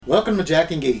Welcome to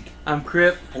Jack and Geek. I'm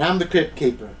Crip. And I'm the Crypt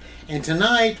Keeper. And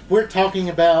tonight we're talking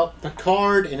about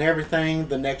Picard and everything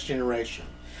The Next Generation.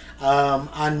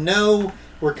 I know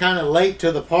we're kind of late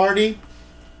to the party,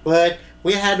 but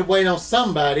we had to wait on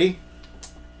somebody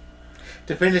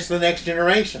to finish The Next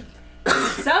Generation.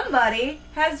 Somebody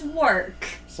has work.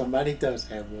 Somebody does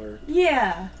have work.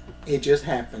 Yeah. It just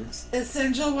happens.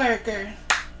 Essential worker.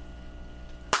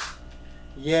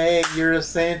 Yay, you're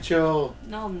essential.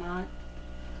 No, I'm not.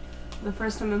 The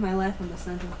first time in my life I'm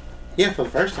essential. Yeah, for the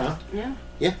first time. Yeah.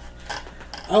 Yeah.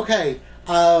 Okay.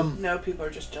 No, people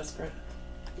are just desperate.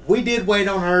 We did wait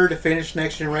on her to finish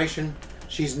Next Generation.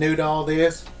 She's new to all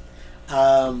this.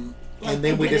 And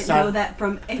then we didn't decided. know that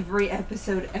from every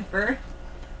episode ever.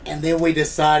 And then we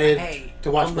decided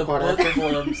to watch on the Picard. book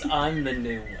clubs, I'm the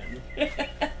new one.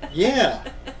 Yeah,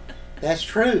 that's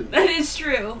true. That is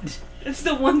true. It's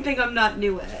the one thing I'm not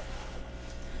new at.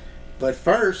 But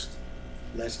first,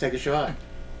 let's take a shot.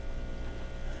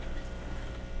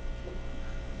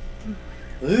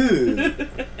 Ooh.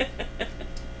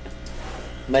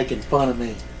 Making fun of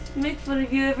me. Make fun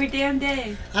of you every damn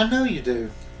day. I know you do.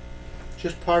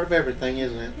 Just part of everything,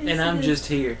 isn't it? Yes, And I'm it is. just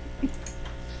here.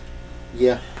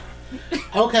 Yeah.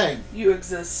 Okay. You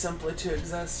exist simply to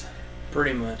exist.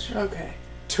 Pretty much. Okay.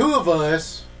 Two of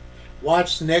us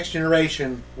watched Next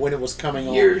Generation when it was coming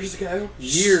on. Years ago.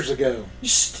 Years ago.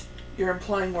 Shh. You're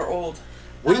implying we're old.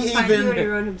 We That's fine. He already even...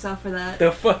 ruined himself for that.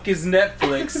 The fuck is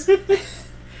Netflix?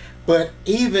 But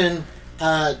even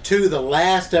to the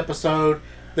last episode,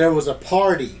 there was a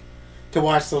party to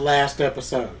watch the last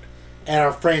episode at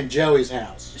our friend Joey's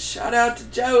house. Shout out to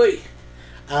Joey.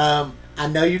 I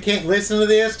know you can't listen to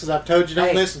this because I've told you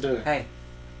don't listen to it. Hey,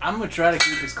 I'm going to try to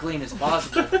keep as clean as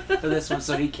possible for this one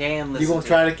so he can listen You gonna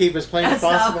try to keep as clean as That's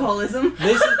possible? alcoholism.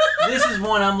 This is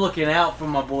one I'm looking out for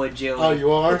my boy Joey. Oh,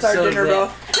 you are? It's our dinner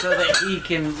bell. so that he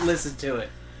can listen to it.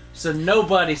 So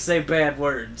nobody say bad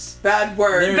words. Bad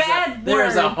word.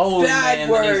 There's a holy Bad man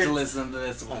words. that needs to listen to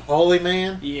this A one. holy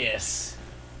man? Yes.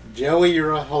 Joey,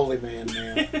 you're a holy man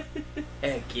now.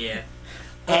 Heck yeah.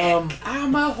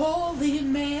 I'm a holy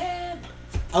man.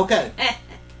 Okay.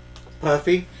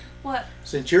 Puffy, What?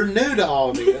 since you're new to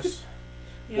all this,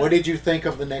 Yeah. what did you think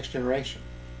of The Next Generation?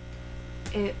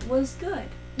 It was good.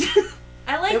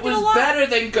 I liked It was a lot. better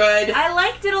than good. I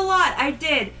liked it a lot. I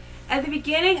did. At the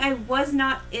beginning, I was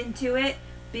not into it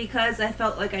because I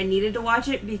felt like I needed to watch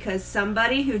it because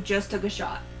somebody who just took a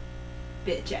shot.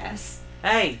 Bitch ass.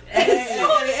 Hey, It's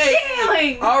so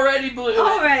stealing! Already blew it.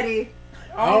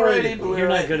 Already blew you're it.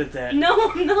 not good at that.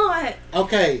 No, I'm not.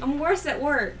 Okay, I'm worse at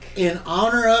work. in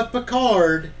honor of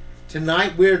Picard,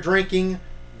 tonight we're drinking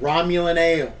Romulan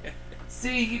Ale.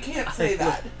 See, you can't say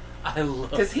that. I love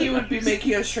Because he would be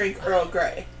making us drink Earl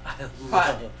Grey. I Hot.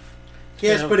 love.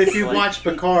 Yes, but if you Like, watch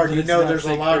Picard, you let's know not there's a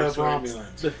say lot curse of words.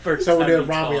 Romulans. The first So we're time doing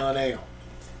we talk. Romulan Ale.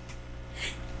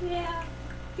 Yeah.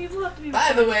 People have to be.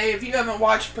 By the way, if you haven't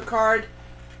watched Picard,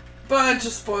 bunch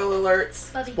of spoiler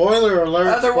alerts. Buddy. Spoiler alert.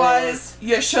 Otherwise,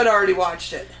 you should already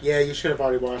watched it. Yeah, you should have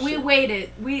already watched We it.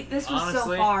 waited. This was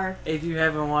Honestly, so far. If you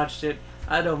haven't watched it,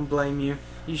 I don't blame you.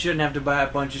 You shouldn't have to buy a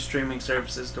bunch of streaming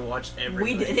services to watch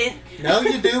everything. We didn't. No,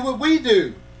 you do what we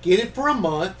do. Get it for a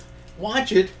month,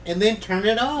 watch it, and then turn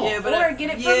it off. Yeah, but Or get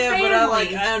it from but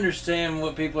family. I understand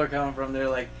what people are coming from. They're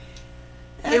like,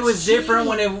 it That's was different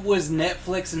when cheap. it was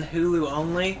Netflix and Hulu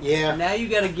only. Yeah. Now you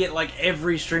got to get like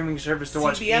every streaming service to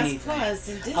watch CBS anything. Plus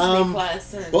and Disney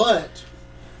Plus and But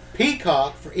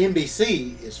Peacock for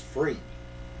NBC is free.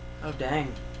 Oh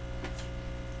dang!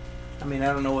 I mean, I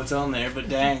don't know what's on there, but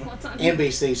dang, What's on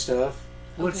NBC stuff.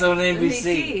 what's Okay. on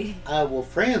NBC? Well,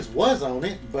 Friends was on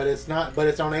it, but it's not. But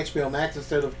it's on HBO Max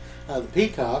instead of the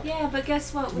Peacock. Yeah, but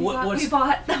guess what? We What's-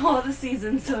 bought all the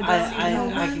seasons, so it doesn't I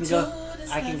even know.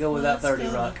 I can go without 30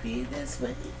 Rock.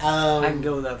 I can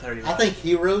go without 30 Rock. I think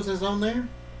Heroes is on there.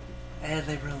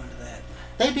 They ruined that.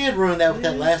 They did ruin that with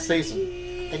that last season.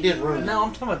 They did ruin it. No,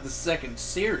 I'm talking about the second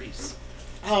series.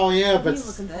 Oh yeah, but What are you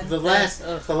looking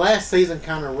for? the last season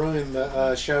kind of ruined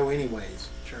the show, anyways.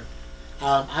 True.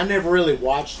 I never really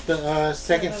watched the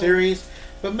second series,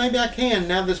 but maybe I can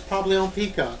now that it's probably on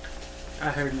Peacock. I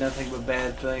heard nothing but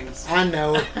bad things. I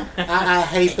know. I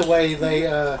hate the way they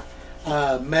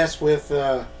mess with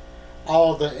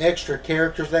all the extra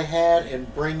characters they had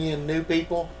and bring in new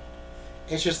people.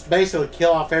 It's just basically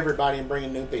kill off everybody and bring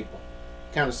in new people.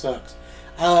 Kind of sucks.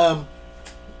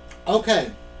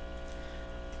 Okay.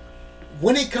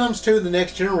 When it comes to The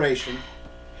Next Generation,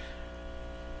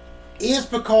 is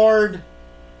Picard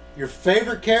your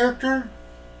favorite character,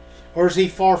 or is he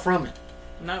far from it?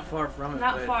 Not far from it.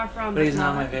 Not but, far from But it, he's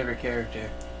not no. my favorite character.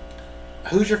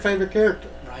 Who's your favorite character?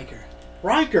 Riker.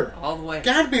 Riker. All the way.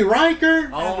 Gotta be Riker.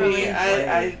 All I the mean,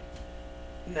 way.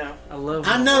 No. I love.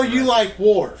 I know you like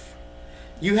Worf.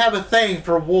 You have a thing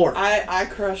for Worf. I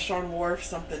crushed on Worf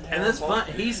something terrible. And that's fun.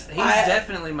 He's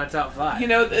definitely my top 5. You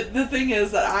know, the thing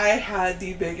is that I had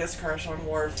the biggest crush on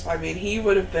Worf. I mean, he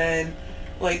would have been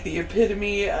like the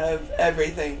epitome of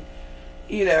everything.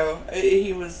 You know,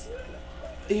 he was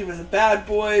a bad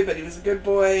boy, but he was a good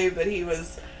boy. But he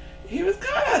was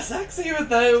kind of sexy with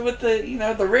the you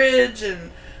know, the ridge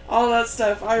and all that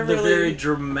stuff. The very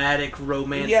dramatic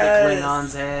romance Yes. the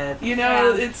Klingons had. You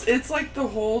know, Yeah. it's like the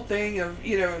whole thing of,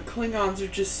 you know, Klingons are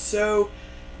just so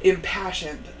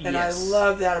impassioned, and Yes. I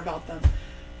love that about them.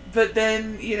 But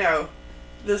then, you know,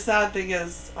 the sad thing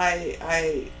is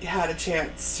I had a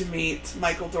chance to meet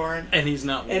Michael Dorn, And he's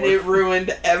not Worf. and it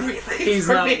ruined everything He's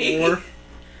for not me. Worf.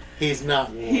 He's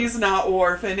not Worf. He's not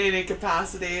Worf in any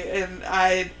capacity,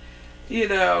 and you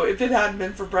know, if it hadn't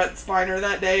been for Brett Spiner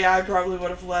that day, I probably would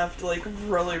have left, like,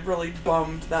 really, really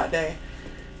bummed that day.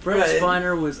 Brett But-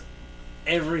 Spiner was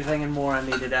everything and more I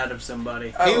needed out of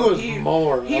somebody. He was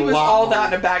more. He a was lot all more.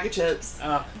 that in a bag of chips,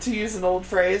 to use an old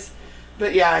phrase.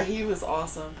 But yeah, he was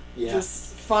awesome. Yeah.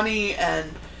 Just funny and,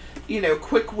 you know,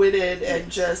 quick-witted and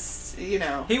just, you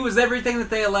know. He was everything that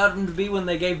they allowed him to be when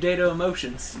they gave Data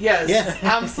emotions. Yes, Yeah.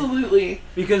 absolutely.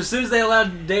 Because as soon as they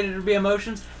allowed Data to be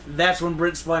emotions, that's when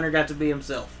Brent Spiner got to be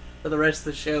himself. For the rest of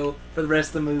the show, for the rest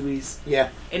of the movies. Yeah.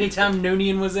 Anytime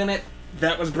Noonian was in it,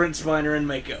 that was Brent Spiner in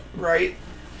makeup. Right?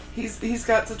 He's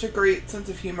got such a great sense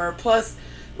of humor. Plus,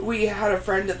 we had a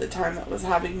friend at the time that was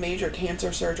having major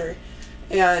cancer surgery,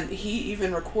 and he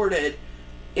even recorded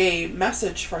a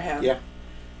message for him. Yeah.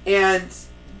 And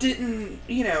didn't,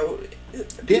 you know...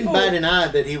 Didn't bat an eye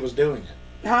that he was doing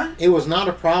it. Huh? It was not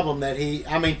a problem that he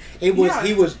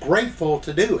was grateful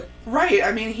to do it. Right.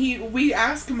 I mean, we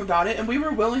asked him about it, and we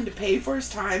were willing to pay for his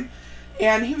time,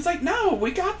 and he was like, "No,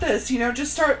 we got this. You know,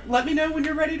 just let me know when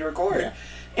you're ready to record." Yeah.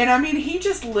 And I mean, he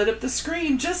just lit up the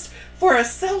screen just for a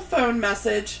cell phone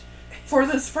message for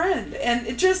this friend, and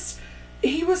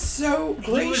he was so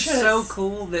gracious. He was so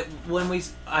cool that when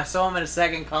I saw him at a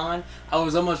second con, I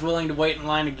was almost willing to wait in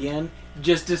line again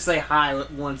just to say hi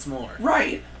once more.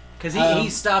 Right. Because he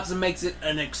stops and makes it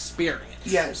an experience.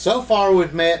 Yes. So far,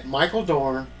 we've met Michael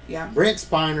Dorn, Yeah. Brent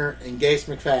Spiner, and Gase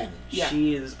McFadden. Yeah.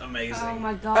 She is amazing. Oh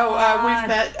my god. Oh, we've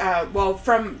met.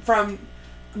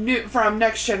 From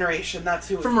Next Generation. That's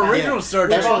who. From we've met. original Star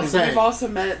That's Trek. what I'm saying. We've also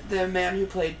met the man who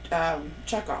played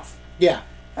Chekhov. Yeah.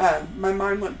 My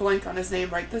mind went blank on his name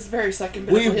right this very second.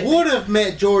 But We it hit me. would have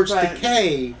met George But-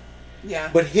 Takei, Yeah.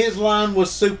 but his line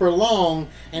was super long,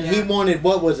 and he Yeah. wanted,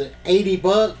 what was it,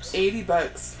 $80?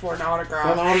 $80 for an autograph.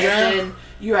 For an autograph? And then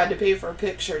you had to pay for a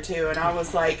picture too, and I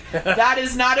was like, that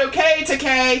is not okay,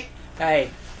 Takei. Hey,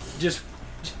 just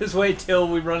wait till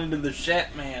we run into the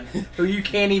Shat Man, who you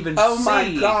can't even Oh see.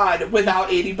 my god, without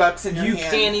 $80 in your You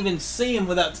hand. can't even see him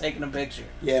without taking a picture.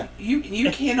 Yeah.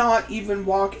 You cannot even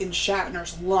walk in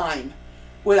Shatner's line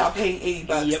without paying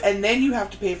 $80. Yep. And then you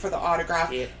have to pay for the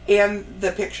autograph Yep. and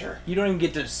the picture. You don't even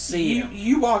get to see him.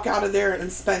 You walk out of there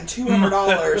and spend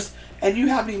 $200 and you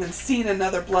haven't even seen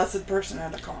another blessed person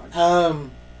at a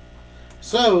con.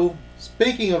 So,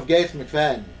 speaking of Gase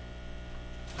McFadden,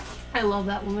 I love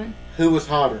that woman. who was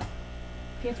hotter?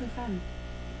 Gase McFadden.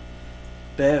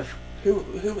 Bev. Who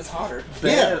was hotter?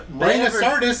 Yeah, Marina Bev or-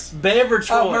 Sirtis. Bev or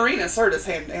Troy. Oh, Marina Sirtis,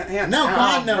 hands No, down.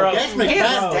 God, no. bro. Gase Hands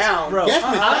McFadden. down. Bro, Gase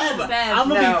I'm McFadden.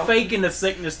 gonna No. be faking a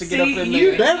sickness to get See, up in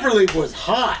you- there. Beverly was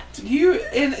hot.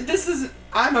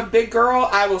 I'm a big girl,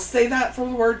 I will say that from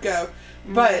the word go,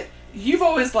 but you've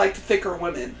always liked thicker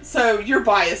women, so you're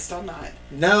biased on that.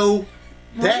 No.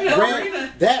 That Marina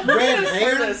red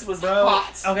hair. Sirtis was Bro.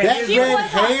 hot. Okay, That here's She red was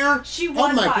hot. hair. She Oh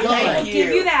was my hot. God. I'll Thank give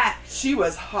you you. that. She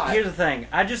was hot. Here's the thing.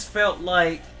 I just felt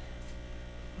like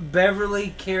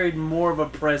Beverly carried more of a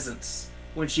presence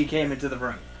when she came into the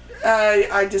room.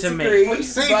 I disagree. me.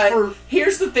 See, But for-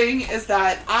 here's the thing: is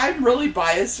that I'm really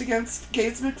biased against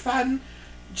Gates McFadden,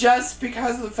 just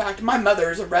because of the fact my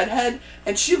mother is a redhead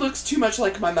and she looks too much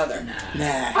like my mother.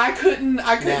 Nah. I couldn't.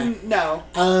 No.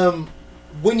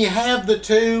 When you have the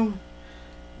two,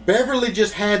 Beverly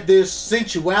just had this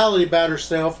sensuality about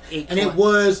herself, and it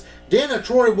was Dana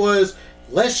Troy was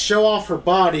let's show off her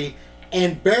body,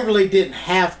 and Beverly didn't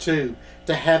have to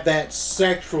have that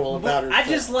sexual about herself. I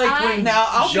just like when Now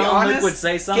I'll be Jean-Luc honest. would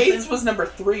say something. Gates was number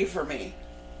 3 for me.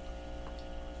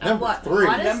 Number What? 3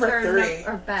 Hottest Number or 3.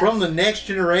 Or best? from the Next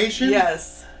Generation.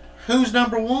 Yes. Who's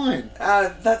number 1?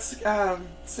 That's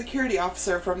security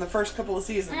officer from the first couple of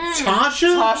seasons.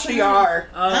 Tasha. Tasha Yar.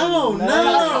 Oh, no.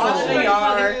 Tasha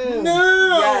Yar.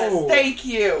 No. Yes, thank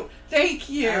you. Thank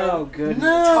you. Oh, goodness.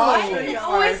 No. I Tasha can Yar.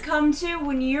 always come to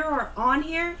when you're on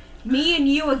here, me and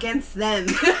you against them.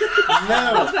 No.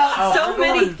 About Oh, so we're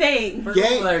many going- things. We're Gay-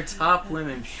 going with our top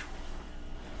women.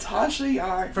 Tasha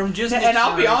Yar. From just And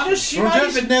I'll be honest, she From might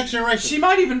just even Next Generation. she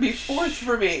might even be fourth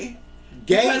for me.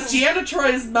 Because Gates, Deanna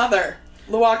Troy's mother,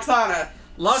 Luoxana,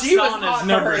 she was hot Loxana's for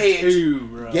number her age. 2,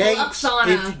 bro. Gates,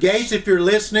 Oksana. Gates, if you're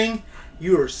listening,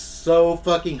 you are so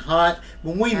fucking hot.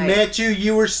 When we Right. met you,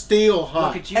 you were still hot.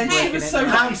 Look at you And she breaking was it so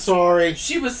down. I'm sorry.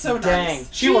 She was so Dang. nice.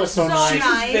 She was so so nice. She was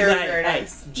nice. very, Hey, very hey,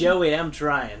 nice. Joey, I'm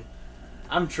trying.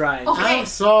 I'm trying. Okay. I'm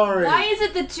sorry. Why is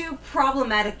it the two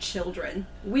problematic children?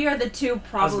 We are the two I was about to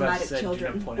problematic say,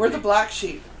 children. don't point at We're me. the black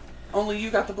sheep. Only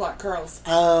you got the black curls.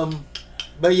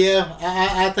 But yeah,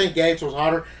 I think Gates was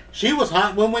hotter. She was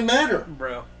hot when we met her.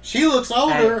 Bro. She looks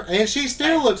older, and she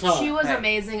still looks hot. She was Hey,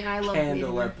 amazing, and I love Candle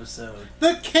meeting her. episode.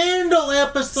 The candle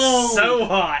episode. So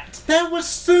hot. That was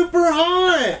super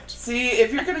hot. See,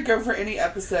 if you're gonna go for any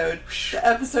episode, the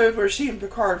episode where she and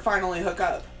Picard finally hook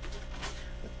up,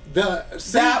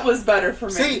 that was better for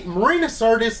me. See, Marina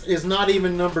Sirtis is not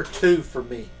even number 2 for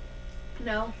me.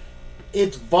 No.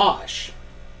 It's Vosh,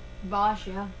 Bosch,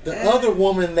 yeah. the Eh. other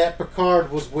woman that Picard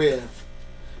was with,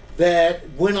 that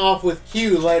went off with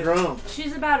Q later on.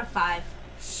 She's about a 5.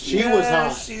 She was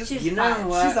hot. She's She's You know fine.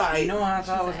 what? She's aight. You know what I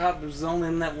thought was She's hot? Was only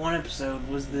in that one episode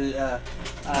was the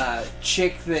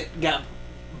chick that got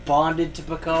bonded to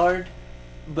Picard,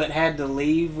 but had to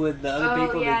leave with the other Oh,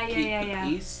 people yeah, to yeah, keep yeah, the yeah.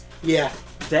 peace. Yeah.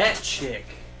 That chick,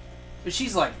 but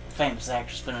she's like a famous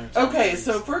actress, but in her Okay, movies.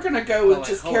 so if we're gonna go with Like,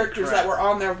 just holy characters crap. that were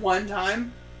on there one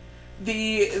time,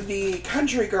 the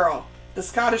country girl, the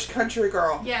Scottish country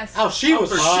girl, Yes. Oh, she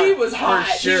was for hot. she was hot.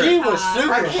 sure. She was hot.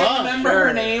 super I can't hot. remember Sure.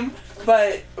 her name,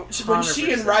 but when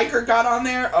she and 100%. Riker got on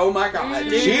there, oh my god,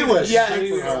 She was yes,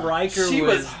 super hot. Riker she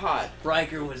was was hot.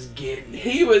 Riker was getting it.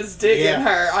 He was digging Yeah.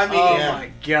 her. I mean, Oh Yeah.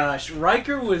 my gosh,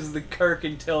 Riker was the Kirk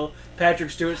until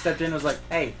Patrick Stewart stepped in and was like,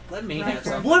 "Hey, let me have Riker.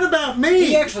 something." What about me?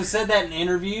 He actually said that in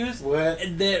interviews. What?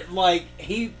 That like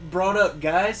he brought up,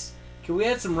 guys, can we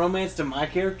add some romance to my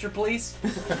character, please?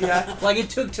 yeah. Like it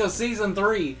took till season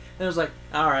 3, and it was like,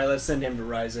 all right, let's send him to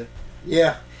Ryza.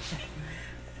 Yeah.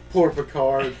 Poor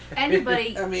Picard.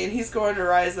 Anybody. I mean, he's going to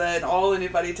Ryza, and all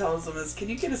anybody tells him is, "Can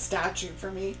you get a statue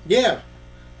for me?" Yeah.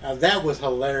 That was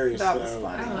hilarious. That was though.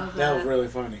 funny. I love That was that. really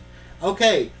funny.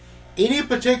 Okay. Any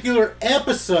particular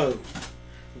episode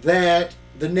that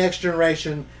the Next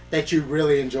Generation that you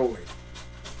really enjoyed?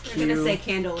 You're gonna say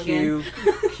candle again.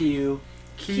 Q,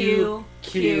 Q.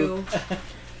 Q.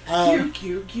 Um,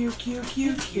 Q, Q, Q,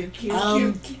 Q, Q, Q,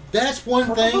 um, Q. that's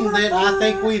one thing that I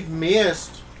think we've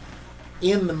missed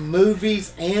in the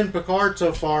movies and Picard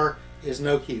so far is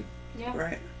no Q. Yeah.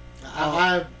 Right.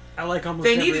 I, I like almost.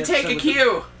 They every need to take a episode with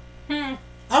Q.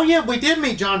 oh yeah, we did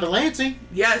meet John Delancey.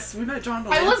 Yes, we met John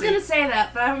Delancey. I was gonna say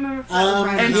that, but I don't remember if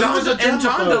And He John, was a and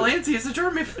John germaphobe. Delancey is a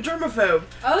germaphobe.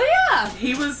 Oh yeah.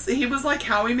 He was like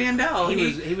Howie Mandel.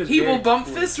 He was He very will bump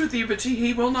cool. fists with you, but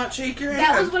he will not shake your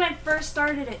That hand. was when I first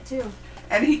started it too.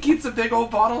 And he keeps a big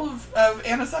old bottle of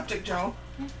antiseptic gel.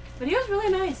 But he was really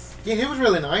nice. Yeah, he was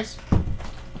really nice.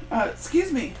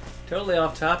 Excuse me. Totally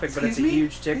off topic, but it's a Excuse me?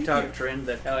 huge Thank TikTok you. trend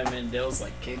that Howie Mandel's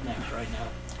like kidnapped right now.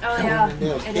 Oh Oh, yeah.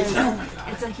 no. It is. Oh my god.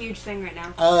 It's a huge thing right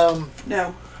now.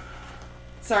 No.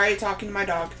 Sorry, talking to my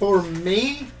dog. For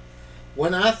me,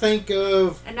 when I think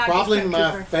of And not probably just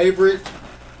my Cooper. favorite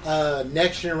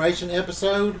Next Generation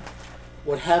episode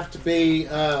would have to be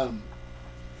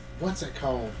what's it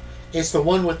called? It's the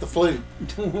one with the flute,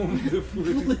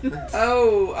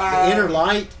 Oh, the Inner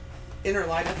Light. Inner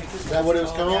Light, I think is that what it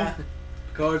was called? Yeah.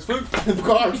 Picard's flute.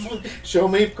 Picard's flute. Show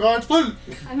me Picard's flute.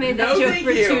 I made No, that joke thank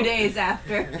for you. 2 days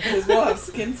after. Because we'll have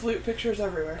skin flute pictures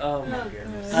everywhere. Oh my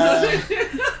goodness.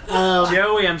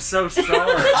 Joey, I'm so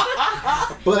sorry.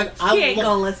 But He ain't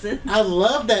gonna listen. I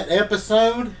love that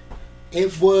episode.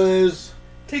 It was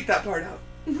Take that part out.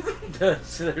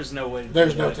 There's no way. To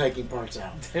there's do no it. taking parts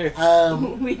out. There-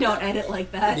 We don't edit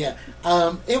like that. Yeah.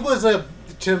 It was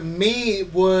to me,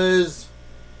 it was,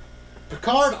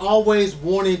 Picard always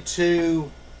wanted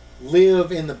to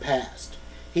live in the past.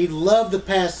 He loved the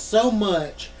past so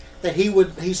much that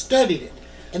he studied it.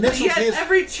 And this was Yet his,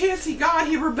 every chance he got,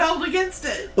 he rebelled against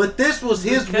it. but this was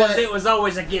his Because way. it was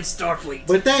always against Starfleet.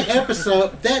 But that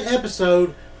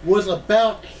episode was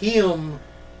about him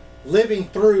living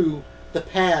through the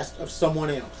past of someone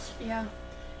else. Yeah.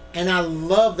 And I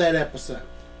love that episode.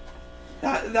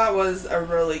 That was a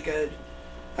really good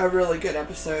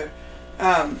episode.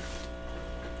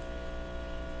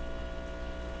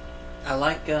 I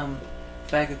like the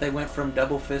fact that they went from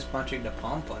double fist punching to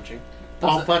palm punching.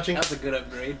 Palm punching? That's a good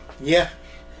upgrade. Yeah.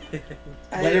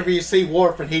 Whenever you see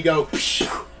Worf and he go,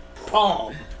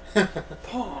 Palm.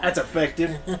 Paul. That's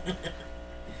effective.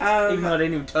 Even though I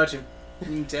didn't even touch him. You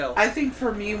can tell. I think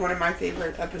for me, one of my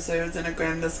favorite episodes, and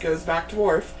again, this goes back to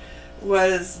Worf,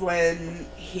 was when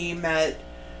he met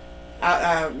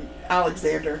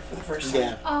Alexander for the first time.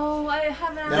 yeah. Oh, I have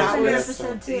an That Alexander was-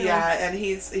 episode too. Yeah, and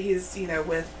he's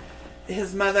with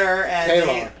his mother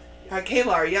and Kalar.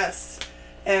 Kalar, yes.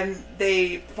 And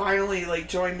they finally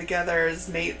joined together as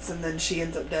mates, and then she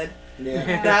ends up dead.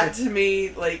 Yeah. That to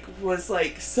me was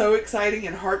so exciting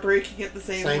and heartbreaking at the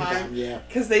same time. Yeah.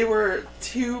 Because they were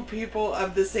two people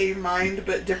of the same mind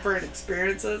but different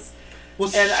experiences.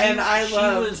 Well, And I she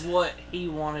loved. was what he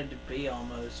wanted to be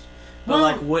almost,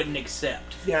 but wouldn't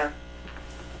accept. Yeah.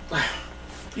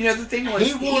 The thing was,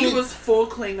 he was full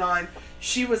Klingon.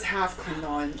 She was half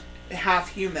Klingon, half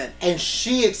human. and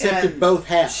she accepted And both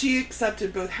halves. She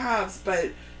accepted both halves, but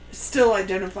still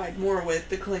identified more with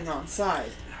the Klingon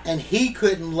side. And he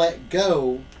couldn't let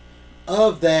go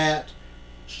of that.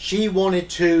 She wanted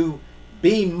to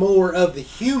be more of the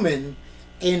human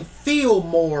and feel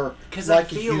more Because like I a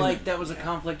feel human. like that was a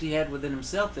conflict he had within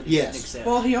himself that he Yes. didn't accept.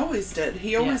 Well, he always did.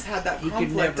 He always had that he could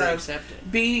conflict never of accept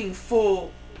it. being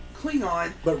full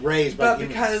Klingon, but raised by but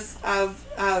humans. because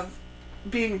of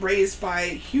being raised by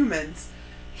humans,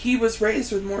 he was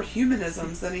raised with more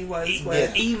humanisms than he was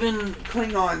with Even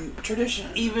Klingon tradition.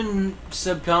 even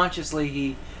subconsciously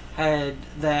he had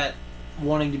that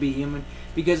wanting to be human,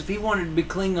 because if he wanted to be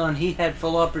Klingon, he had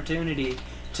full opportunity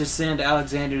to send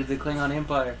Alexander to the Klingon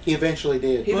Empire. He eventually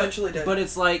did. He eventually did. But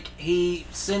it's like he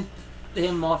sent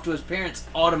him off to his parents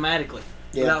automatically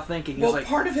without thinking. He was Well, like,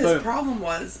 part of his boom. problem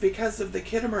was because of the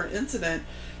Kittimer incident,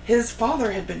 his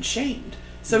father had been shamed,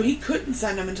 so he couldn't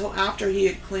send him until after he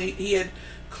had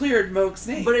cleared Moke's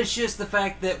name. But it's just the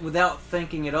fact that without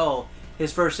thinking at all,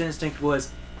 his first instinct was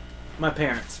my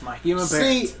parents, my human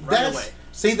parents, right away.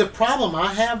 See, the problem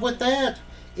I have with that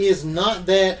is not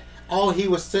that he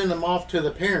was sending them off to the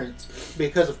parents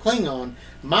because of Klingon.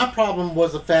 My problem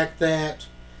was the fact that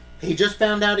he just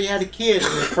found out he had a kid,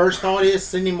 and his first thought is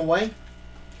send him away.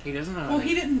 He doesn't know. well,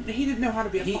 he didn't know how to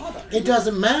be a father. It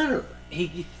doesn't matter.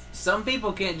 Some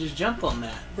people can't just jump on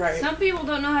that. Right. Some people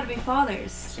don't know how to be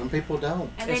fathers, Some people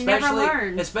don't. and they never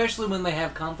learn. Especially when they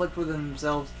have conflict within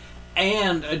themselves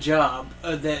and a job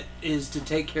that is to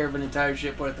take care of an entire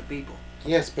ship worth of people.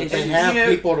 Yes, but It's they just- have you know-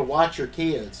 people to watch your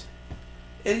kids.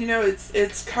 And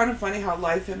it's kind of funny how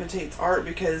life imitates art,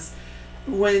 because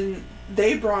when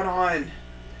they brought on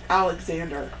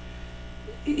Alexander,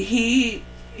 he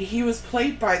was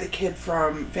played by the kid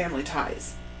from Family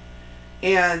Ties.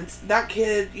 And that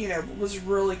kid, was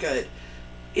really good.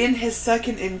 In his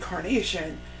second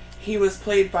incarnation, he was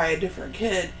played by a different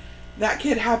kid. That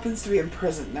kid happens to be in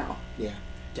prison now. Yeah.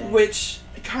 Dang. Which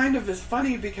kind of is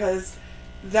funny, because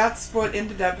that's what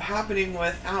ended up happening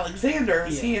with Alexander,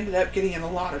 is he ended up getting in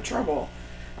a lot of trouble.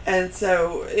 And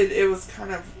so it was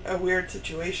kind of a weird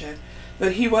situation.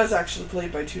 But he was actually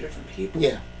played by two different people.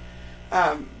 Yeah.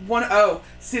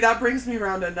 That brings me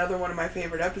around to another one of my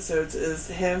favorite episodes is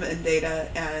him and Data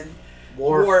and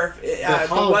Worf, the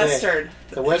holodeck. Western.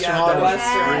 The Western The holodeck.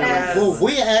 Western, Yes. yes. Well,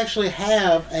 we actually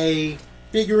have a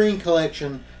figurine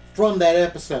collection from that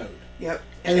episode. Yep.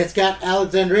 And it's got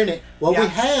Alexander in it. Well, we Yeah.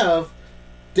 have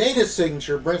Data's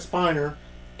signature, Brent Spiner,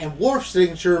 and Worf's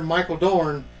signature, Michael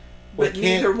Dorn. But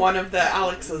neither one of the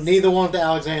Alexes. Neither one of the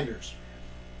Alexanders.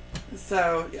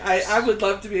 So I would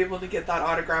love to be able to get that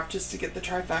autograph just to get the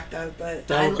trifecta, but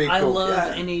That would be I cool. love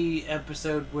Yeah. any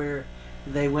episode where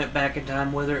they went back in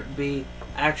time, whether it be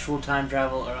actual time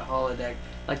travel or a holodeck.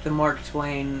 Like the Mark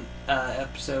Twain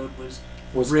episode was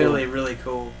really, cool. really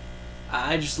cool.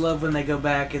 I just love when they go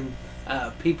back and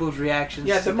people's reactions.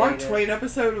 yeah, to the Mark Data. Twain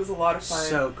episode was a lot of fun.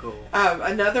 So cool.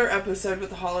 Another episode with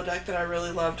the holodeck that I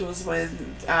really loved was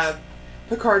when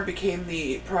Picard became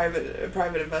the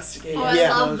private investigator. Oh, I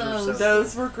Yeah. love Those were so those.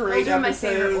 Those were great Those are my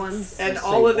episodes, favorite ones. and Let's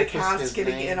all see, of the what was cast his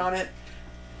getting name? in on it.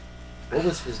 What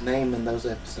was his name in those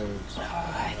episodes?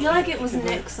 I feel like it was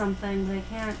Nick something, but I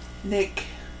can't. Nick.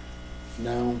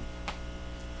 No.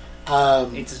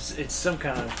 It's some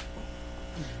kind of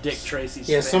Dick Tracy.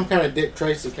 Yeah, spin. some kind of Dick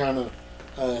Tracy kind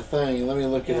of thing. Let me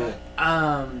look it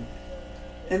up.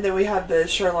 And then we had the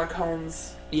Sherlock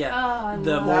Holmes. Yeah. Oh, I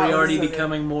The love Moriarty that was so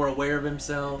becoming more aware of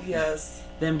himself. Yes.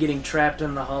 Them getting trapped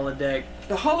in the holodeck.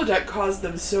 The holodeck caused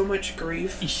them so much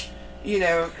grief You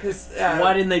know, because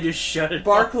Why didn't they just shut it off?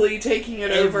 Barkley taking it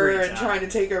over Every and time. trying to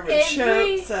take over the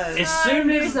Every ships. And As soon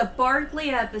as- there's a Barkley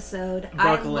episode,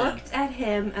 Buckle in. I looked at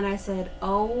him and I said,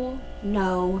 "Oh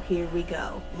no, here we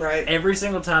go." right. Every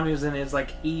single time he was in it, it's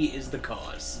like he is the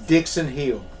cause. Dixon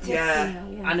Hill. Yeah.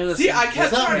 I knew. See, I kept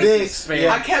It's not trying to Dix. fan.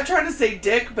 Yeah. I kept trying to say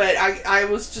Dick, but I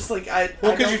was just like, I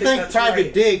Well, don't because you think think that's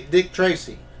Private right. Dick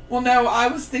Tracy. Well, no, I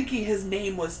was thinking his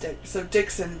name was Dick, so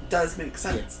Dixon does make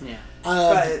sense. Yeah.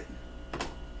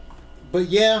 But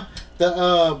yeah,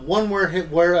 the one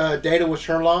where Data was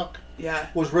Sherlock Yeah,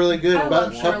 was really good. I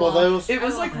About love a couple of Sherlock. those. it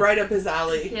was I like love right up his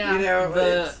alley. Yeah. You know,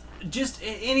 The just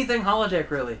anything holodeck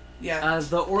really. yeah,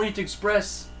 The Orient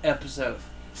Express episode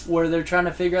where they're trying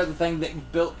to figure out the thing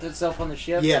that built itself on the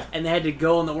ship. Yeah. And they had to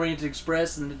go on the Orient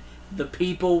Express, and the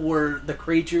people were the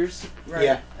creatures. right.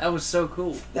 Yeah. That was so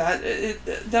cool.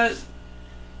 The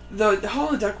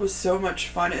holodeck was so much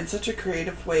fun and such a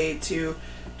creative way to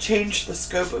change the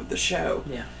scope of the show.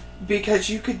 Yeah. Because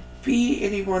you could be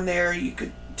anyone there, you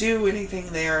could do anything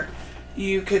there,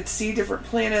 you could see different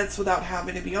planets without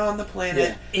having to be on the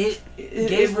planet. It It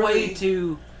gave really- way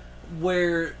to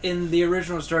where in the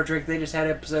original Star Trek they just had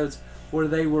episodes where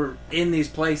they were in these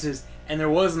places and there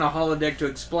wasn't a holodeck to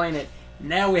explain it.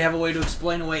 Now we have a way to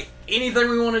explain away anything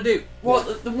we want to do. Well,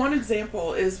 the one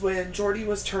example is when Geordi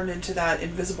was turned into that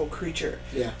invisible creature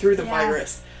Yeah. through the Yeah.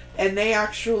 virus, and they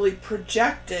actually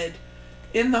projected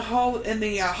in the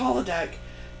holodeck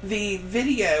the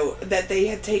video that they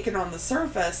had taken on the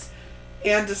surface,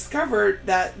 and discovered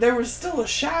that there was still a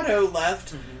shadow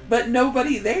left, but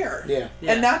nobody there. Yeah.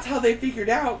 Yeah. And that's how they figured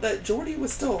out that Geordi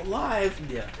was still alive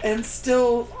Yeah. and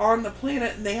still on the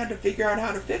planet, and they had to figure out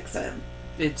how to fix him.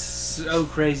 It's so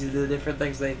crazy the different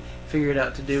things they figured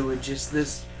out to do with just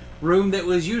this room that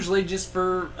was usually just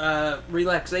for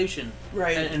relaxation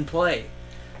Right. and play.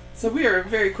 So we are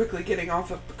very quickly getting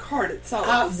off of Picard itself.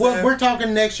 Well, so- we're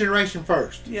talking Next Generation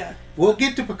first. yeah. We'll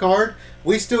get to Picard.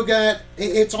 We still got.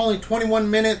 It's only 21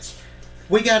 minutes.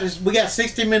 We got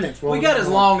 60 minutes. We got as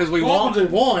long as we want. As we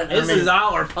want. This is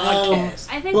our podcast.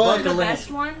 I think But- one of the Buckle in.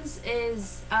 best ones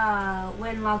is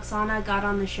when Loxana got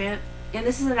on the ship, and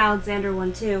this is an Alexander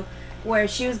one too, where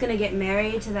she was gonna get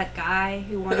married to that guy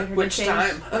who wanted her Which to change.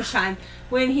 time? Which time?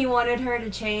 When he wanted her to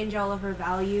change all of her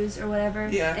values or whatever.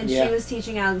 Yeah. And Yeah. she was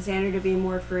teaching Alexander to be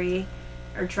more free,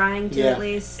 or trying to Yeah. at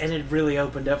least. And it really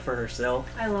opened up for herself.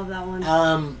 I love that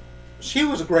one. She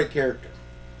was a great character.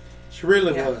 She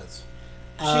really Yeah. was.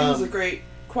 She was a great,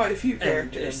 quite a few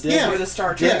characters and yeah. for the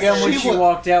Star Yeah. Trek. Yeah, when she she wa-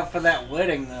 walked out for that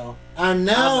wedding, though. I I was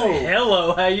know. like,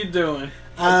 hello, how you doing?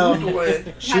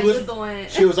 Wood. She How you was. doing?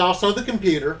 She was also the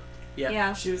computer.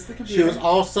 Yeah. She was the She computer. was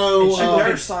also And she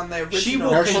nurse on the original. she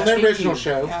will nurse on the continue. original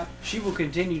show. Yeah. She will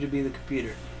continue to be the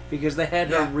computer because they had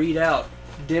her Yeah. read out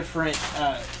different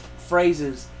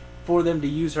phrases for them to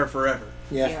use her forever.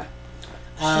 Yeah. Yeah.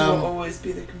 She Um, will always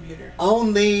be the computer.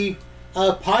 On the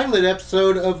pilot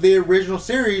episode of the original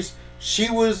series, she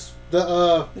was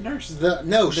The nurse. she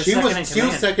second was in she was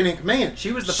command. second in command.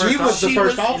 She was the She first was the She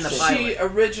first was- in the officer pilot. She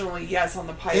originally, yes, on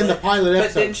the pilot. in the pilot But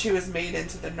episode. then she was made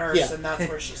into the nurse, Yeah. and that's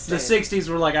where she The stayed. 60s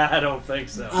were like, I don't think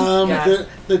so. Yeah.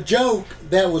 The joke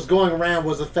that was going around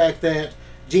was the fact that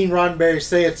Gene Roddenberry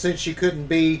said since she couldn't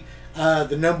be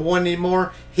the number one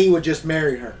anymore, he would just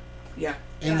marry her, Yeah.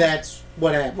 and Yeah. that's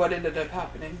what happened. What ended up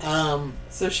happening. Um,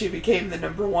 So she became the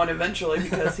number one eventually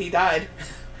because he died.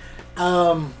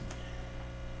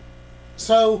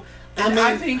 so I And mean,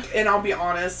 I think, and I'll be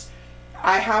honest,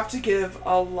 I have to give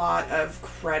a lot of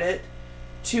credit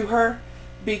to her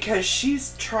because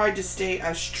she's tried to stay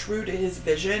as true to his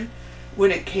vision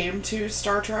when it came to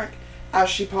Star Trek as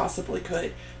she possibly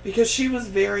could. Because she was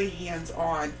very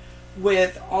hands-on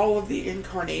with all of the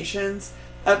incarnations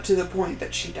up to the point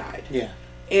that she died. yeah,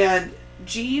 And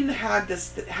Gene had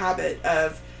this habit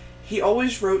of, he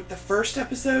always wrote the first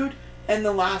episode and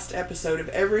the last episode of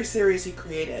every series he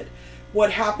created.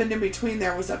 What happened in between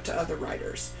there was up to other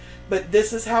writers. But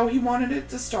this is how he wanted it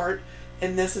to start,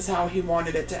 and this is how he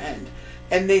wanted it to end.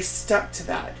 And they stuck to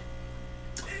that.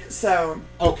 So,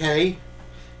 okay.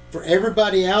 For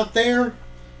everybody out there,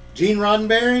 Gene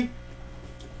Roddenberry,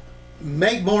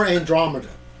 make more Andromeda.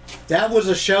 That was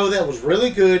a show that was really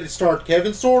good. It starred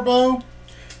Kevin Sorbo.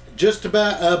 Just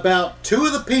about two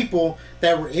of the people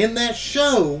that were in that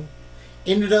show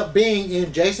ended up being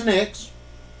in Jason X.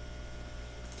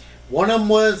 One of them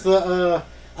was the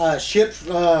ship's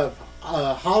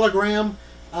hologram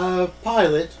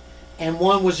pilot, and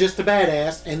one was just a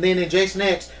badass. And then in Jason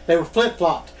X, they were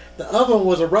flip-flopped. The other one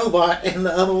was a robot, and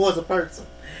the other one was a person.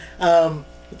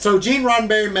 So Gene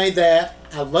Roddenberry made that.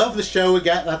 I love the show. It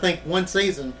got, I think, one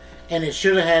season, and it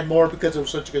should have had more because it was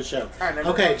such a good show. I never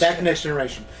Okay, watched back to it. Next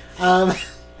Generation. I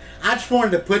just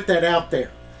wanted to put that out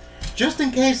there, just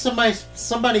in case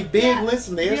somebody big Yeah,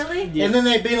 listen to this, really? and then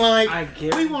they'd be like, I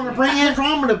get "We want to bring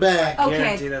Andromeda back." Okay,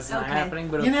 guarantee that's not okay. happening,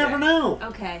 but You never know.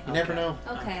 Okay. You never Okay. know.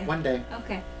 Okay. One day.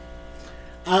 Okay.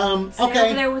 Stay over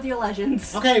Okay. there with your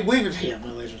legends. Okay.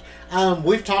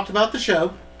 We've talked about the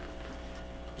show.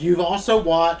 You've also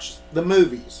watched the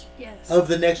movies Yes. of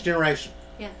the Next Generation.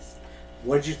 Yes.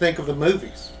 What did you think of the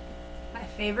movies? My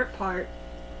favorite part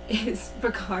is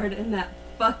Picard in that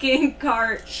fucking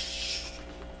cart.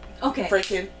 Okay.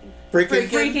 Freaking.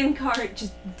 Freaking cart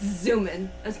just zooming.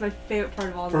 That's my favorite part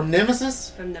of all From the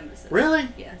Nemesis? From Nemesis. Really?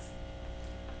 Yes.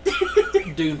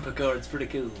 Dune Picard's pretty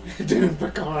cool. Dude,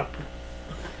 Picard.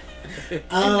 And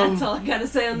that's all I gotta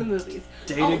say on the movies.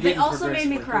 Data Oh, they getting also made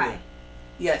me progressively cry. cooler.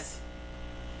 Yes.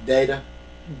 Data.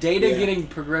 Data Yeah. getting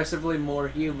progressively more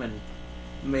human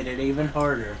made it even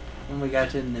harder when we got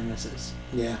to Nemesis.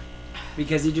 Yeah.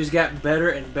 Because he just got better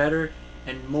and better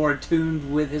and more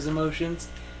attuned with his emotions.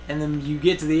 And then you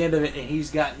get to the end of it and he's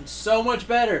gotten so much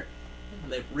better.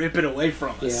 They rip it away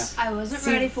from us. I wasn't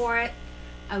See- ready for it.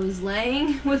 I was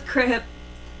laying with Crip,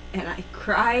 and I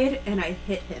cried and I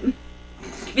hit him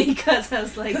because I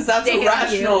was like, Because that's "Damn a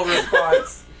rational you!"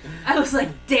 response. I was like,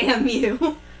 "Damn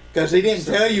you!" Because he didn't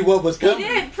tell you what was He coming.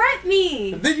 didn't prep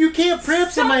me. Then you can't prep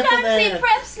somebody Sometimes for he that.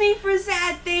 preps me for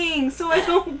sad things, so I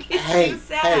don't get Hey, too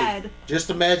sad. Just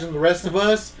imagine the rest of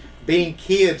us being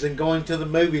kids and going to the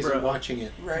movies and Bro. watching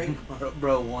it. Right?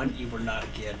 Bro, one, you were not a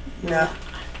kid. No.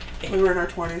 We were in our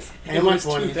 20s. And It my was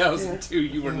 20s. 2002,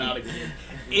 you were not a kid.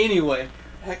 Anyway,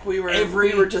 Heck, we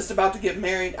were just about to get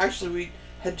married. Actually, we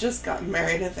had just gotten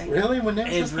married, I think. Really? When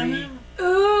Nemesis Every- came out?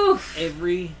 Oof.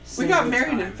 every We single got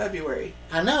married time. in February.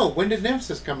 I know. When did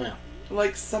Nemesis come out?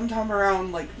 Like sometime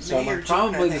around like May Summer. or June,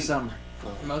 Probably I the think. summer.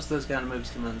 Most of those kind of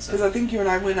movies come out in the Because summer. I think you and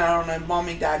I went out on a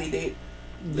mommy daddy date.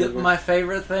 My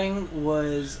favorite thing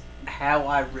was how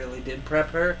I really did prep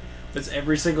her. Was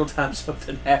every single time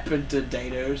something happened to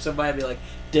Data or somebody, I'd be like,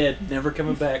 "Dead, never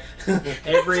coming back." Every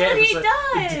That's what he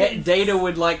episode, does. Data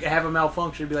would like have a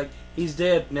malfunction, be like, "He's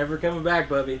dead, never coming back,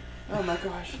 Bubby." Oh my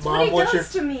gosh. That's Mom, what he what's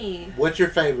does to me. What's your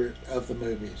favorite of the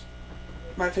movies?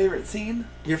 My favorite scene?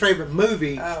 Your favorite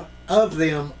movie Oh. of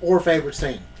them or favorite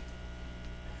scene?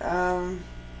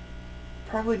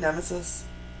 Probably Nemesis.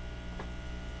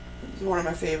 It's one of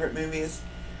my favorite movies.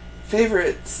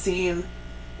 Favorite scene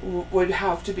would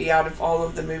have to be out of all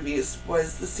of the movies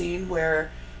was the scene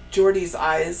where Geordi's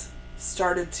eyes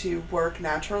started to work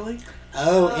naturally.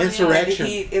 Oh, Oh, yeah. Insurrection.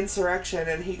 Insurrection,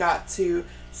 and he got to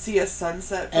see a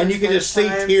sunset. For And the you could just see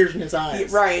first time. tears in his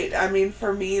eyes. Right. I mean,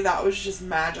 for me, that was just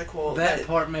magical. That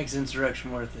part makes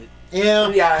Insurrection worth it. Yeah.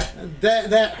 Yeah.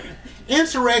 That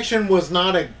Insurrection was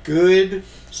not a good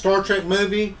Star Trek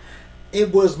movie.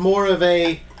 It was more of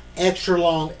a extra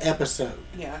long episode.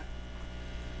 Yeah.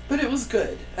 But it was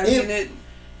good. I It- mean,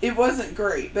 it wasn't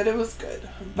great, but it was good.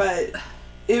 But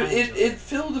it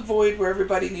filled a void where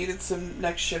everybody needed some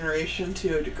Next Generation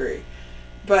to a degree.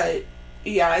 But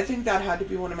yeah, I think that had to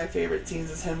be one of my favorite scenes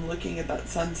is him looking at that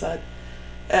sunset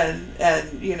and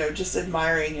you know, just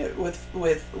admiring it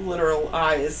with literal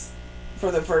eyes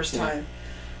for the first Yeah.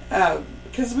 time.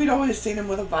 Because we'd always seen him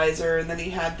with a visor, and then he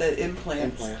had the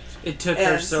implants. It took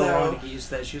her And so so- long to get used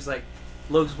to that. She was like,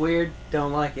 "Looks weird,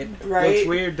 don't like it. Right. Looks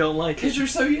weird, don't like Because it." you're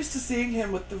so used to seeing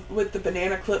him with the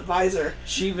banana clip visor,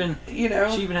 She even you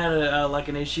know. she even had like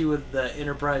an issue with the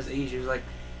Enterprise E. She was like,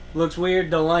 "Looks weird,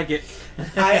 don't like it."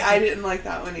 I didn't like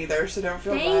that one either, so don't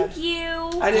feel Thank bad.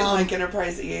 you. I didn't Um, like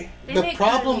Enterprise E. They The make fun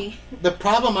of problem, me. the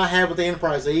problem I had with the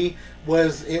Enterprise E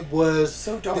was it was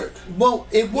So dark. Well,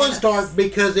 it was Yes. dark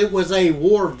because it was a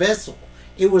war vessel.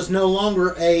 It was no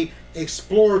longer a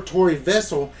exploratory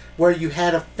vessel where you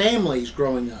had a families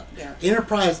growing up. Yeah.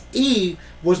 Enterprise E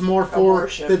was more for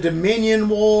warship. the Dominion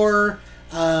War.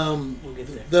 We'll get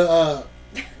there. The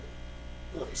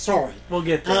sorry. We'll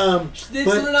get there. It's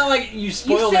but- not like you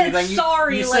spoiled You said anything.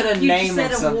 sorry, you like said a you name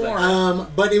said of a something. war.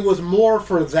 But it was more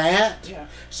for that. Yeah.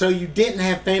 So you didn't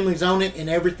have families on it, and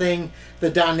everything. The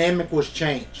dynamic was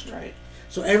changed. Right.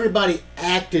 So everybody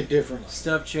acted differently.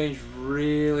 Stuff changed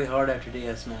really hard after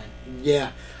DS9.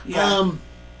 Yeah. Yeah.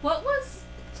 What was...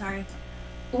 Sorry.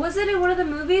 Was it in one of the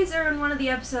movies or in one of the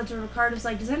episodes where Ricard was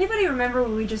like, does anybody remember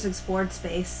when we just explored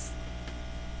space?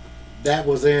 That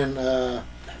was in I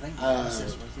think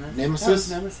Nemesis, wasn't it? That was Nemesis.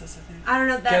 Nemesis, I think. I don't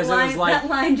know, that 'Cause it was line, like- that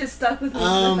line just stuck with me.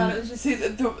 'cause I thought it was just... See,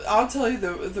 I'll tell you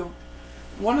the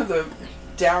one of the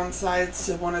downsides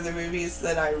to one of the movies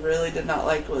that I really did not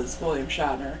like was William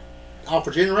Shatner. Oh,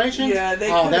 for Generations? Yeah,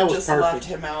 they Oh, could that have was just perfect. left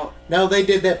him out. No, they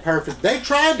did that perfect. They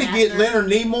tried to get Shatner.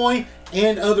 Leonard Nimoy,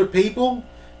 and other people,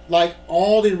 like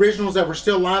all the originals that were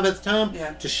still alive at the time,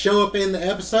 Yeah. to show up in the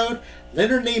episode.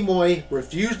 Leonard Nimoy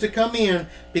refused to come in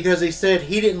because he said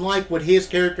he didn't like what his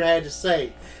character had to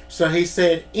say. So he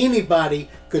said anybody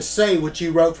could say what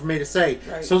you wrote for me to say.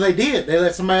 Right. So they did. They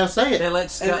let somebody else say They it.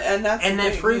 let Scott, And that's and the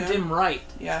that thing, proved you know? him right.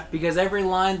 Yeah. Because every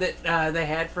line that they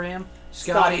had for him,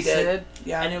 Scotty Scotty did. said,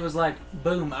 Yeah. and it was like,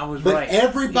 boom, I was But right.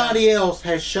 everybody else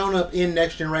has shown up in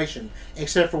Next Generation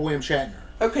except for William Shatner.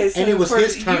 Okay, so And it was for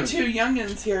his you turn. two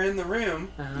youngins here in the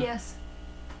room, Uh-huh. Yes.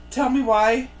 tell me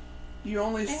why you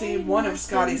only see one of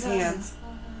Scotty's hands.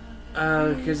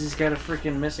 Because he's got a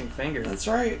freaking missing finger. That's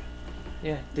right.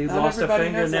 Yeah, dude Not lost a everybody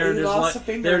finger, knows and that they're he just lost like, a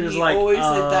finger, they're and just he like, always hit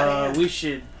that hand.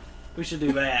 we should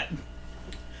do that.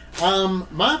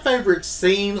 My favorite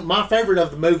scene, my favorite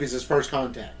of the movies is First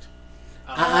Contact.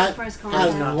 I First I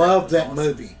Contact. love was that awesome.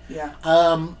 movie. Yeah.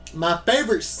 My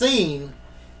favorite scene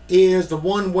is the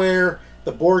one where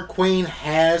the Borg Queen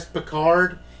has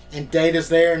Picard and Data's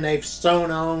there and they've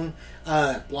sewn on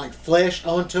like flesh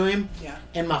onto him. Yeah.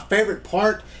 And my favorite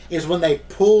part is when they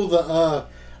pull the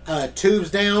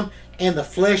tubes down and the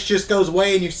flesh just goes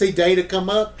away and you see Data come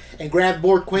up and grab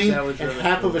Borg Queen That was and really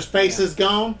half cool. of his face Yeah. is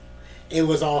gone. It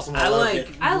was awesome. I loved it.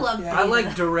 I love Yeah. I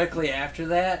like directly after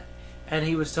that, and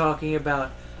he was talking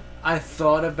about, I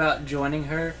thought about joining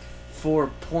her for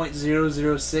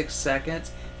 0.006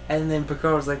 seconds, and then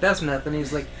Picard was like, that's nothing.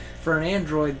 He's like, for an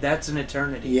android, that's an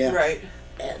eternity. Yeah. Right.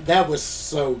 That was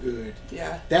so good.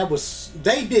 Yeah.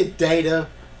 They did Data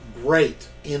great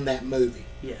in that movie.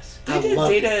 Yes. They I did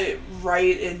loved Data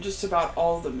right in just about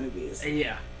all the movies.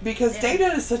 Yeah. Because Yeah. Data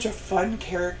is such a fun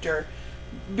character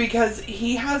because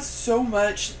he has so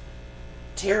much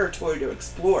territory to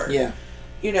explore. Yeah.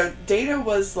 You know, Data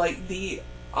was like the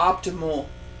optimal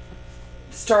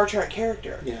Star Trek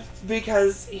character. Yeah.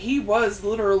 Because he was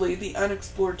literally the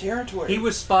unexplored territory. He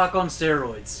was Spock on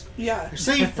steroids. Yeah.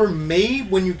 See, for me,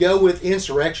 when you go with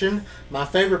Insurrection, my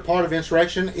favorite part of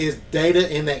Insurrection is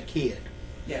Data and that kid.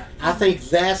 Yeah. I think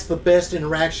that's the best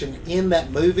interaction in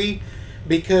that movie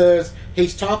because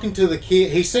he's talking to the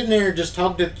kid. He's sitting there just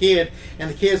talking to the kid, and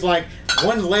the kid's like,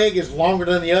 one leg is longer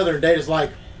than the other, and Data's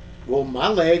like, well, my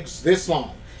leg's this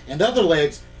long, and the other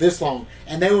leg's this long,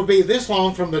 and they will be this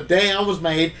long from the day I was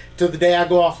made to the day I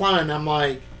go offline. And I'm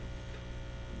like,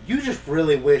 you just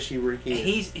really wish you were a kid.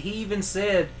 He even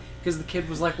said, because the kid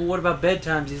was like, well, what about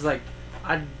bedtimes? He's like,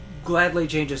 I'd gladly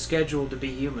change a schedule to be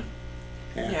human.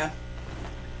 Yeah.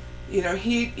 You know,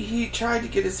 he tried to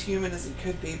get as human as he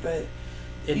could be, but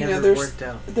It you know, never there's worked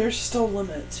out. there's still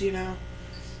limits, you know.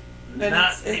 And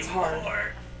Not it's hard.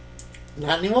 anymore.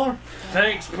 Not anymore?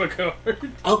 Thanks, Picard.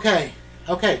 Okay.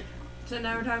 So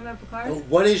now we're talking about Picard?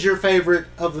 What is your favorite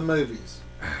of the movies?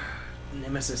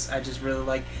 Nemesis, I just really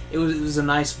like. It was a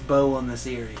nice bow on the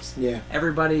series. Yeah.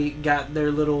 Everybody got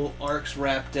their little arcs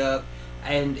wrapped up,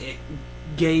 and it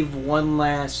gave one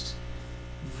last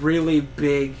really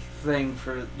big thing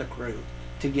for the crew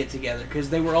to get together because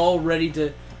they were all ready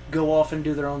to go off and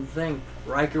do their own thing.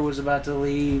 Riker was about to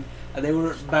leave. They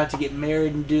were about to get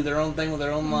married and do their own thing with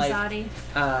their own life. Zadi.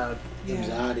 Yeah.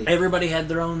 Anxiety. Everybody had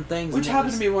their own things. Which and it happened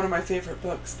was- to be one of my favorite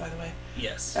books, by the way.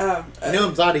 Yes. I know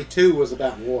Anxiety 2 was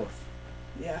about Worf.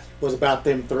 Yeah. Was about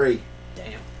them three.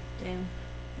 Damn.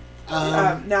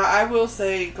 Damn. Now I will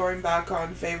say, going back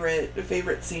on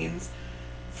favorite scenes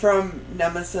from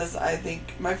Nemesis, I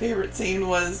think my favorite scene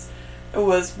was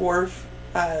Worf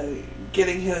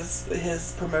getting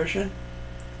his promotion.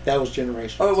 That was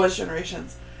Generations. Oh, it was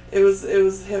Generations. It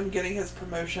was him getting his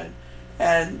promotion,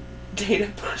 and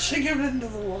Data pushing him into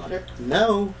the water.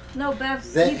 No, No,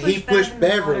 Bev. that he pushed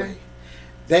Beverly.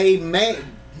 They made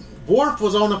Worf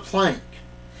was on a plank.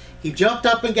 He jumped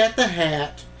up and got the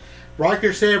hat.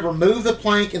 Riker said, "Remove the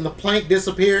plank," and the plank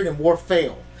disappeared, and Worf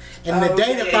fell. And the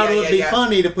Data thought it would be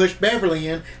funny to push Beverly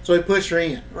in, so he pushed her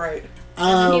in. Right.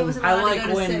 And he was I allowed to like go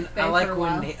to when sick bay I like for a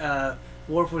when while.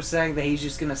 Worf was saying that he's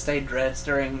just gonna stay dressed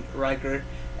during Riker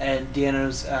and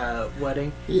Deanna's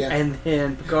wedding, Yeah. and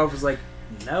then Picard was like,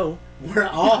 "No, We're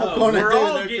all going to we're do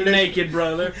all their getting tradition. naked,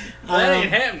 brother. That ain't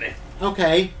Um, happening."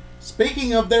 Okay,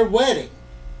 speaking of their wedding,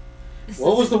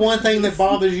 what was the one thing that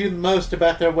bothers you the most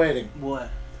about their wedding? What?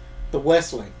 The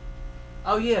Wesley.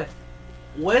 Oh yeah,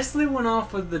 Wesley went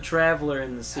off with the Traveler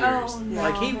in the series. Oh, no,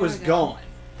 like he there was we go. gone.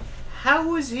 How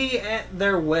was he at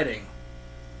their wedding?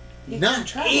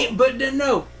 Not But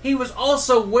no, he was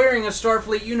also wearing a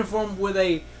Starfleet uniform with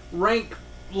a rank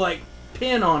like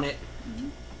pin on it.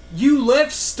 You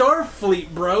left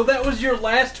Starfleet, bro. That was your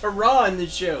last hurrah in the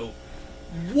show.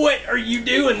 What are you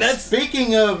doing? That's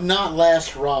Speaking of not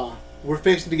last hurrah, we're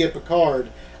fixing to get Picard.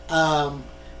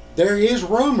 There is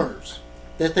rumors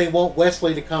that they want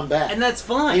Wesley to come back. And that's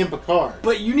fine. In Picard.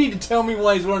 But you need to tell me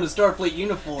why he's wearing a Starfleet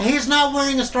uniform. He's not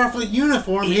wearing a Starfleet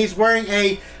uniform. He's wearing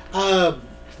a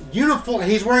uniform.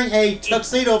 He's wearing a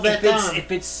tuxedo of that time.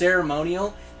 If it's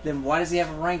ceremonial, then why does he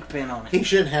have a rank pin on it? He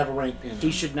shouldn't have a rank pin.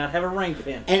 He should not have a rank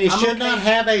pin. And he should not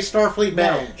have a Starfleet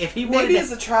badge. No. If he wanted Maybe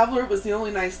as a traveler, it was the only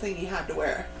nice thing he had to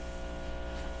wear.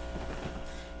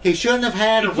 He shouldn't have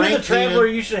had a if you're rank the traveler,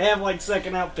 pin. you should have like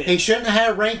second outfit. He shouldn't have had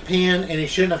a rank pin, and he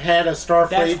shouldn't have had a Starfleet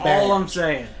That's badge. all I'm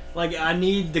saying. Like, I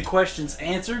need the questions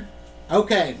answered.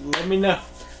 Okay. Let me know.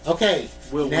 Okay.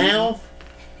 Will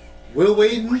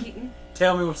Wheaton.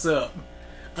 Tell me what's up.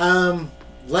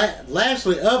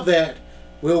 Lastly, of that,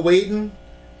 Will Wheaton,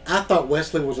 I thought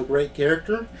Wesley was a great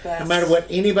character. Best. No matter what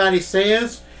anybody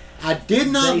says, I did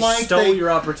not They stole your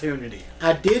opportunity.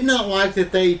 I did not like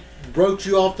that they wrote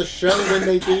you off the show when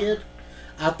they did.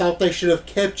 I thought they should have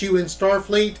kept you in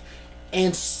Starfleet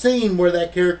and seen where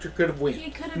that character could have went.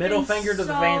 He could have Middle been finger to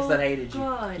the so fans that hated you.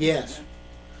 good. Yes.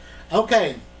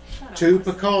 Okay. Shut up, To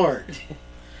Wesley. Picard.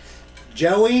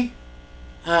 Joey,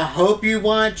 I hope you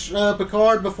watch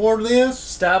Picard before this.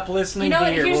 Stop listening You know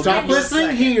what, here. here's Stop my-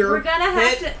 listening here. We're gonna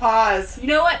have Hit to. pause. You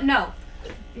know what? No.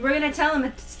 We're gonna tell him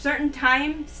a certain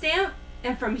time stamp,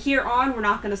 and from here on, we're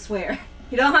not gonna swear.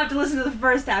 You don't have to listen to the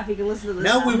first half. You can listen to the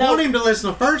No, we want him to listen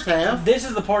to the first half. This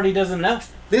is the part he doesn't know.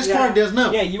 This Yeah. part does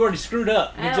know. Yeah, you already screwed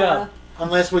up. Good I job.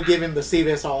 Unless we give him the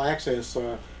CBS All Access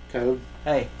code.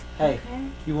 Hey, Okay.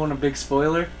 you want a big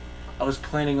spoiler? I was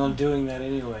planning on doing that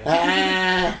anyway.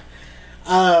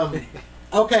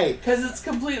 Okay. Because it's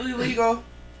completely legal.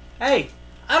 Hey,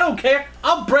 I don't care.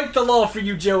 I'll break the law for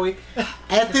you, Joey.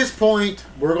 At this point,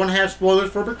 we're going to have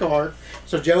spoilers for Picard.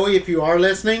 So, Joey, if you are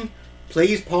listening,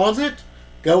 please pause it,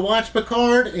 go watch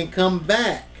Picard, and come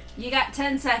back. You got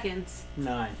 10 seconds.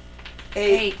 9.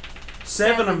 8.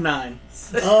 7 of 9.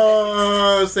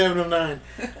 Oh, 7 of 9.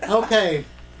 Okay.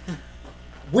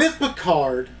 With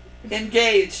Picard,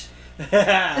 Engage.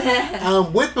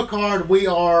 with Picard, we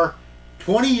are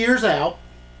 20 years out.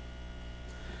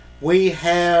 We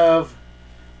have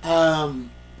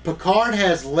Picard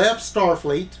has left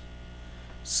Starfleet.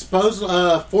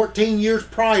 14 years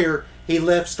prior, he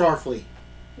left Starfleet.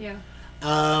 Yeah.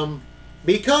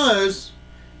 Because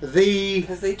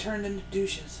Because they turned into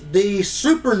douches. the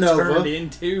supernova, Turned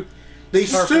into the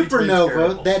Starfleet's been supernova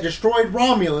terrible. that destroyed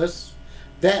Romulus,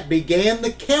 that began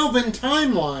the Kelvin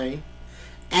timeline,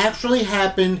 actually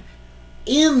happened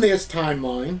in this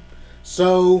timeline.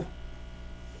 So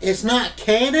it's not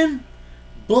canon,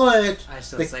 but I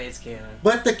still say it's canon.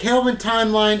 the Kelvin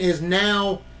timeline is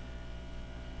now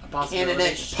A possibility.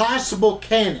 Canon-ish. possible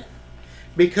canon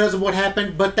because of what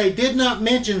happened. But they did not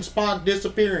mention Spock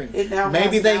disappearing. It now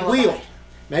Maybe has they an alibi. will.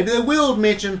 Maybe they will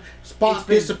mention Spock It's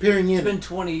been- disappearing in It's it. been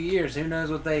 20 years. Who knows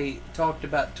what they talked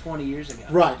about 20 years ago?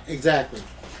 Right, exactly.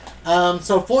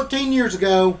 So 14 years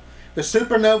ago, the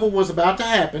supernova was about to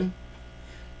happen,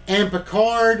 and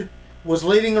Picard was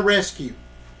leading a rescue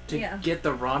To Yeah. get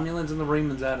the Romulans and the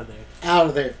Remans out of there. out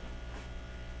of there.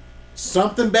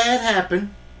 Something bad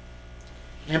happened,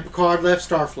 and Picard left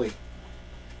Starfleet.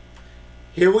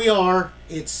 Here we are.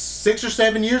 It's 6 or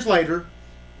 7 years later.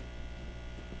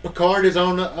 Picard is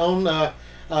on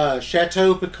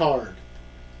Chateau Picard.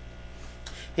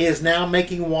 He is now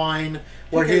making wine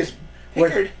where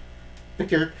Pickard.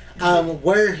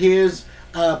 where his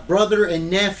brother and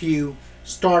nephew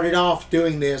started off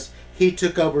doing this. He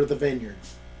took over the vineyard.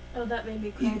 Oh, that made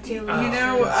me cry too. You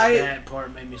know, that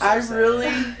part made me so I sad.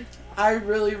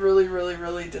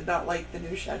 really did not like the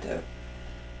new chateau.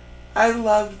 I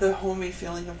loved the homey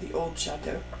feeling of the old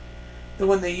chateau. The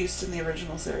one they used in the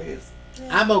original series.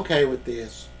 I'm okay with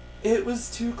this. It was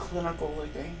too clinical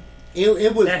looking.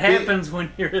 It was That big. happens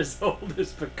when you're as old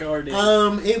as Picard is.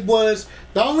 It was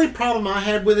the only problem I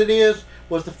had with it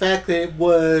was the fact that it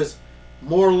was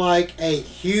more like a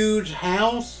huge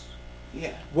house,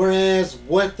 Yeah. whereas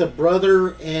what the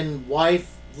brother and wife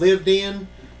lived in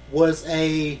was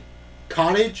a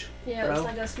cottage. Yeah, it was Bro,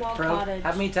 like a small Bro, cottage.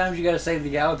 how many times you gotta save the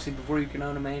galaxy before you can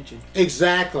own a mansion?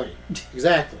 Exactly.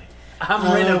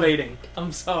 I'm renovating.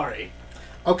 I'm sorry.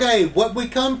 Okay, what we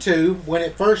come to when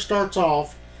it first starts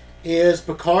off is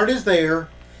Picard is there,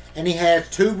 and he has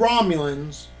 2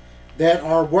 Romulans that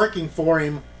are working for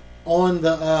him on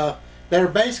the that are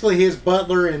basically his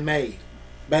butler and maid.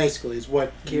 Basically, is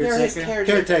what They're his Caretaker?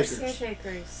 caretakers.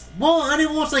 Caretakers. Well, I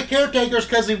didn't want to say caretakers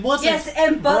because he wasn't. Yes,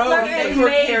 and butler Bro, and they were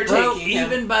maid. caretakers. Bro, Taking him.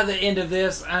 even by the end of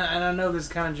this, and I know this is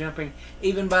kind of jumping,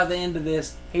 even by the end of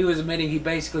this, he was admitting he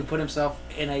basically put himself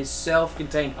in a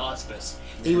self-contained hospice.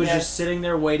 He was Yes. just sitting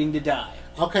there waiting to die.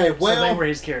 Okay, So they well, were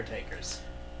his caretakers.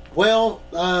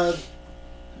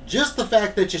 just the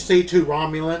fact that you see 2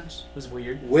 Romulans was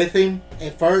weird. with him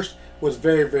at first was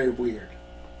very, very weird.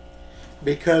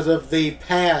 Because of the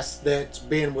past that's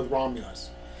been with Romulus.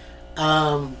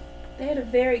 They had a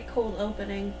very cold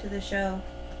opening to the show.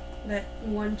 That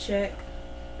one chick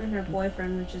and her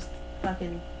boyfriend were just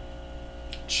fucking...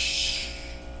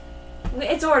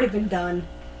 It's already been done.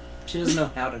 She doesn't know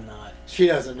how to not. She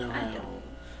doesn't know I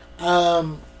how.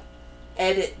 don't.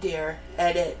 Edit, dear.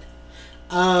 Edit.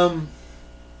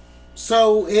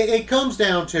 So it comes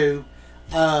down to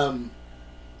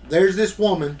there's this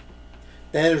woman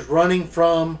that is running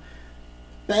from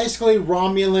basically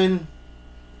Romulan,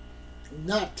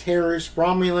 not terrorists,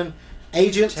 Romulan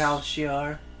agents. Tal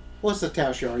Shiar. What's the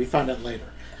Tal Shiar? You find out later.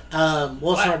 It's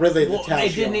not really the Tal They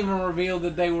Shiar. didn't even reveal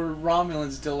that they were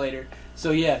Romulans till later.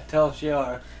 So yeah, Tal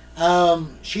Shiar.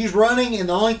 She's running, and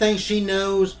the only thing she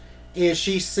knows is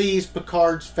she sees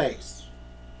Picard's face.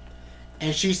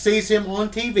 And she sees him on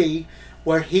TV,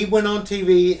 where he went on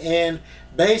TV and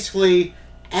basically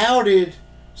outed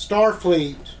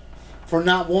Starfleet for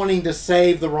not wanting to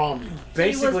save the Romulans.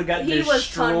 Basically got he was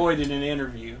destroyed in an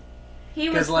interview. He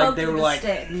was Because like poked they with were a like,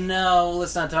 stick. no,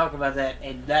 let's not talk about that,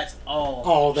 and that's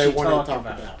All they she wanted to talked talk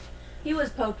about. He was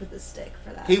poked with a stick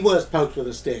for that. He was poked with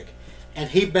a stick. And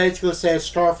he basically says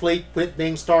Starfleet quit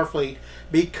being Starfleet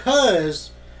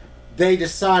because they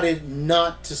decided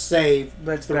not to save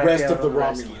Let's the back rest out of the on the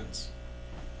rescue. Romulans.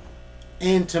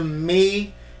 And to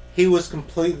me, he was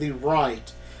completely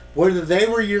right. Whether they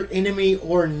were your enemy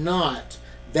or not,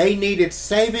 they needed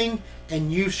saving,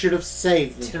 and you should have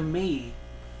saved To them. me,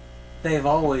 they've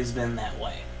always been that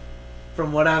way.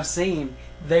 From what I've seen,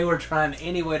 they were trying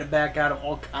anyway to back out of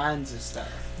all kinds of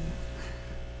stuff.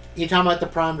 You're talking about the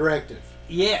Prime Directive.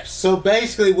 Yes. So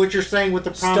basically, what you're saying with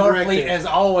the Prime Starfleet Directive... has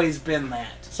always been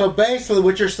that. So basically,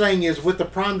 what you're saying is, with the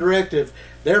Prime Directive,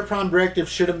 their Prime Directive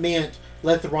should have meant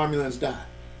let the Romulans die.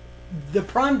 The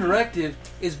Prime Directive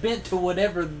is bent to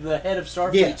whatever the head of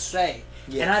Starfleet Yes. say.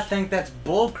 Yes. And I think that's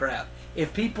bullcrap.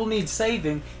 If people need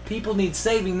saving, people need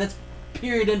saving. That's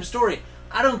period, end of story.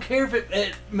 I don't care if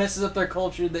it messes up their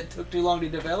culture that took too long to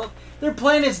develop. Their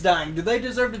planet's dying. Do they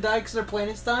deserve to die because their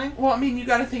planet's dying? Well, I mean, you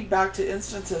got to think back to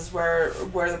instances where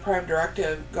the Prime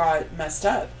Directive got messed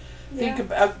up.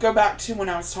 Go back to when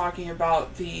I was talking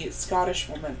about the Scottish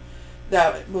woman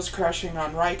that was crushing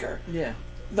on Riker. Yeah.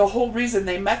 The whole reason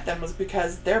they met them was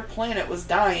because their planet was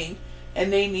dying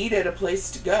and they needed a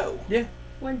place to go. Yeah.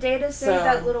 When Data saved So-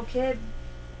 that little kid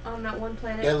on that one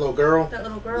planet, That little girl? that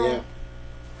little girl, Yeah.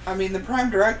 I mean, the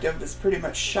Prime Directive is pretty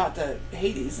much shot to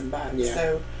Hades and back.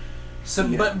 Yeah. So,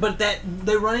 Yeah. but that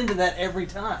they run into that every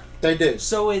time. They do.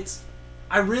 So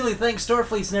I really think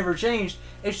Starfleet's never changed.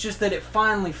 It's just that it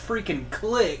finally freaking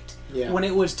clicked Yeah. when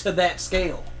it was to that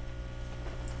scale.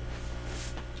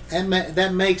 And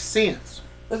that makes sense.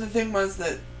 But the thing was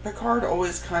that Picard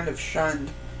always kind of shunned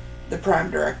the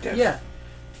Prime Directive. Yeah.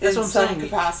 That's in what I'm some saying.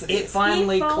 capacity. It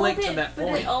finally he followed clicked it, to that but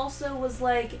point. it also was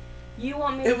like, you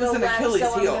want me It to was go an left, Achilles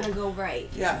so heel. I'm gonna go right.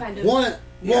 Yeah. Kind of. Well,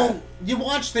 Yeah. you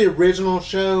watch the original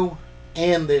show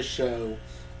and this show,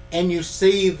 and you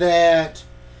see that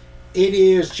it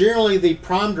is generally the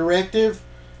Prime Directive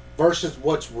versus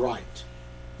what's right.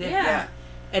 Yeah.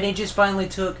 And it just finally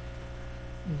took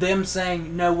them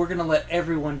saying, no, we're going to let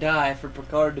everyone die, for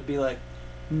Picard to be like,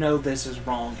 no, this is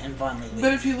wrong, and finally leave.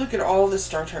 But if you look at all the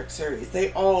Star Trek series,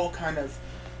 they all kind of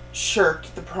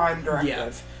shirked the Prime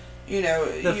Directive. You know,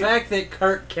 The fact that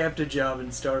Kirk kept a job in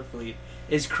Starfleet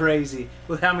is crazy,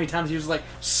 with how many times he was like,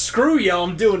 screw y'all,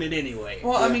 I'm doing it anyway.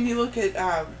 Well, Yeah. I mean, you look at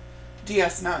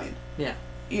DS9. Yeah.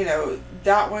 You know,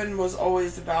 that one was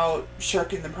always about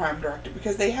shirking the Prime Directive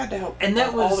because they had to help And people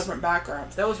that of all was- different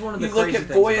backgrounds. That was one of the You look crazy at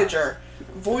things about it. Voyager.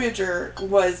 Voyager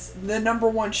was the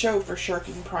 #1 show for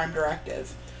shirking Prime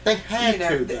Directive. They had You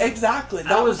know, to. Though. exactly. I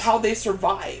That was was- how they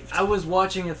survived. I was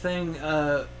watching a thing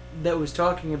that was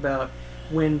talking about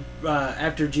when,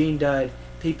 after Gene died,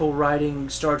 people writing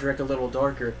Star Trek a little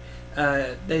darker.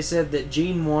 They said that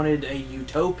Gene wanted a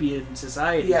utopian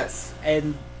society. Yes.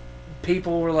 And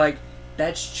people were like,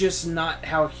 that's just not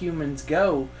how humans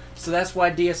go. So that's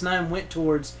why DS9 went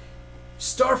towards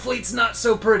Starfleet's not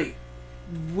so pretty.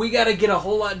 We got to get a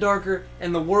whole lot darker,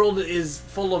 and the world is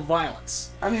full of violence.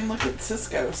 I mean, look at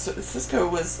Cisco. So Cisco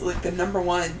was like the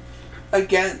 #1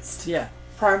 against Yeah.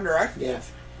 Prime Directive. Yeah.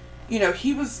 You know,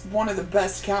 he was one of the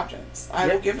best captains. I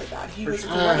Yeah. will give it that. He For was sure.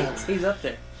 great. He's up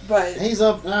there. But He's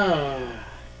up.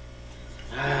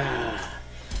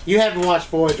 You haven't watched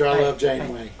Voyager. I Hey, love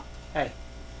Janeway.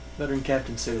 Better than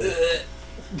Captain Sulu.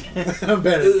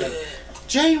 Better.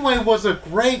 Janeway was a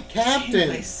great captain.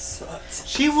 Janeway sucked.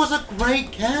 She was a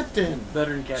great captain.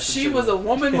 Better than Captain She Sulu. was a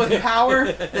woman with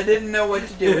power that didn't know what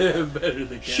to do with it. Better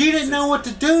than Captain She didn't know what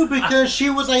to do because she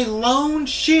was a lone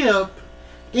ship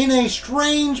in a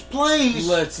strange place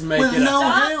Let's make with it no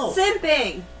Stop help.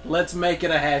 simping. Let's make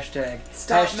it a hashtag.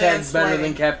 Stop Hashtag better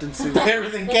than mansplaining. Captain Sulu. Better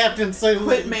than Captain Sulu.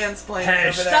 Quit mansplaining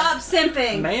over there. Stop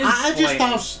simping.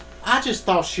 I just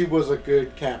thought she was a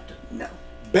good captain. No.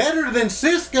 Better than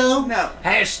Cisco. No.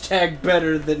 Hashtag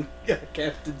better than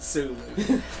Captain Sulu.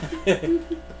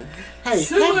 Hey,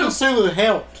 Sulu. Captain Sulu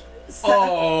helped.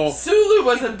 Oh. Sulu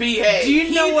was a BA. Do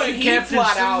you know what he Captain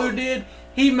flat Sulu out. did?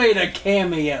 He made a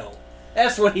cameo.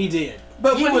 That's what he did.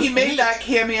 But He when was- he made he- that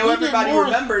cameo, he did everybody more-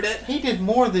 remembered it. He did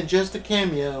more than just a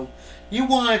cameo. You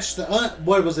watched the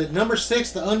what was it, number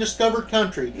 6, the Undiscovered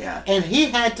Country, Yeah. and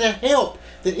he had to help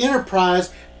the Enterprise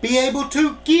be able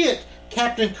to get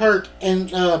Captain Kirk and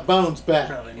Bones back.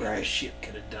 Probably any other Right. ship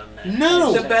could have done that.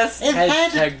 No, The best- It had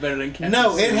Hashtag to, better than Captain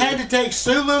no, Sulu. it had to take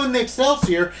Sulu and the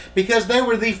Excelsior because they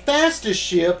were the fastest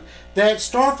ship that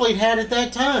Starfleet had at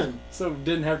that time. So it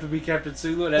didn't have to be Captain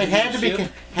Sulu. It had to be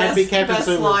ship? Captain Best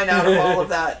Sulu. line out of all of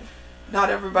that. Not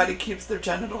everybody keeps their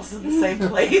genitals in the same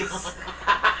place.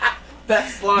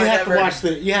 Best line You have ever. to watch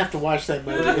you have to watch that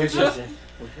movie. It's just,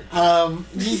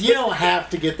 you don't have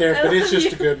to get there, but it's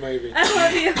just a good movie. I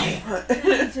love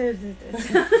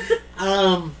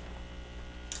you.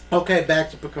 Okay, back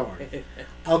to Picard.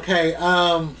 Okay,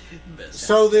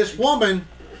 so this woman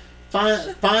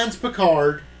finds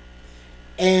Picard,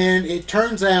 and it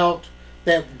turns out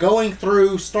that going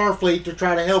through Starfleet to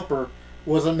try to help her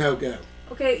was a no-go.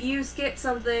 Okay, you skipped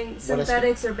something.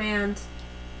 Synthetics are banned.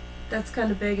 That's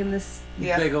kind of big in this.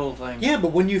 Yeah. Big old thing. Yeah,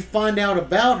 but when you find out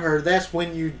about her, that's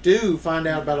when you do find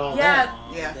out about all Yeah. that.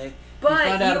 Aw, Yeah. You But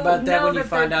find out you about that know when you that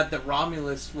find they're- out that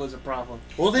Romulus was a problem.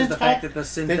 Well, then Is the talk, fact that the then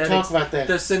synthetics, talk about that.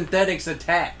 the synthetics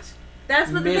attacked.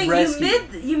 That's what the thing.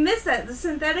 Mid-rescue. You missed that. The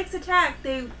synthetics attacked.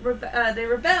 They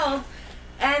rebelled,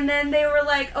 and then they were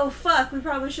like, "Oh fuck, we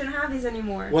probably shouldn't have these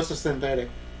anymore." What's a synthetic?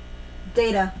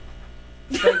 Data.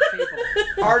 Fake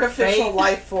people. Artificial Fake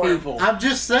life form. people. I'm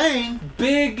just saying.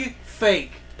 Big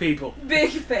fake people. Big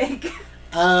fake.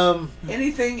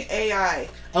 Anything AI.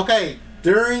 Okay,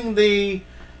 during the,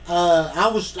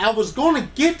 I was going to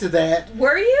get to that.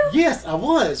 Were you? Yes, I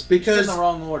was It's in because the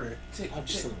wrong order. Tick, I'm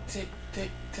just tick, saying. tick,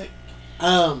 tick,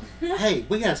 tick. hey,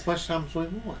 we got as much time as we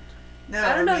want. No,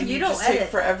 I don't know, mean, you don't just take edit.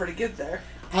 forever to get there.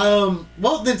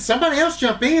 Well, then somebody else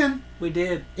jump in. We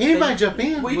did. Anybody jump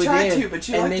in. We tried to, but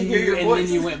you and like to then hear your and voice.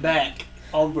 then you went back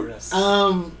over us.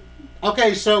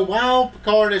 Okay, so while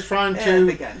Picard is trying And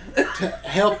to again.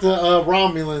 help the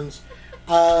Romulans,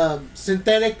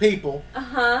 synthetic people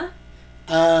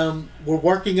were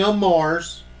working on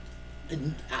Mars.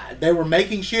 And, they were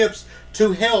making ships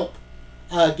to help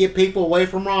get people away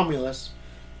from Romulus.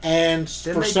 And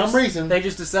Then for they some just- reason, they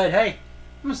just decide, hey,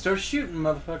 I'm gonna start shooting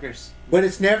motherfuckers. but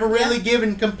it's never really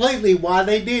given completely why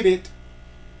they did it.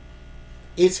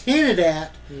 It's hinted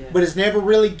at, Yeah. but it's never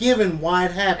really given why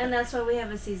it happened. And that's why we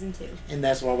have a season 2. And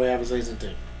that's why we have a season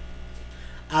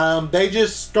 2. They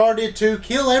just started to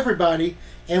kill everybody,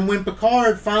 and when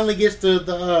Picard finally gets to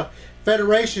the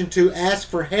Federation to ask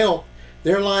for help,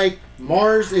 they're like,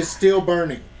 Mars is still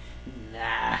burning.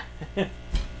 Nah.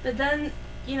 But then,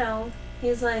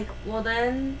 he's like, well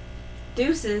then,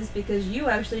 deuces, because you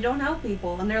actually don't help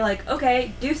people. And they're like,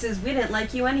 okay, deuces, we didn't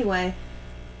like you anyway.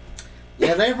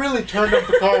 Yeah, they really turned up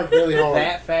Picard really hard.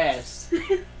 That fast.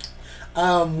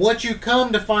 What you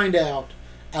come to find out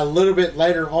a little bit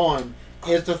later on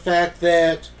is the fact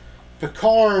that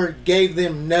Picard gave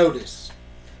them notice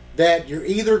that you're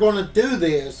either going to do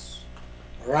this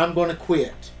or I'm going to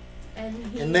quit.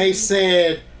 And they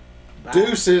said, Bye.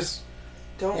 deuces.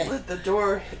 Don't let the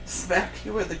door smack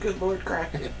you with the good Lord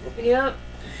crack it. Yep.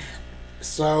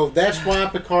 So that's why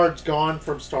Picard's gone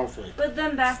from Starfleet. But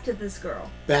then back to this girl.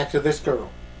 Back to this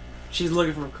girl. She's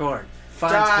looking for Picard.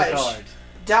 Finds Dodge. Picard.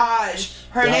 Dodge.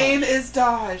 Her Dodge. name is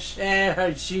Dodge.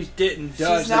 She didn't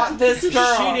dodge. She's not this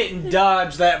girl. She didn't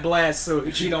dodge that blast, so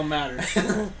she don't matter.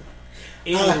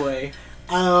 Anyway,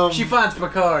 she finds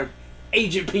Picard.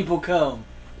 Agent people come.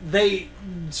 They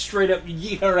straight up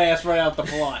yeet her ass right out the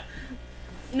plot.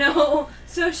 No.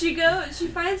 So she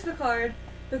finds Picard.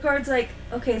 Picard's like,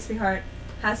 okay, sweetheart,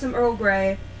 have some Earl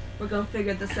Grey. We're gonna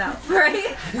figure this out,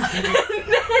 right?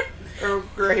 Earl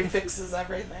Grey fixes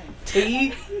everything.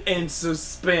 Tea and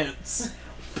suspense.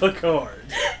 Picard.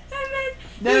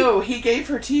 No, he gave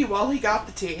her tea while he got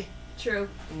the tea. True.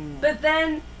 But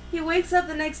then he wakes up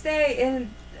the next day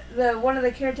and one of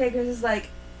the caretakers is like,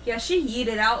 Yeah, she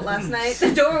yeeted out last night.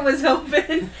 The door was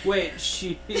open. Wait,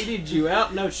 she yeeted you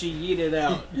out? No, she yeeted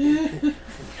out.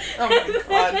 Oh my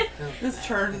god. This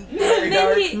turned very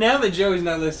dark. Now that Joey's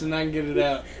not listening, I can get it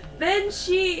out. Then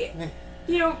she,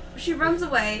 she runs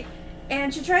away,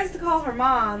 and she tries to call her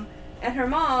mom, and her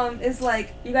mom is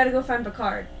like, you gotta go find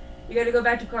Picard. You gotta go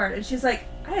back to Picard. And she's like,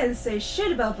 I didn't say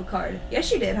shit about Picard.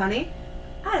 Yes, you did, honey.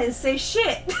 I didn't say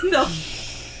shit. No.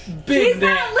 Big He's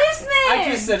nap. not listening! I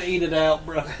just said eat it out,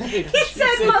 bro. He said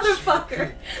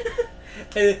motherfucker.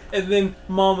 And then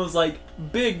Mom was like,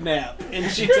 big nap. And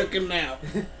she took a nap.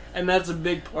 And that's a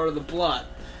big part of the plot,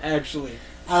 actually.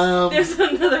 There's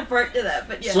another part to that,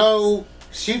 but yeah. So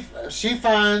she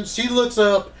looks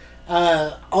up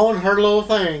on her little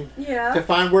thing Yeah. to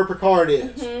find where Picard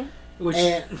is. Mm-hmm. Which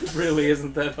And- really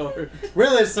isn't that hard.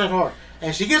 Really, it's not hard.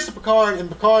 And she gets to Picard,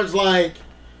 and Picard's like,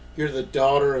 "You're the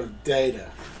daughter of Data."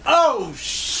 Oh,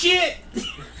 shit!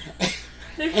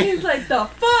 He's like, the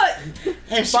fuck?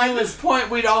 And she By was, this point,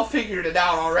 we'd all figured it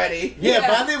out already. yeah, Yeah.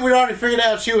 by then we'd already figured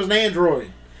out she was an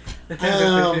android.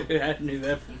 I knew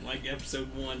that from like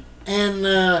episode 1.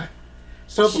 And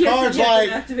so She has Picard's to get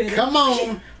like, activated. "Come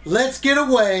on, let's get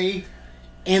away."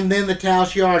 And then the Tal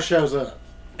Shiar shows up.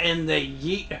 And they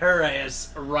yeet her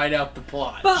ass right out the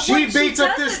plot. But She what beats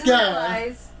up this doesn't guy.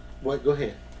 realize What? Go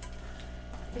ahead.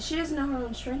 is she doesn't know her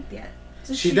own strength yet.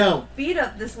 So She don't. beat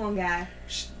up this one guy.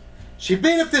 She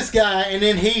beat up this guy, and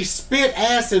then he spit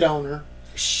acid on her,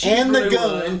 and the blew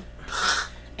gun, up.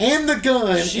 and the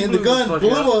gun, She and the blew the gun fuck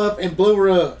blew up and blew her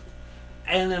up.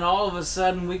 And then all of a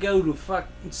sudden we go to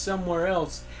fucking somewhere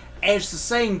else. And it's the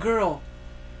same girl,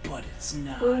 but it's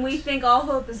not. When we think all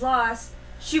hope is lost,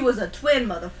 she was a twin,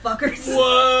 motherfuckers.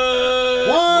 What?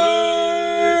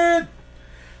 What?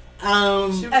 She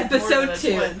was more Episode than a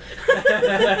 2. twin.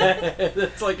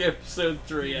 That's like episode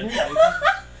 3, I think.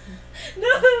 No,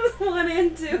 it was 1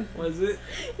 and 2. Was it?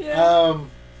 Yeah.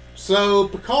 So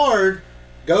Picard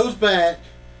goes back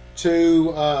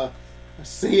to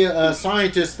see a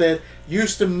scientist that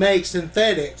used to make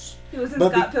synthetics, He was in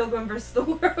but Scott Pilgrim vs. the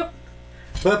World.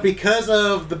 but because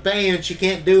of the ban, she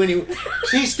can't do any.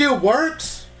 She still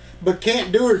works, but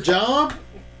can't do her job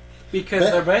Because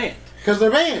But- they're banned. because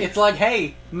they're banned. It's like,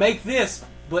 hey, make this,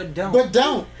 but don't. But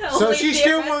don't. So Only she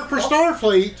still worked for theoretical.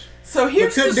 Starfleet. So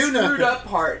here's the couldn't do screwed nothing. up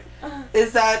part.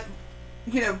 Is that,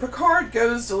 Picard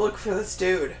goes to look for this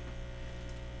dude.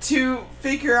 To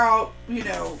figure out,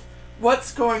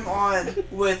 what's going on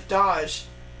with Dodge.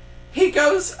 He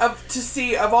goes up to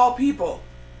see, of all people,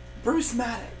 Bruce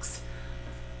Maddox.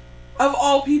 Of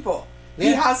all people. He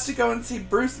Yeah. has to go and see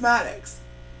Bruce Maddox.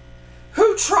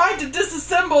 Who tried to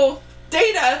disassemble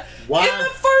Data Why? in the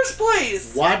first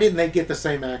place. Why didn't they get the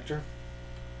same actor?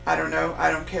 I don't know.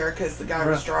 I don't care because the guy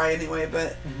was dry anyway.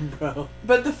 Bro,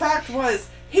 But the fact was,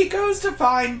 he goes to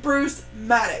find Bruce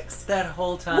Maddox. that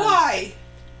whole time. Why?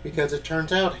 Because it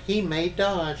turns out he made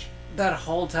Dodge. That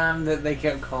whole time that they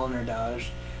kept calling her Dodge.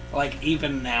 Like,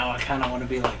 even now, I kind of want to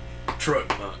be like, Truck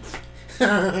Month.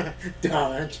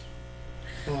 Dodge.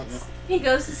 He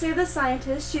goes to see the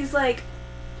scientist. She's like,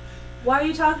 why are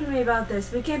you talking to me about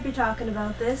this? We can't be talking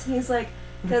about this. And he's like,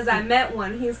 because I met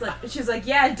one. She's like,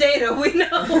 yeah, Data, we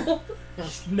know.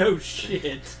 No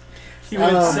shit. He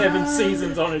went 7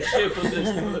 seasons on a ship with this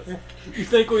motherfucker. You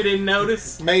think we didn't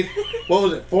notice? Made, what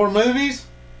was it, 4 movies?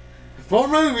 4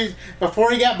 movies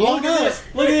before he got blown Look at up. this.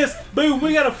 Look at this. Boom,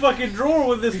 we got a fucking drawer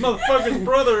with this motherfucker's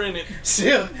brother in it.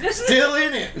 Still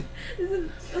in it.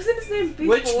 Wasn't his name Before?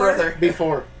 Which brother?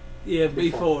 Before. Yeah,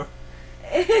 before.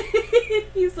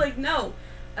 He's like, no,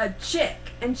 a chick.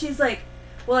 And she's like,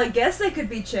 well, I guess they could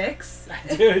be chicks.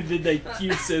 Dude, did they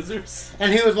use scissors?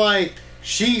 And he was like,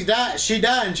 she died,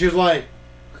 and she was like,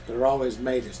 they're always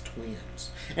made as twins.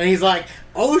 And he's like,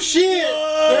 oh shit,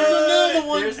 there's another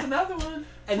one. There's another one.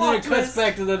 And Plot then it cuts twist.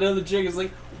 back to that other chick. It's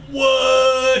like,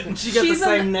 what? And she got She's the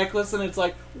on same the- necklace, and it's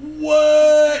like,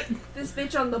 what? This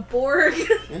bitch on the Borg.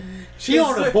 She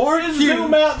on a board Zoom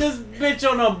cube. out this bitch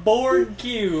on a board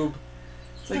cube.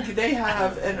 It's like they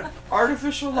have an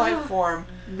artificial life form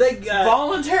They got.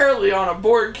 voluntarily on a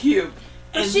board cube.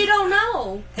 But she don't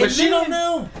know. But and she then- don't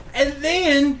know. And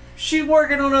then she's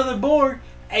working on another board,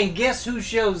 and guess who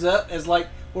shows up as like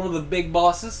one of the big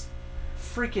bosses?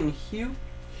 Freaking Hugh.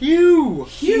 Hugh.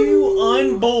 Hugh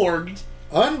unborged.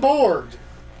 Unborged.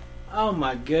 Oh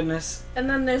my goodness. And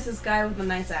then there's this guy with a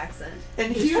nice accent.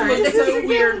 And He's Hugh trying looks to- so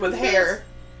weird with hair.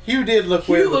 Hugh did look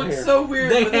Hugh weird with looks hair. so weird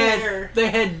with hair.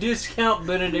 They had discount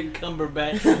Benedict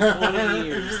Cumberbatch for 20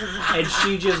 years, and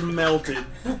she just melted.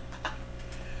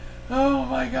 Oh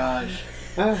my gosh.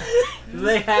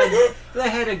 They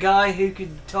had a guy who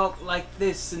could talk like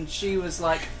this, and she was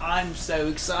like, "I'm so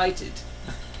excited."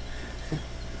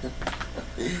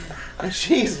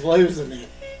 She's losing it.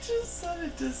 He just said a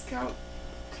discount.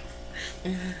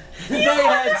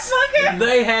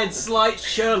 They had slight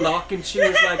Sherlock, and she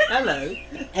was like, "Hello,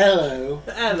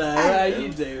 Hello. how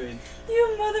you doing?"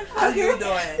 You motherfucker. How you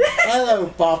doing? Hello,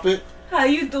 Poppet. How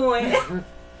you doing?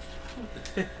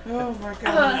 Oh my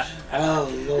gosh.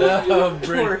 Oh, Lord. Oh, Poor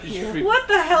British you. people. What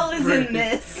the hell is in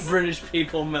this? British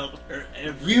people melt her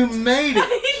every. You made it.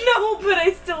 I know, but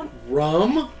I still.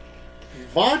 Rum,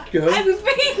 vodka, I was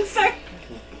being sorry.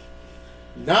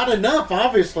 not enough,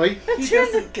 obviously. He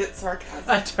doesn't get sarcasm.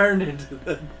 I turned into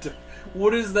the.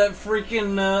 What is that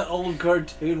freaking old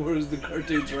cartoon where it was the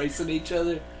cartoons racing each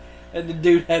other, and the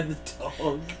dude had the dog? You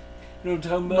know what I'm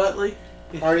talking about? Muttley.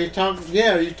 Are you talking?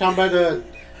 Yeah, are you talking about the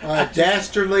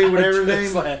Dastardly, whatever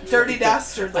his name? Dirty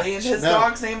Dastardly, and his No.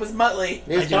 dog's name was Muttley.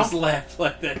 I just laughed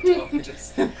like that dog.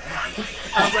 Just, I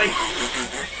was like,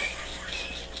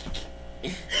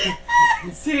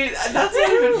 See, that's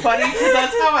not even funny because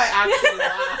that's how I actually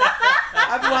laugh.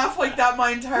 I've laughed like that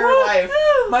my entire life.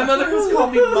 My mother has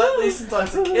called me Muttley since I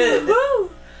was a kid.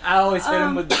 I always hit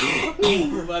him with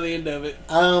the by the end of it.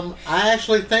 I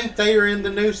actually think they are in the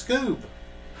new Scoob.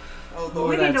 Oh We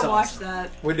Lord. need that's to watch awesome. that.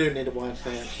 We do need to watch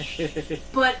that.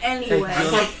 But Hey,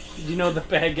 anyway. do you know what the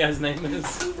bad guy's name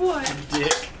is? What?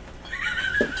 Dick.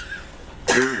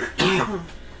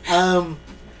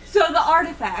 So the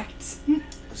artifacts.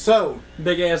 So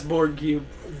Big ass board cube.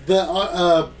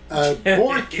 the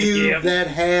Borg cube Yep. that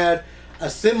had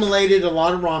assimilated a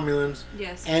lot of Romulans,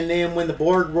 Yes. and then when the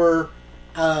Borg were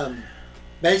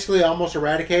basically almost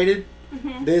eradicated,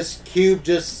 this cube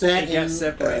just sat It got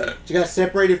separated. It got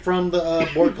separated from the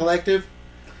Borg collective,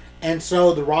 and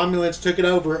so the Romulans took it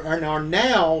over and are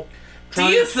now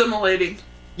De-assimilating.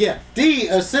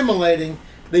 de-assimilating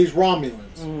these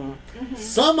Romulans.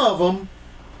 Some of them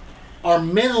are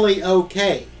mentally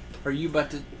okay. Are you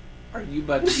about to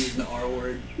use the R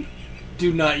word?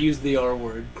 Do not use the R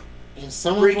word. And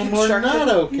some of them are Reconstructed. not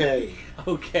okay.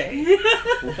 Okay.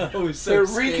 I was so They're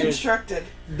scared. reconstructed.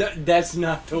 That's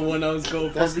not the one I was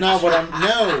going for. That's not what I'm.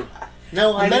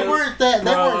 No, I they know. weren't that.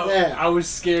 They Bro, weren't that. I was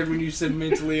scared when you said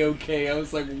mentally okay. I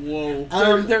was like, whoa.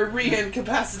 They're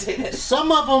re-incapacitated.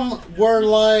 Some of them were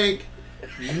like,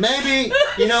 maybe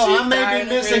I may died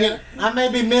be missing of it. I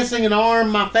may be missing an arm.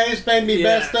 My face may be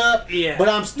Yeah, messed up, yeah. but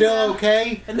I'm still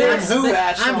okay. And I'm there's who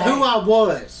special. I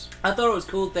was. I thought it was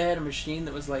cool that they had a machine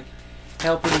that was like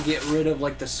helping get rid of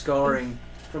like the scarring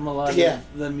from a lot of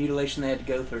the mutilation they had to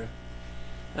go through.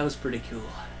 That was pretty cool.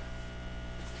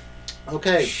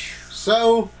 Okay,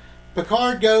 so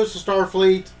Picard goes to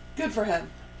Starfleet. Good for him.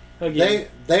 Again,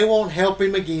 They won't help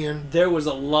him again. there was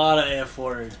a lot of F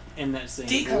word in that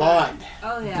scene. A lot.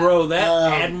 Oh yeah. Bro, that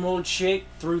Um, Admiral chick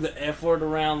threw the F word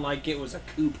around like it was a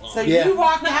coupon. So Yeah. you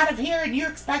walked out of here and you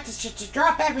expect us just to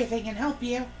drop everything and help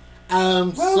you?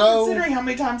 Well, So considering how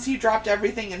many times he dropped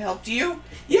everything and helped you,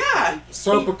 yeah.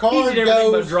 so he Picard did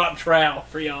everything but goes. drop trowel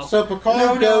for y'all. So Picard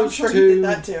No, I'm goes sure he to. did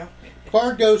that too.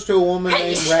 Picard goes to a woman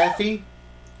named Raffi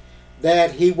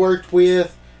that he worked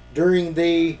with during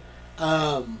the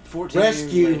 14 rescue,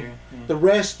 years later. Yeah. the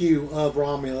rescue of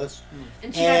Romulus.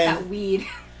 And she got and- that weed.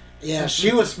 Yeah,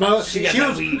 she was smoking. She She got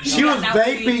was that weed. she was She got that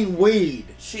vaping weed.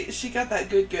 She got that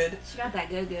good. She got that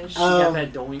good. She got Um,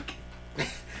 that doink.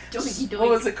 Doinky doink. What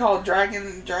was it called?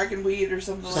 Dragon weed or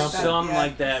something like that? Something Yeah.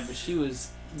 like that, but she was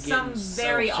Some getting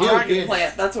very so odd- Dragon good.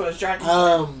 plant. That's what it was. Dragon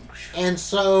plant. And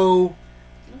so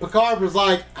Picard was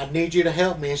like, "I need you to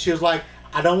help me," and she was like,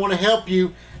 "I don't want to help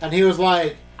you," and he was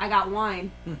like, I got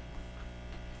wine.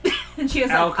 And she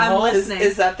was Alcohol? like, I'm Is, listening.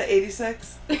 is that the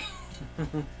 86?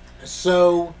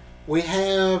 So we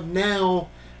have now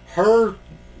her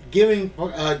giving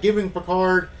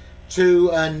Picard to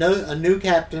a new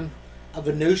captain of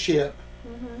a new ship.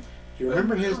 Do you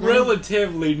remember his name?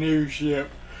 relatively new ship.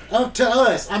 Oh, to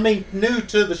us. I mean, new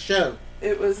to the show.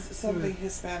 It was something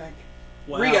Hispanic.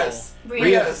 Wow. Rios.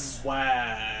 Rios.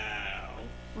 Wow.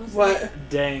 What?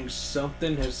 Dang,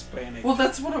 something Hispanic. Well,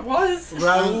 that's what it was.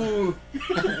 Raul.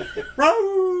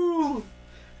 Raul!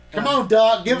 Come on,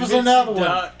 Doc. Give us another one.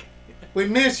 Doc. We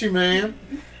miss you, man.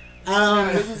 No,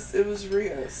 it was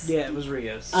Rios. Yeah, it was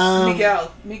Rios.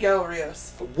 Miguel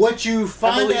Rios. What you I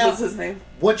find believe out was his name.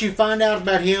 What you find out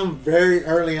about him very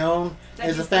early on That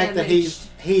is the he's fact that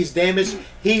he's damaged.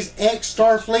 He's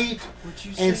ex-Starfleet, What'd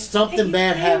you and say? something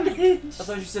bad happened. I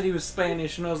thought you said he was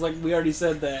Spanish, and I was like, we already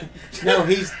said that. No,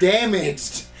 he's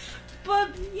damaged. But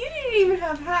you didn't even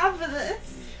have half of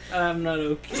this. I'm not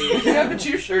okay. Yeah, but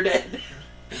you sure did.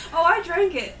 Oh, I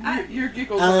drank it. Your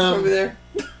giggles over there.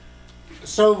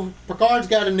 So Picard's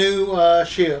got a new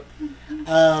ship.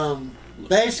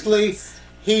 Basically,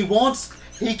 he wants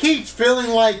He keeps feeling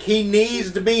like he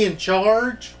needs to be in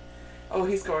charge Oh,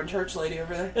 he's going church lady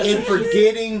over there.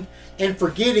 and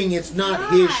forgetting it's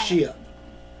not his ship.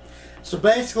 So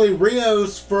basically,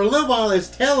 Rios for a little while is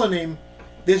telling him,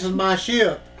 "This is my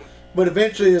ship," but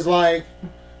eventually is like,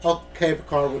 "Okay,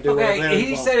 Picard will do whatever." Okay,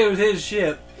 he said it was his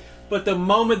ship, but the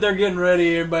moment they're getting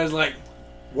ready, everybody's like,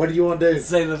 "What do you want to do?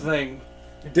 say the thing.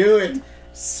 Do it.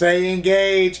 Say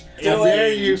engage. Do There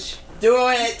it. you Do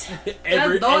it.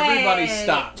 Everybody it.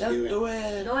 stopped. Just Do it. do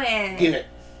it. Go ahead. get it."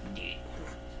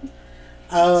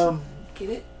 Get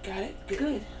it. Got it.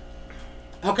 Good.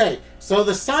 Okay, so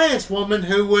the science woman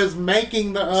who was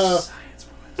making the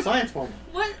science woman.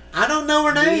 What? I don't know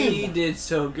her He name. did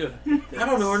so good. I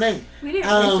don't know her name. We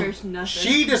didn't research nothing.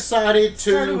 She decided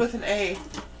Started to. with an A.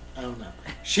 I don't know.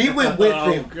 She went with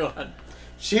Oh, him. God.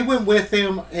 She went with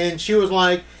him, and she was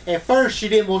like, at first she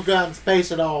didn't want to go out in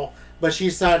space at all, but she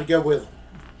decided to go with him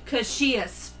Cause she a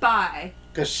spy.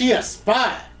 because she a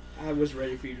spy. I was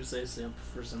ready for you to say simp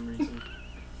for some reason.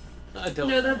 I don't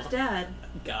No, know. that's Dad.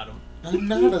 Got him. I'm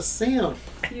not a simp.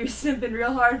 You're simping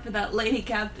real hard for that lady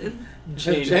captain.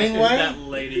 Janeway? That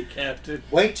lady captain.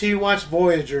 Wait till you watch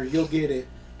Voyager, you'll get it.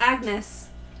 Agnes.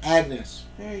 Agnes.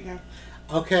 There you go.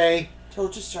 Okay.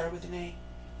 Told you started with an A.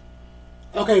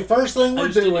 Okay. First thing I we're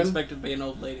just didn't doing. expect it to be an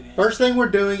old lady name. First thing we're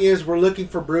doing is we're looking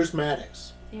for Bruce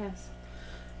Maddox. Yes.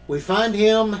 We find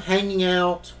him hanging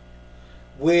out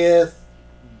with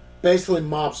basically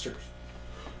mobsters.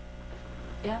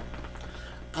 Yeah.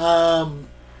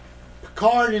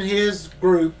 Picard and his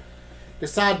group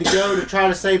decide to go to try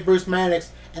to save Bruce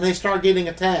Maddox, and they start getting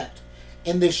attacked.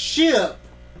 And the ship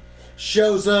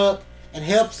shows up and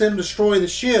helps them destroy the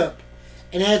ship.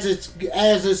 And as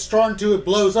it's starting to, it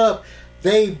blows up.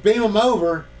 They beam them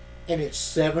over, and it's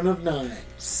 7 of 9.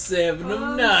 7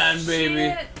 of 9, baby.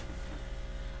 Shit.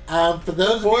 For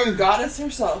those of Or you, goddess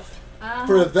herself.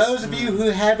 for those of you who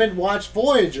haven't watched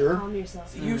Voyager, Calm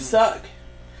yourself. You suck.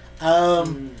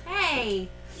 Hey.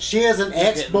 she is an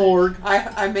ex-Borg.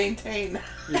 I maintain.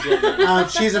 You're getting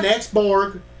it. She's an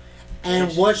ex-Borg,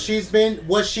 and what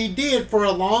she did for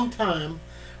a long time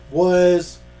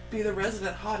was Be the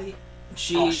resident hottie.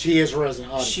 she is a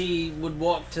resident. Audience. She would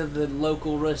walk to the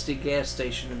local rusty gas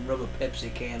station and rub a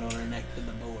Pepsi can on her neck for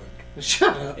the Borg.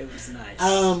 Shut up. It was nice.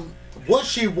 What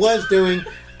she was doing,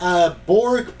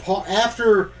 Borg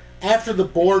after the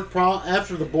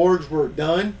Borgs were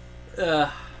done,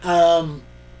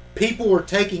 people were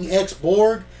taking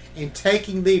ex-Borg and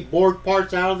taking the Borg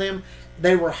parts out of them.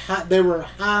 They were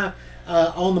high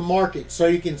on the market, so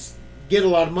you can get a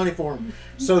lot of money for them.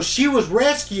 So she was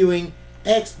rescuing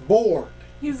ex-Borg.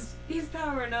 He's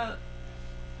powering up.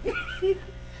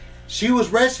 She was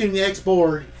rescuing the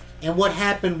ex-Borg, and what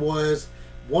happened was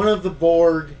one of the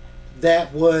Borg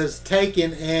that was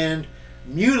taken and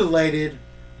mutilated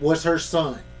was her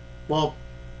son. Well,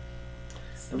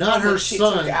 not her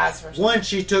son. One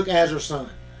she took as her son.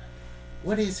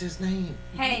 What is his name?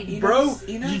 Hey. Bro,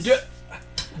 Enos? you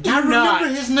I remember not.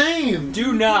 his name.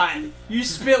 do not. You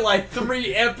spent like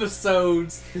 3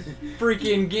 episodes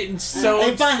freaking getting so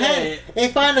upset.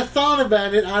 If I'd have thought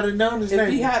about it, I'd have known his If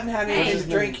name. he hadn't had anything Hey. to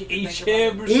drink, he could think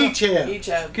Echeb about or something. Echeb.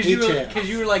 Echeb. Because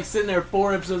you were like sitting there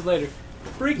 4 episodes later.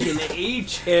 Freaking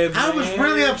Echeb, I was man.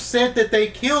 really upset that they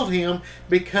killed him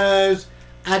because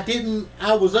I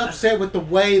was upset with the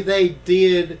way they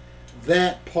did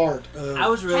that part of I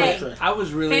was really, Hey, Star Trek.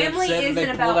 family upset that they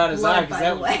isn't pulled about out his blood, eye because by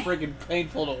that the was way. freaking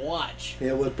painful to watch. Yeah,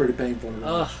 it was pretty painful.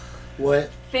 Ugh.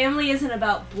 What Family isn't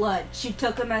about blood. She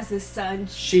took him as his son.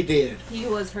 she did. He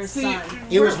was her See, son.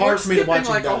 It was we're hard for me to watch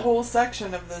skipping like him a die. whole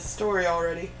section of this story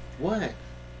already. What?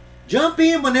 Jump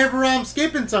in whenever I'm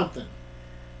skipping something.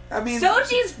 I mean,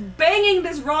 Soji's banging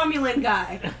this Romulan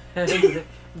guy.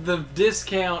 the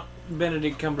discount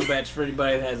Benedict Cumberbatch for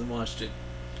anybody that hasn't watched it.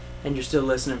 And you're still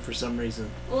listening for some reason.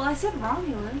 Well, I said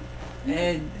Romulan.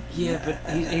 And but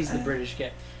he's the British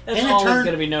guy. That's And it all he's turn-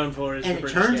 going to be known for is And the it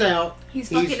British turns guy. out He's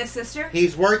fucking his sister.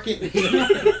 he's working.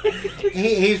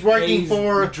 He's working He's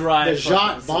for dry the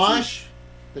Jacques fucking Vache.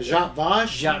 The Jacques Vache.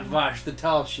 Jacques Vache, the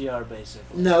Tal Shiar,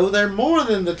 basically. No, they're more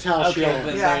than the Tal Okay, Shiar.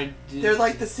 but yeah, they're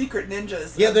like the secret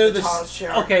ninjas. Yeah, of they're the the- Tallest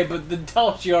Share. Okay, but the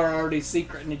Tal Shiar are already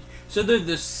secret. So they're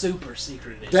the super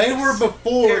secret. ninjas. They were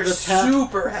before They're the Tal.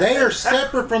 super. They are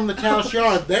separate from the Tal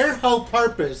Shiar. Their whole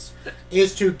purpose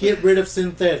is to get rid of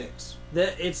synthetics.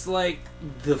 It's like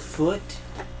the Foot,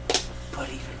 but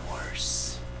even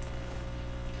worse.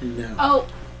 No. Oh,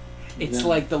 It's No.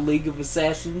 like the League of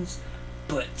Assassins,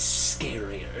 but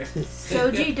scarier.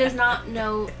 Soji does not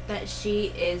know that she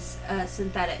is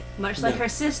synthetic, much like No. her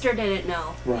sister didn't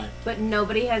know. Right. But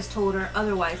nobody has told her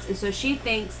otherwise, and so she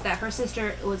thinks that her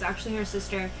sister was actually her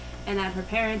sister, and that her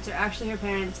parents are actually her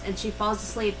parents, and she falls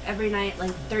asleep every night,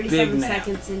 like 37 nap.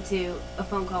 seconds into a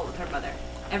phone call with her mother.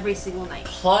 Every single night.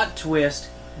 Plot twist,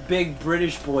 big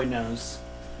British boy knows.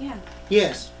 Yeah.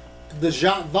 Yes, the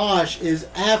Jacques Vache is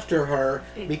after her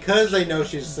because they know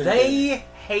she's synthetic. They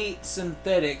hate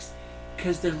synthetics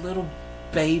because they're little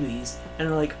babies, and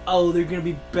they're like, oh, they're gonna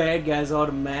be bad guys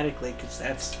automatically because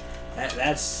that's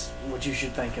what you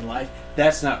should think in life.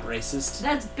 That's not racist.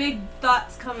 That's big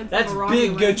thoughts coming from That's a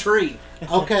big Romulan. good tree.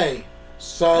 Okay,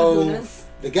 so Kahunas.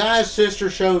 the guy's sister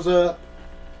shows up,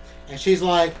 and she's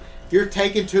like, "You're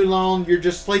taking too long. You're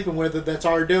just sleeping with her. That's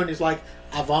all you're doing." He's like,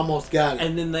 "I've almost got it."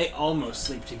 And then they almost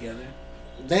sleep together.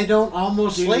 They don't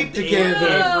almost sleep Dude, together.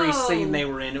 Every No. scene they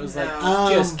were in, it was like,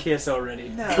 No. just kiss already.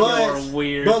 No. You're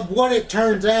weird. But what it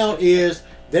turns out is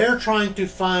they're trying to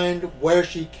find where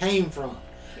she came from.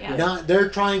 Yeah. Not they're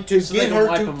trying to so they get can her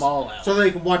wipe to them all out. so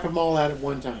they can wipe them all out at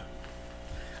one time.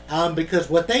 Because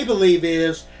what they believe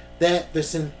is that the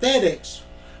synthetics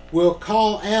will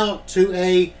call out to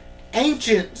a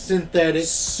ancient synthetic,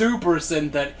 Super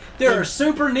synthetic. There are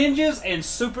super ninjas and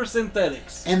super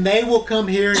synthetics. and they will come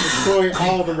here and destroy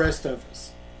all the rest of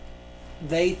us.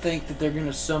 They think that they're going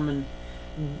to summon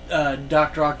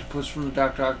Dr. Octopus from the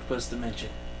Dr. Octopus dimension.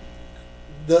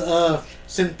 The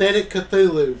synthetic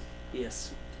Cthulhu.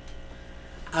 Yes.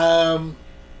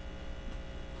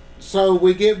 So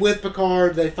we get with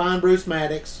Picard. They find Bruce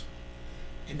Maddox,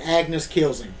 and Agnes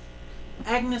kills him.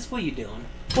 Agnes, what are you doing?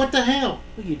 What the hell?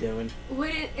 What are you doing?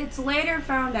 It's later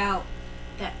found out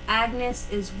that Agnes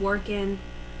is working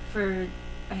for.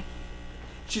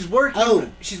 She's working. Oh.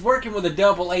 She's working with a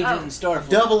double agent Oh. in Starfleet.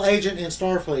 Double agent in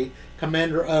Starfleet,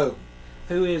 Commander O.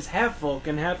 Who is half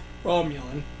Vulcan, half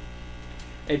Romulan.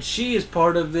 And she is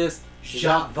part of this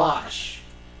Jacques Vache.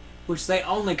 Which they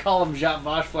only call him Jacques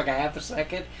Vache for like a half a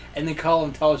second, and then call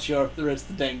him Tall Sharp the rest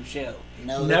of the dang show.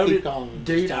 No, they keep calling him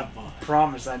Dude, Jacques I Vache.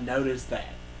 promise I noticed that.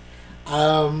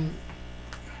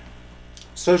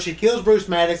 So she kills Bruce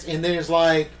Maddox, and then it's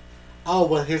like, oh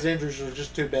well, his injuries were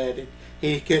just too bad.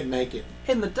 He couldn't make it.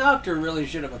 And the Doctor really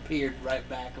should have appeared right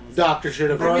back. And was Doctor should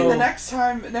have. I mean, Bro. the next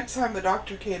time the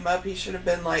doctor came up, he should have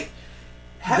been like,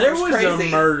 there was crazy.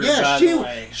 a murder, Yeah, by the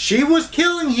way. she was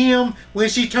killing him when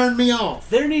she turned me off.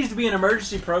 There needs to be an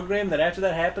emergency program that after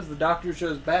that happens, the Doctor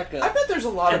shows back up. I bet there's a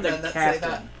lot of And the men that captain. say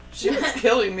that. She was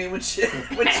killing me when she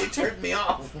turned me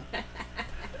off.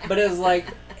 But it's like,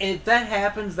 if that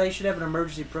happens, they should have an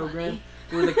emergency program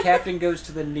where the captain goes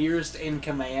to the nearest in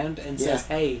command and says,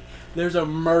 "Hey, there's a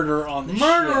murder on the ship."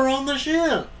 Murder on the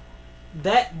ship.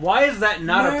 Why is that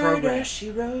not a program? Murder, she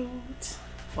wrote.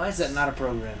 Why is that not a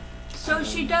program? So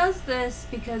she does this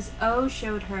because O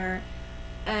showed her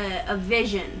a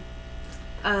vision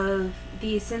of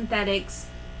the synthetics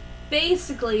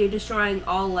basically destroying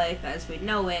all life as we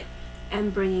know it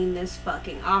and bringing this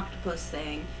fucking octopus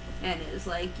thing, and is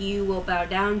like, you will bow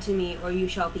down to me or you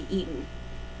shall be eaten.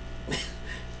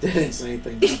 They didn't say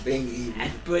anything about being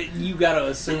eaten. But you gotta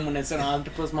assume when it's an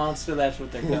octopus monster, that's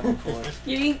what they're coming for.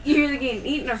 You're either getting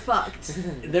eaten or fucked.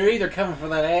 They're either coming for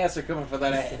that ass or coming for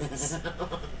that ass.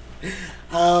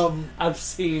 I've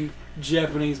seen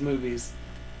Japanese movies.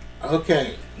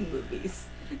 Okay. Movies.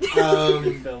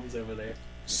 Films over there.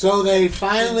 So they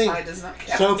finally. Hentai does not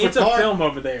count. So It's a Picard. film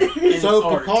over there. and it's So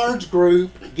art. Picard's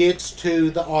group gets to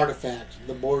the artifact,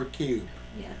 the Borg cube,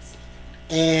 Yes.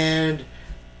 and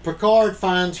Picard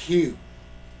finds Hugh,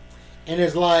 and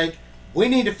is like, "We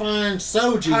need to find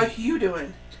Soji." How you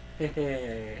doing?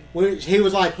 He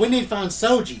was like, "We need to find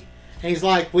Soji," and he's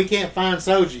like, "We can't find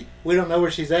Soji. We don't know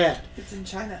where she's at." It's in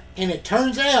China. And it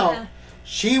turns out Yeah.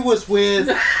 she was with.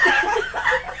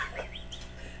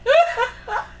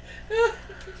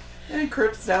 And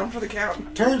Crip's down for the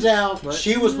count. Turns out What?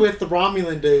 she was with the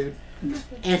Romulan dude,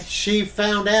 and she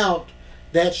found out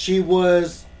that she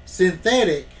was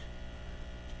synthetic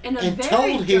In a And very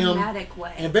told him- dramatic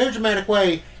way. in a very dramatic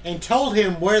way, and told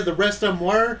him where the rest of them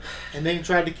were, and then he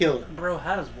tried to kill her. Bro,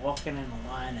 how does walking in a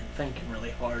line and thinking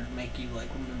really hard make you like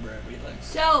remember everything?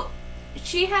 So,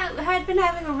 she had been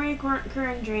having a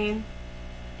recurring dream,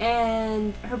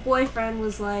 and her boyfriend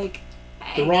was like,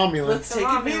 "Hey, The Romulan. Let's The take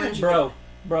Romulan. advantage.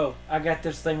 Bro, I got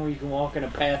this thing where you can walk in a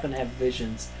path and have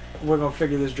visions. We're gonna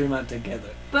figure this dream out together.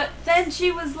 But then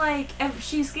she was like,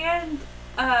 she scanned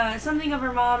something of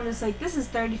her mom and it's like, this is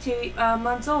 32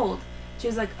 months old. She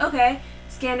was like, okay,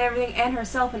 scanned everything and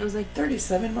herself, and it was like,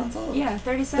 37 months old. yeah,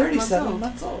 37 months 37 old.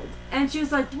 months old. And she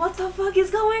was like, what the fuck is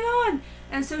going on?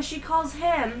 And so she calls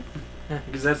him,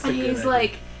 Because that's the and good he's idea.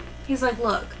 like,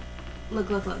 look.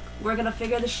 We're gonna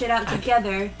figure this shit out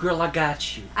together. Girl, I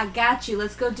got you. I got you.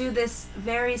 Let's go do this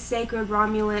very sacred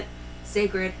Romulan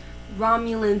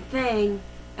thing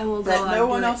and we'll go That out no and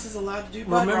one do it. else is allowed to do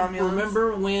but Romulans.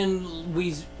 Remember when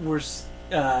we were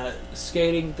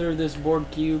skating through this board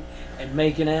cube and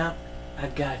making out? I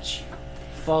got you.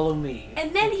 Follow me.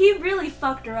 And then he really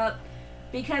fucked her up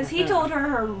because he told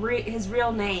her his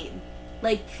real name.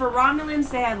 Like, for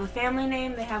Romulans, they have a family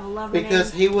name, they have a lover name.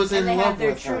 Because he was in and they love have their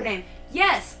with true her. name.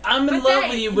 Yes! I'm in but love that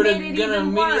with you, but I'm made it gonna even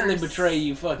immediately worse. betray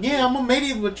you. Fuck Yeah, I'm gonna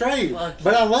immediately betray you. Fuck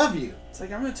But you. I love you. It's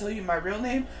like, I'm going to tell you my real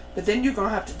name, but then you're going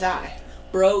to have to die.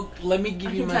 Bro, let me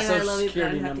give I you can my tell you I social love you, but I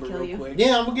security have to number kill real you. quick.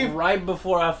 Yeah, I'm gonna give Right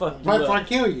before I fuck you right before I up.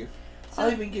 kill you.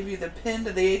 I'll even give you the pin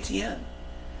to the ATM.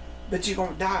 But you're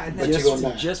going to die. And But then you're Just,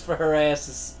 gonna die. just for her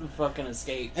ass to fucking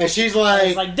escape. And she's I like,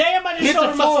 was like, damn, I just hit told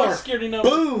the her my social floor. security number.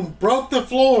 Boom, broke the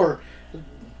floor,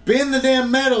 bend the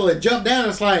damn metal, and jumped down.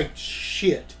 It's like,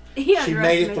 shit. He She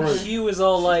made it underestimated through. her. Hugh was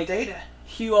all like, Data.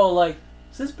 Hugh all like,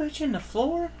 is this bitch in the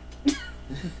floor?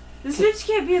 This bitch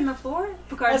can't be in the floor?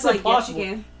 Picard's That's like, impossible. yes,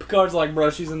 you can. Picard's like,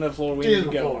 bro, she's in the floor. We She's need in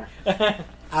to the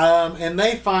go. And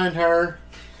they find her,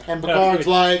 and Picard's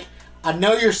like, I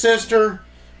know your sister.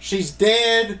 She's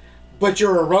dead, but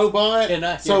you're a robot, Can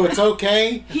I- so it's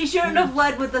okay. He shouldn't have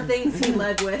led with the things he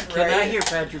led with. Can I Right. hear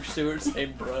Patrick Stewart say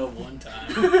bro one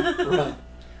time?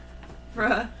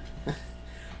 Right.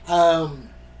 Bruh.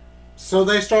 So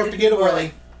they start to get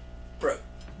away. Bro.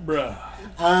 Bruh.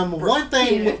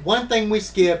 One thing we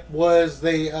skipped was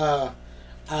the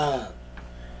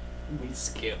We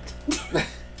skipped.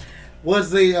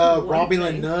 Romulan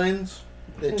thing. nuns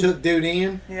that took dude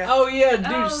in. Yeah. Oh yeah, dude, Oh,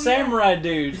 yeah. samurai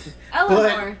dude.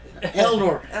 Eleanor.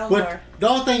 Eleanor. Eleanor. But the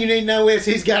only thing you need to know is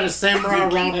he's got a samurai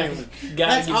Romulan.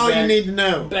 Gotta That's get all back, you need to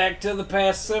know. Back to the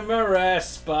past, samurai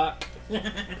Spock.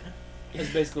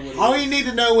 That's basically what it All is. you need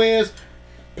to know is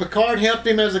Picard helped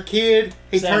him as a kid.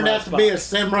 He turned Samurai out to be Spock. a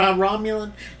samurai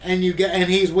Romulan, and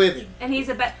he's with him. And he's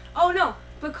oh no,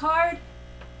 Picard,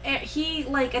 he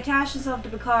like attached himself to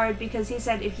Picard because he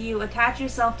said if you attach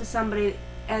yourself to somebody,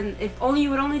 and if only you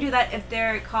would only do that if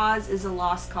their cause is a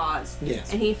lost cause.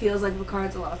 Yes. And he feels like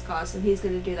Picard's a lost cause, so he's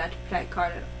going to do that to protect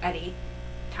Picard at any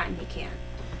time he can.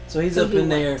 So he's So up he in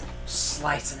went. there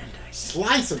slicing and dicing.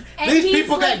 Slicing. And These he's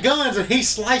people like- got guns, and he's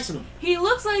slicing them. He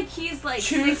looks like he's like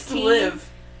Choose 16, to live.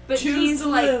 but Choose he's to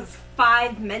like live.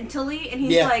 5 mentally, and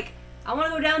he's Yeah. like, I want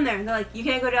to go down there. And they're like, you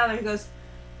can't go down there. He goes,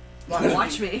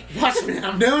 watch me. Watch me,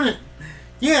 I'm doing it.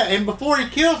 Yeah, and before he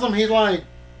kills them, he's like,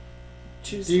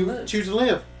 Choose "Do to you live. choose to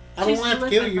live? I Choose don't have to live,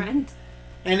 kill my you." friend.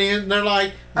 And they're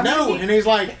like, I "No," mean, and he's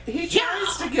like, He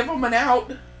tries to give them an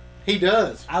out. "He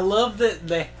does." I love that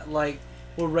they like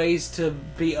were raised to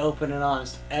be open and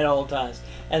honest at all times,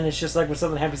 and it's just like when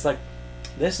something happens, like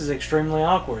this is extremely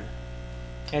awkward,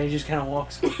 and he just kind of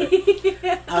walks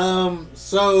away.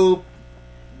 So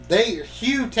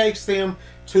Hugh takes them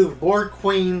to the Borg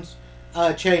Queen's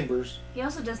chambers. He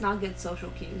also does not get social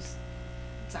cues.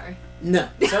 Sorry. No.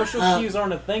 Social cues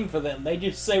aren't a thing for them; they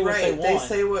just say what they Right. want. They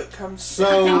say what comes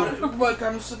So- what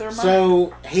comes to their mind.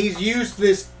 So he's used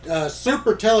this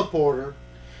super teleporter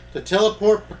to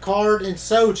teleport Picard and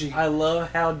Soji. I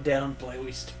love how downplay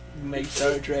we make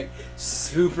Star Trek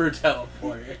super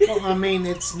teleporter. Well, I mean,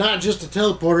 it's not just a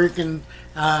teleporter; it can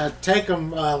take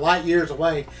them light years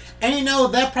away. And you know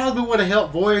that probably would have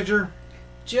helped Voyager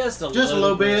Just a just a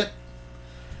little bit.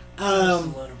 Just a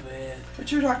little bit.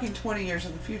 But you're talking 20 years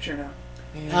in the future now.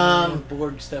 And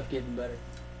Borg stuff getting better.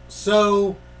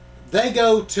 So they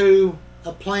go to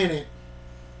a planet,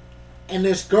 and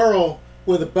this girl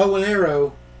with a bow and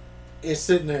arrow is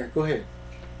sitting there. Go ahead.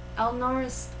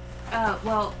 Elnor's,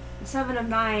 well, 7 of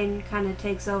 9 kind of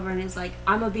takes over and is like,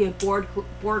 I'm gonna be a board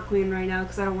queen right now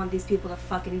because I don't want these people to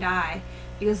fucking die.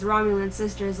 Because the Romulan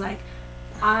sister is like,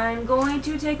 I'm going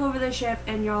to take over the ship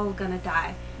and you're all gonna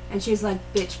die. And she's like,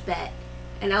 bitch, bet.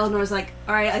 And Eleanor's like,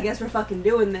 alright, I guess we're fucking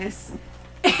doing this.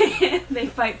 And they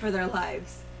fight for their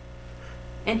lives.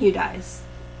 And Hugh dies.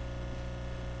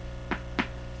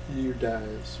 Hugh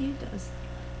dies. Hugh does.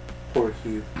 Poor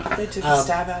Hugh. They took a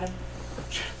stab at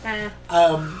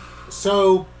him.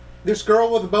 So this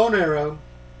girl with a bow and arrow,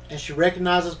 and she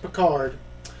recognizes Picard.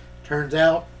 Turns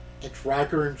out it's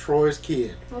Riker and Troy's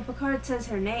kid. Well, Picard says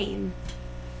her name.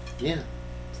 Yeah.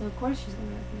 So of course she's gonna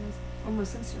recognize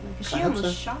almost instantly. Because she I hope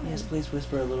almost so. shot him. Yes, please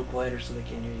whisper a little quieter so they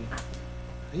can't hear you.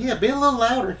 Yeah, be a little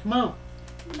louder. Come on.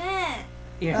 Meh.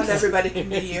 Yeah. Not everybody can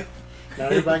be you.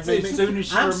 Not everybody can As be soon as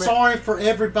she I'm remem- sorry for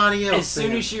everybody else. As soon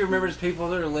then. as she remembers people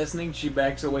that are listening, she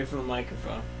backs away from the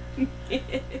microphone.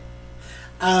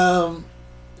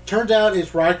 Turns out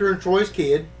it's Riker and Troy's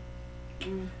kid.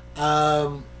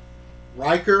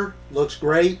 Riker looks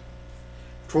great.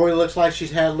 Troy looks like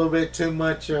she's had a little bit too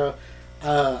much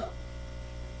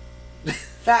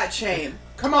Fat shame.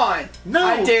 Come on. No,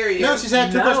 I dare you. No, she's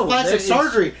had too No, much plastic that is-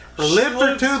 surgery. Her she lips are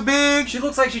looks- too big. She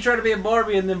looks like she tried to be a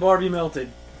Barbie and then Barbie melted.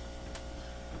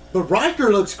 But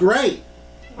Riker looks great.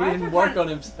 He didn't work on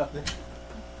himself.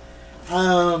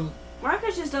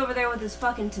 Riker's just over there with his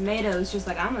fucking tomatoes, just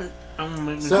like, I'm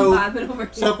So- vibing over here.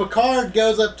 So Picard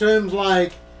goes up to him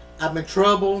like, I'm in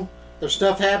trouble. There's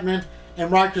stuff happening.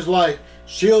 And Riker's like,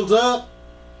 shields up.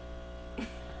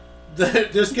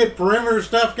 Just get perimeter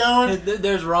stuff going.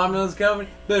 There's Romulans coming.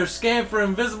 Better scan for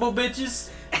invisible bitches.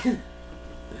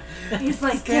 He's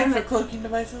like, Scan damn for it. cloaking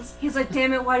devices. He's like,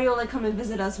 damn it, why do you only come and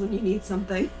visit us when you need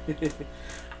something? So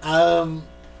You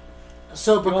want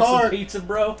some Picard, pizza,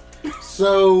 bro?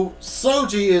 so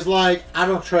Soji is like, I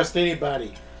don't trust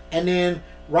anybody. And then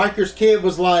Riker's kid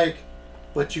was like,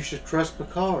 but you should trust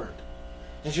Picard.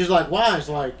 And she's like, why? He's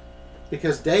like,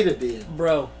 because Data did.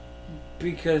 Bro,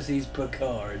 because he's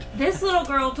Picard. This little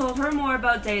girl told her more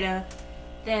about Data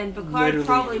than Picard Literally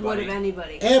probably would have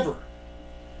anybody. anybody. Ever.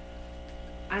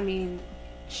 I mean,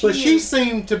 But she is-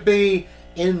 seemed to be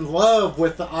in love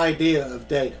with the idea of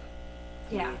Data.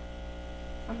 Yeah.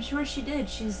 I'm sure she did.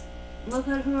 Look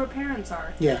at who her parents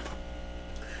are. Yeah.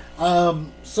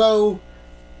 So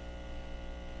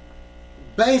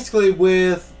basically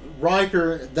with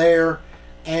Riker there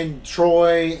and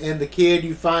Troy and the kid,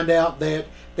 you find out that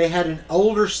they had an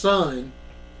older son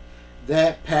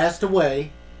that passed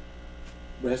away.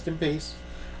 Rest in peace.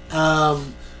 I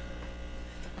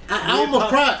almost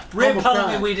cried. Rip, Almost homie,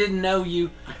 cried. we didn't know you,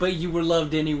 but you were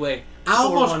loved anyway. I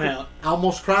Pour one out.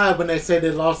 almost cried when they said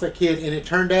they lost that kid, and it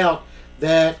turned out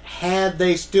that had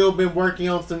they still been working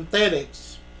on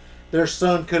synthetics, their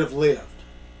son could have lived.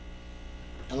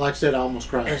 And like I said, I almost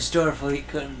cried. And Starfleet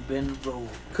couldn't bend the rule.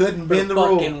 Couldn't bend the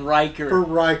fucking rule Riker. for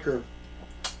Riker.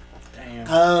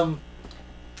 Damn.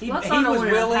 He Lutron was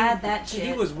wouldn't have willing. had that He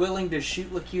shit. was willing to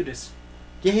shoot Locutus.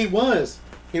 Yeah, he was.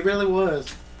 He really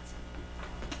was.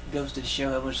 Goes to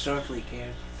show how much Starfleet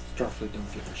cares. Starfleet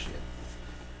don't give a shit.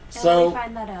 And So, we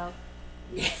find that out.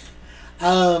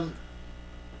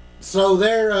 so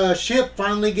their ship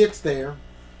finally gets there.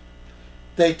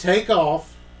 They take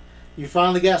off. You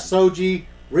finally got Soji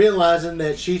realizing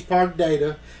that she's part of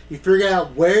Data. You figure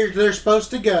out where they're supposed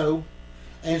to go,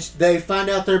 and they find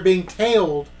out they're being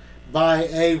tailed by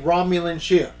a Romulan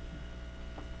ship.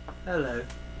 Hello.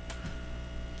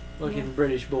 Looking Yeah.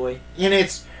 British boy. And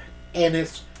it's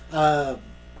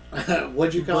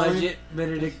what'd you call Budget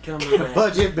Benedict Cumberbatch. it?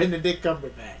 Budget Benedict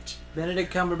Cumberbatch.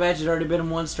 Benedict Cumberbatch had already been in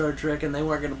one Star Trek, and they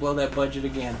weren't going to blow that budget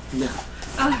again. No.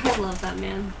 Oh, I love that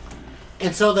man.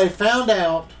 And so they found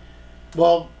out,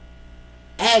 well,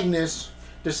 Agnes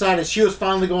decided she was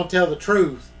finally going to tell the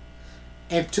truth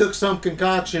and took some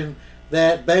concoction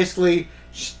that basically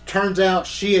turns out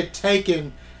she had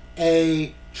taken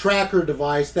a tracker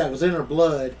device that was in her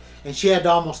blood and she had to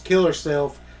almost kill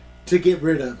herself to get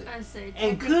rid of it. I say,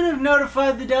 And could have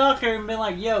notified the doctor and been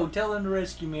like, yo, tell him to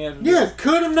rescue me out of Yeah, this.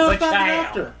 could have notified the Child.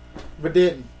 doctor, but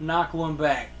didn't. Knock one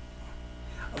back.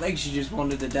 I think she just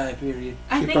wanted to die, period.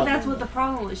 I She think probably that's what would. the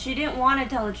problem was. She didn't want to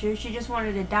tell the truth. She just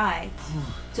wanted to die.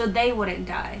 So they wouldn't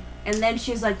die. And then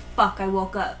she's like, fuck, I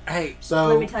woke up. Hey, Let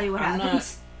So, me tell you what I'm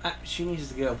happens. she needs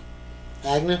to go.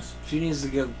 Agnes? She needs to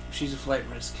go. She's a flight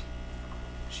risk.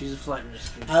 She's a flight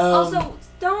risk. Also,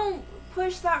 don't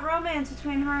push that romance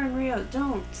between her and Rio.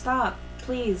 Don't. Stop.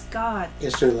 Please. God.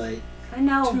 It's too late. I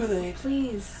know. Too late.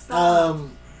 Please. Stop.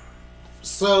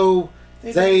 So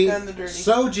They've done the dirty.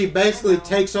 Soji basically I know.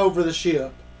 takes over the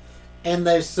ship, and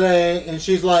they say, and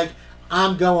she's like,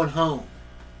 "I'm going home."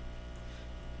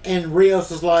 And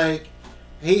Rios is like,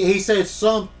 he said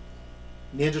some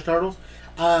Ninja Turtles.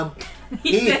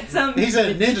 he said something. He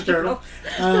said Ninja Turtle.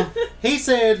 He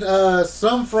said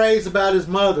some phrase about his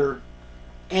mother,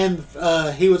 and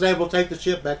he was able to take the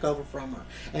ship back over from her.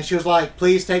 And she was like,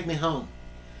 "Please take me home."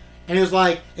 And he was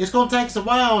like, "It's going to take us a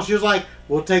while." And she was like,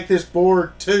 "We'll take this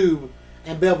board tube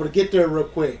and be able to get there real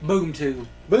quick." Boom tube.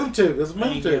 Boom tube. It's a There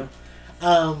boom you tube.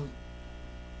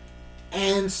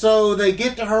 And so they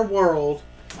get to her world,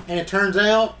 and it turns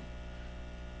out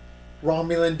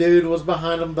Romulan dude was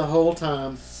behind them the whole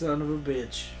time. Son of a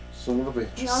bitch. Son of a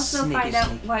bitch. We also Sneaky, find out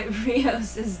sneaky. why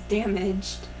Rios is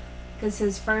damaged. Because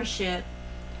his first ship,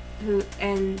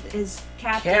 and his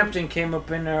Captain came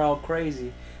up in there all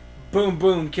crazy. Boom,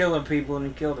 boom, killing people, and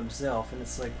he killed himself. And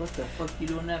it's like, what the fuck you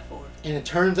doing that for? And it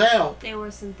turns out They were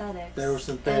synthetics. They were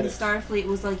synthetics. And Starfleet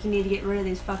was like, you need to get rid of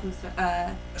these fucking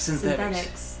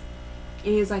Synthetics.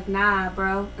 And he was like, nah,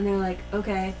 bro. And they were like,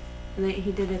 okay. And then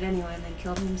he did it anyway and then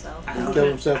killed himself. I he don't- killed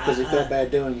himself because he felt bad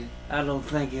doing it. I don't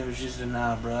think it was just a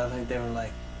nah, bro. I think they were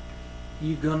like,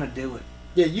 you gonna do it.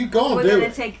 Yeah, you go We're and do gonna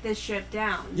it. take this ship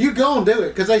down. You go and do it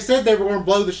because they said they were going to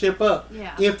blow the ship up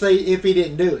Yeah. if he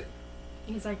didn't do it.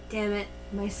 He's like, damn it,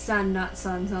 my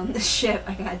son's on the ship.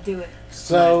 I gotta do it.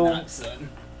 So Not son.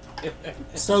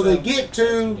 so they get to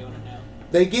Doing it now.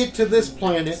 they get to this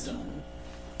planet. Son.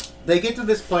 They get to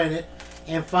this planet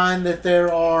and find that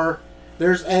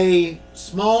there's a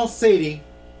small city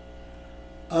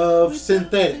of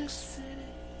synthetics.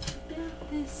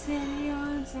 Built this city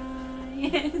on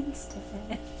science.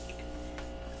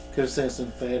 Could have said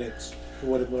synthetics. It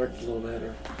would have worked a little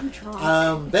better. I'm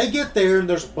trying. They get there and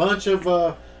there's a bunch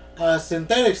of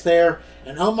synthetics there,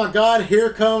 and oh my God,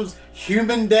 here comes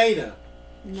human data.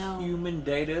 No. Human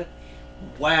data.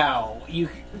 Wow,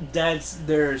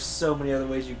 there's so many other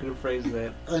ways you could have phrased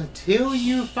that. Until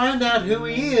you find out who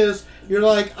he is, you're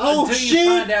like, oh Until you shit,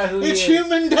 find out who he it's is.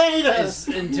 human data.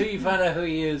 Until you find out who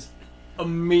he is,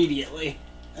 immediately.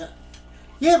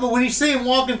 Yeah, but when you see him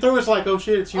walking through, it's like, oh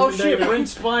shit, it's human Oh shit, data. Brent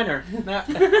Spiner.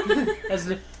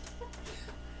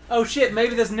 Oh shit,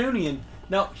 maybe that's Noonian.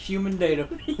 No, human data.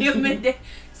 Human day.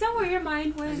 Is that where your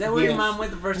mind went? Is that where your Yes. mind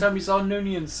went the first time you saw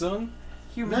Noonian sung?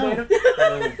 Human No.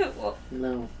 data? Well,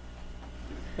 No.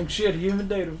 Oh shit, human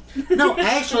data. No,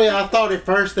 actually, I thought at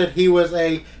first that he was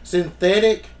a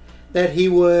synthetic, that he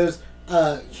was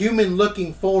a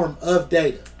human-looking form of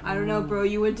data. I don't know, bro.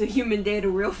 You went to human data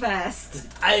real fast.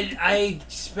 I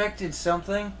expected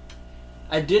something.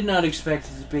 I did not expect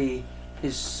it to be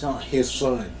his son. His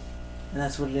son. And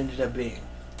that's what it ended up being.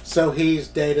 So he's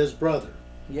Data's brother.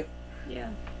 Yep. Yeah.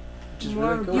 Which is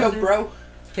More really cool. Yo, bro.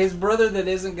 His brother that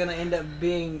isn't going to end up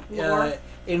being Lore.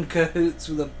 in cahoots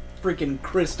with a freaking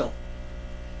crystal.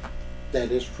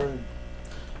 That is true.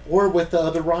 Or with the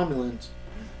other Romulans.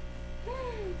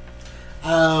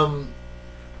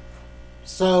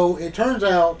 So it turns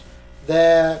out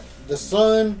that the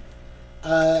son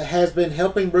has been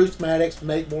helping Bruce Maddox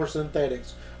make more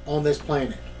synthetics on this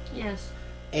planet. Yes.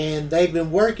 And they've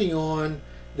been working on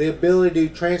the ability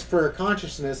to transfer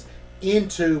consciousness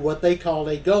into what they call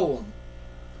a golem,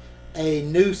 a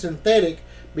new synthetic,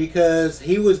 because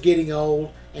he was getting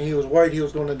old and he was worried he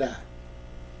was going to die.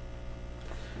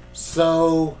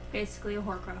 So, Basically a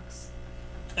Horcrux.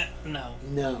 No.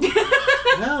 no.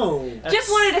 No. Just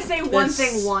wanted to say one That's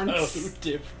thing once. So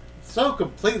different. So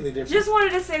completely different. Just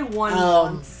wanted to say one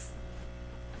Um, once.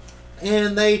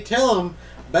 And they tell him,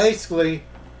 basically,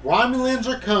 Romulans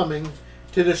are coming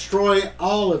to destroy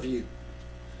all of you.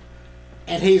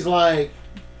 And he's like,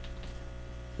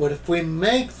 but if we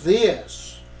make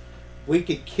this, we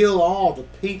could kill all the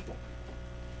people.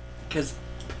 Because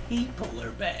people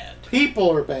are bad.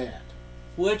 People are bad.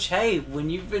 Which, hey, when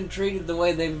you've been treated the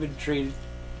way they've been treated,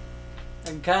 I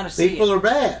can kind of see People it. are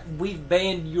bad. We've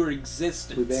banned your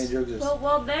existence. We banned your existence.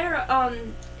 Well, they're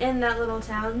in that little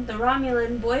town. The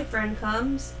Romulan boyfriend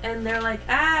comes, and they're like,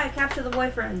 capture the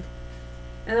boyfriend.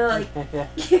 And they're like,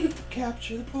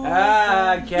 Capture the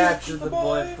boyfriend. Capture the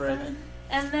boyfriend.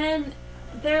 and then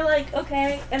they're like,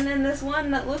 okay. And then this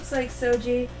one that looks like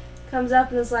Soji comes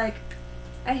up and is like,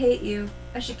 I hate you.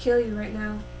 I should kill you right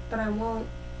now, but I won't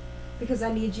because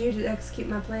I need you to execute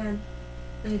my plan.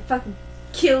 And he fucking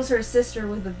kills her sister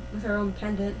with her own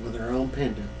pendant With her own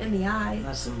pendant. in the eye.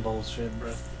 That's some bullshit,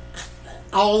 bro.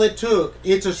 All it took,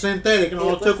 it's a synthetic, and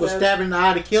all it took was stabbing the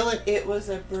eye to kill it. It was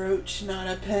a brooch, not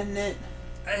a pendant.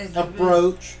 A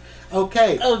brooch.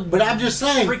 Okay, Oh, but I'm just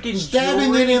saying, freaking stabbing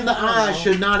jewelry? it in the I don't eye know.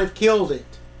 should not have killed it.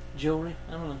 Jewelry?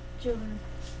 I don't know. Children.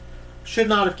 Should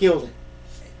not have killed it.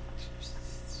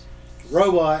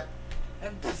 Robot.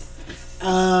 It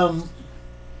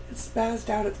spazzed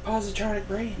out its positronic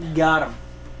brain. Got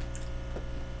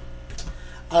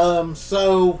him.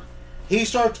 So he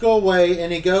starts to go away,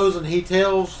 and he goes and he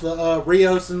tells the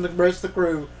Rios and the rest of the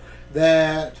crew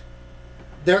that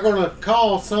they're going to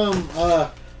call some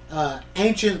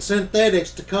ancient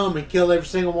synthetics to come and kill every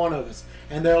single one of us.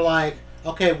 And they're like,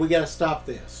 okay, we got to stop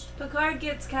this. Picard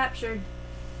gets captured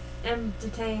and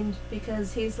detained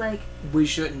because he's like, We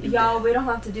shouldn't do y'all, that. we don't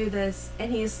have to do this.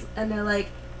 And they're like,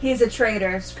 he's a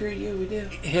traitor. Screw you, we do.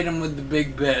 Hit him with the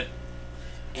big bet.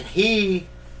 And he,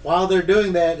 while they're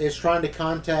doing that, is trying to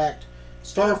contact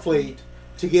Starfleet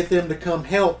to get them to come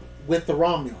help with the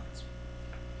Romulans.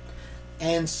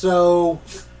 And so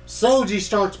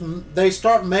Soji they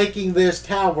start making this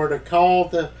tower to call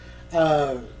the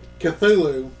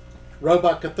Cthulhu,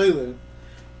 Robot Cthulhu,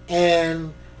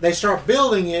 and they start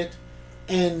building it,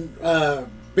 and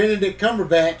Benedict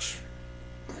Cumberbatch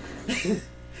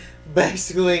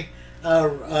basically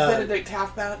Benedict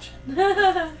Halfbatch.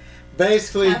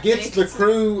 basically Half gets the baked.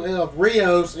 crew of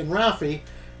Rios and Rafi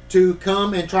to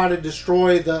come and try to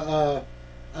destroy the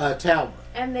tower.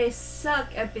 And they suck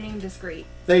at being discreet.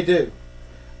 They do.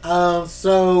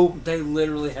 So They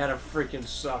literally had a freaking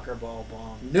soccer ball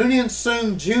bomb. Noonien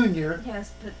Soong Jr.,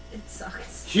 Yes, but it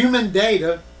sucks. human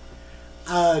Data,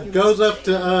 goes up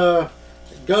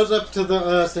to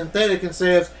the synthetic and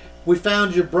says, "We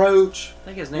found your brooch," I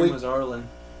think his name was Arlen.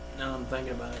 Now I'm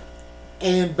thinking about it.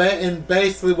 and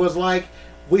basically was like,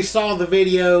 "We saw the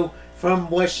video from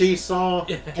what she saw,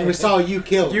 and we saw you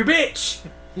kill You her." bitch!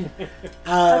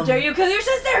 How dare you kill your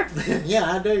sister?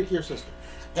 Yeah, I dare you kill your sister.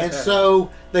 And so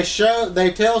they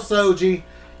tell Soji,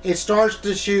 it starts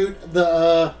to shoot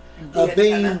the The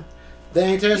beam. antenna. The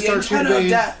antenna The starts shooting antenna of beam.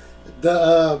 death.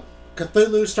 The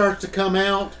Cthulhu starts to come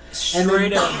out. And then-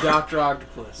 Straight up Dr.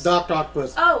 Octopus. Dr.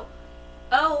 Octopus. Oh,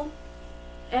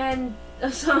 and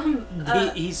some.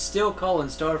 He's still calling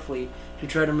Starfleet to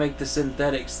try to make the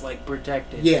synthetics, like,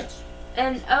 protected. Yes.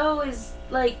 And O is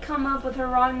like come up with her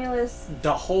Romulus,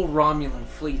 The whole Romulan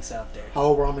fleet's out there.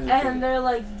 Whole Roman. and they're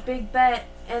like big bet.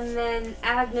 And then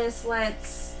Agnes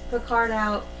lets Picard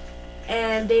out,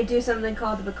 and they do something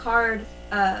called the Picard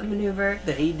maneuver.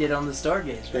 That he did on the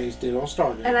Stargazer. They did on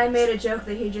Stargate. And I made a joke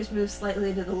that he just moved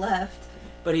slightly to the left.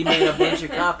 But he made a bunch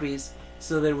of copies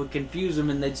so that it would confuse them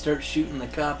and they'd start shooting the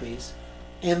copies.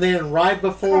 And then right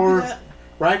before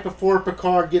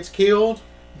Picard gets killed,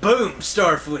 Boom!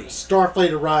 Starfleet!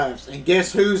 Starfleet arrives, and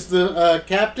guess who's the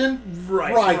captain?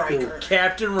 Riker.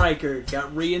 Captain Riker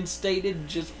got reinstated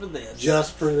just for this.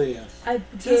 Just for this, I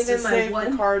Just gave to him my save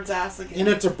one. Picard's ass again. and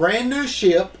it's a brand new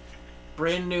ship,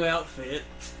 Brand new outfit.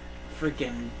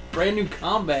 Freaking brand new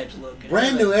combat look. and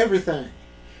brand new everything. everything.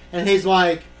 And he's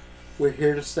like, "We're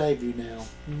here to save you now."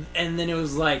 And then it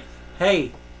was like,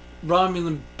 hey,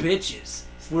 Romulan bitches.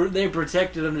 They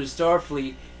protected under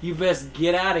Starfleet. You best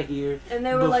get out of here. And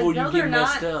they were like, before no, you they're get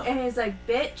not. messed up. And he's like,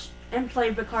 bitch. And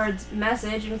played Picard's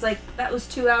message. And it's like, that was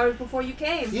 2 hours before you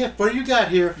came. Yeah, before you got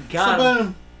here. Got so him.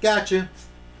 boom, gotcha.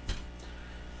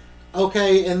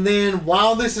 Okay, and then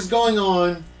while this is going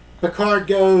on, Picard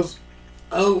goes,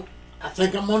 "Oh, I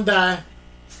think I'm gonna die."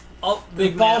 Oh, He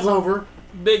big falls nap. over,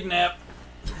 Big nap.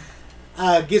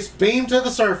 gets beamed to the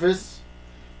surface,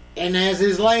 and as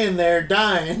he's laying there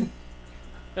dying,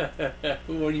 What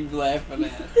are you laughing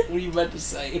at? What are you about to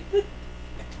say?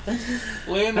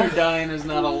 Laying there dying is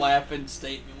not a laughing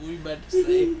statement. What are you about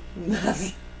to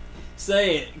say?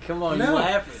 Say it. Come on, No. you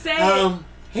laughing. Say it.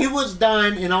 he was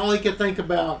dying, and all he could think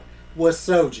about was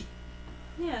Soji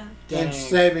Yeah. Dang. and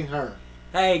saving her.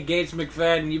 Hey, Gates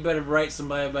McFadden, you better write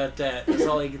somebody about that. That's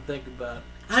all he could think about.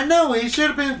 I know, he should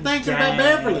have been thinking about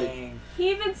Beverly.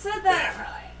 He even said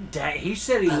that. Dang, he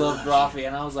said he loved Rafi,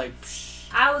 and I was like, psh.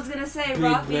 I was gonna say, Big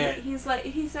Rafi, bet. he's like,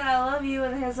 he said, I love you.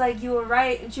 And he was like, you were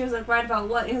right. And she was like, right about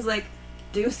what? And he was like,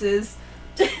 deuces.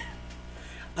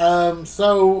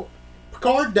 So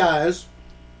Picard dies,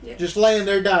 Yeah. just laying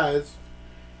there dies,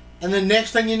 and then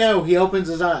next thing you know, he opens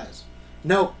his eyes.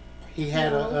 Nope, he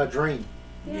had No. a dream.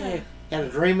 Yeah. He had a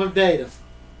dream of Data.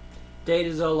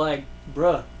 Data's all like,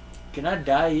 bruh, can I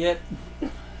die yet?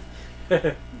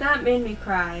 That made me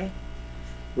cry.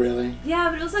 Really? Yeah,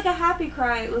 but it was like a happy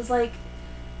cry. It was like,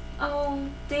 oh,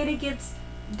 Data gets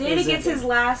Is it? his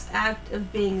last act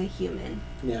of being a human.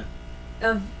 Yeah.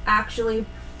 Of actually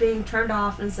being turned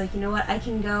off, and it's like, you know what, I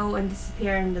can go and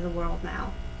disappear into the world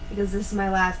now. Because this is my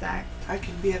last act. I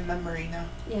can be a memory now.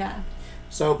 Yeah.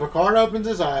 So Picard opens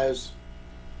his eyes,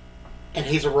 and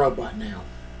he's a robot now.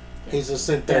 He's a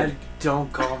synthetic.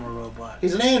 Don't call him a robot.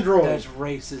 He's an android. That's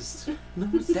racist. No,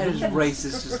 it's That is not.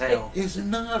 racist as hell. It's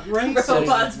not racist. That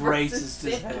Robots is versus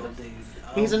racist as hell, dude.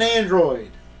 He's an android.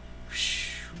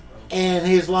 And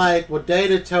he's like, well,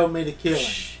 Data told me to kill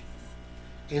him.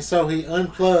 And so he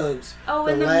unplugs. Oh,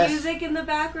 and The the last- music in the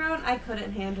background, I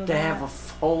couldn't handle To that. have a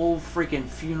whole freaking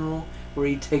funeral where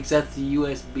he takes out the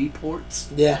USB ports.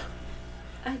 Yeah.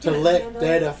 I To didn't let handle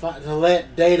Data, to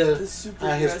let Data, The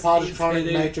super his USB. positronic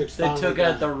They- matrix They finally took die.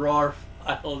 out the RAR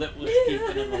file that was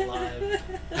keeping him alive.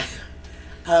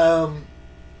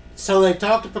 So they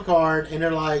talk to Picard, and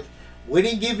they're like, "We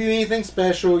didn't give you anything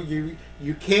special. You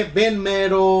can't bend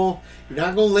metal. You're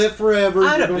not gonna live forever."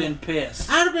 I'd You're have gonna-" been pissed.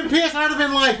 I'd have been pissed. I'd have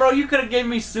been like, Bro, you could have gave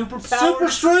me superpowers. super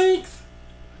strength.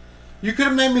 You could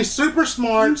have made me super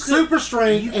smart, You could- super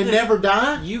strength, you and could- never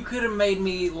die. You could have made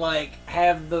me, like,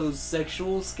 have those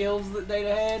sexual skills that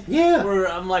Data had. Yeah. Where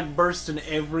I'm, like, bursting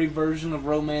every version of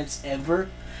romance ever.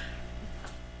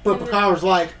 But Picard was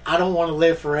like, "I don't want to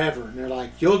live forever," and they're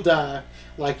like, "You'll die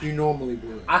like you normally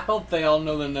would." I hope they all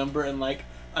know the number and, like,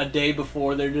 a day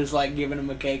before they're just, like, giving him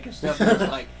a cake and stuff. And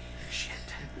it's like, shit.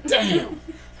 Damn.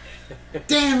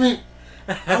 Damn it!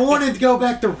 I wanted to go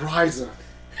back to Ryza.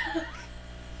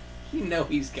 You know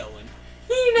he's going.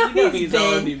 You know, You know he's he's been.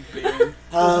 already been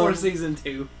before season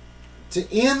 2.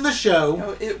 To end the show,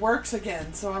 No, it works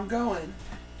again, so I'm going.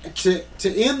 to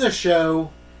end the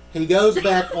show, he goes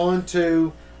back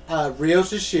onto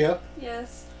Rios' ship.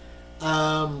 Yes. Rios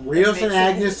and makes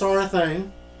Agnes sense. are a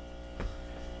thing.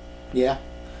 Yeah.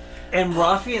 And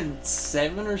Rafi and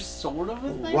Seven are sort of a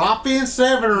thing. Roppy and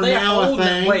Seven are They're now a holding-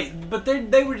 thing. Wait, but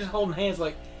they were just holding hands.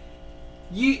 Like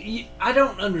you I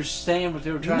don't understand what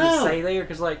they were trying No. to say there,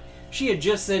 because like she had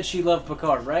just said she loved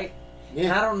Picard, right? And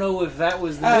I Yeah. don't know if that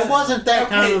was the It wasn't that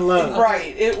kind of love.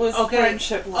 Right, it was Okay,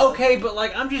 friendship love. Okay, but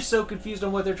like I'm just so confused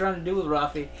on what they're trying to do with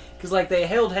Rafi, because like they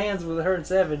held hands with her and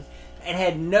Seven and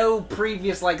had no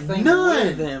previous like thing None.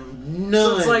 with them. None.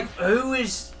 So it's like,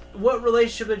 what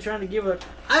relationship are they trying to give her?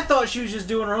 I thought she was just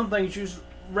doing her own thing. She was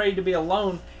ready to be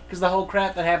alone because the whole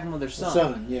crap that happened with her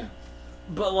son. yeah.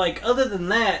 But like, other than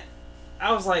that,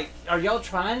 I was like, are y'all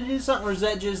trying to do something, or is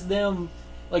that just them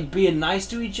like being nice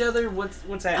to each other? What's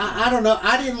happening? I don't know.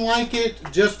 I didn't like it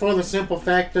just for the simple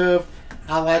fact of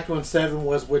I liked when Seven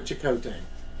was with Chakotay.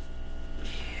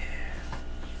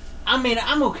 I mean,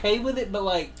 I'm okay with it, but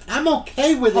like I'm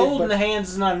okay with holding it, the but hands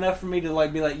is not enough for me to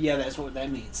like be like, yeah, that's what that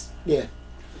means. yeah.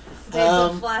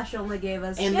 The Flash only gave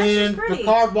us. And yeah, then she's pretty.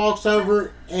 Picard walks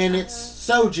over, and it's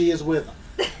Soji is with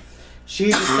him. She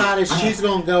decided she's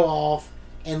going to go off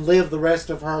and live the rest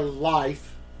of her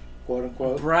life, quote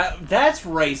unquote. That's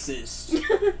racist.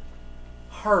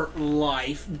 Her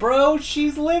life, bro.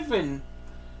 She's living.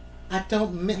 I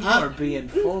don't mean. You are being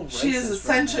full racist. She is a right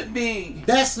sentient being.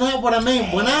 That's not what I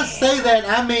mean. When I say that,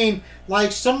 I mean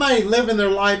like somebody living their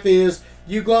life is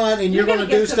you go out and you're You're going gonna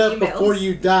to do get some stuff before emails.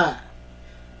 you die.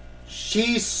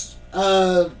 She's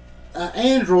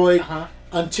android. now. Uh-huh.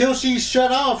 Until she's shut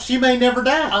off, she may never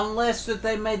die. Unless that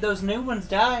they made those new ones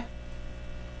die.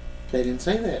 They didn't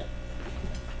say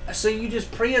that. So you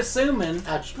just pre-assuming,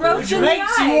 I just Roach which in the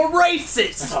makes eye. you a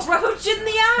racist. Roach in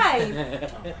the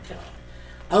eye.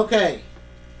 Okay,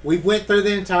 we went through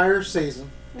the entire season,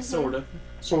 Sort of.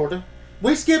 sort of.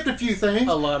 We skipped a few things,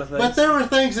 A lot of things. but there were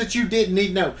things that you didn't need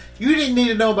to know. You didn't need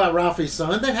to know about Rafi's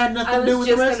son. That had nothing I to do was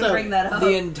with the just rest going to of bring it. that up.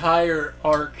 The entire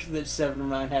arc that 7 and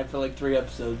 9 had for like 3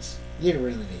 episodes. You don't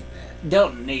really need that.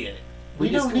 Don't need it. We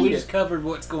You don't need we it. just covered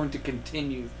what's going to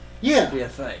continue to be Yeah, a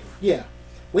thing. yeah.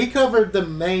 We covered the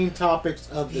main topics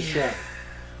of the show.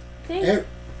 Think, Er-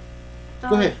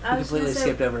 Go ahead. I We was completely gonna say,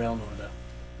 skipped over Eleanor though.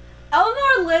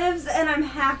 Eleanor lives, and I'm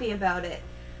happy about it.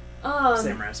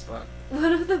 Samurai Spock.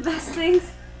 One of the best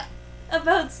things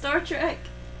about Star Trek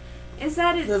is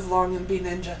that Live long and be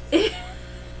ninja.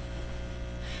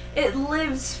 it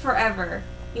lives forever.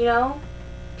 You know,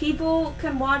 people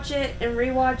can watch it and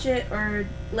rewatch it, or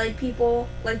like people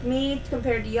like me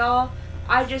compared to y'all.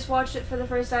 I just watched it for the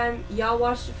first time. Y'all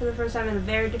watched it for the first time in a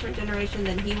very different generation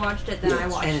than he watched it than I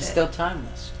Yes. watched And it's it. still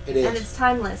timeless. It is. And it's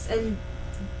timeless. And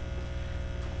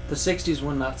The 60s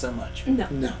one, not so much. no.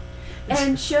 No.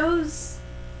 And shows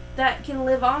that can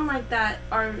live on like that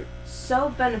are so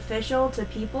beneficial to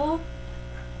people,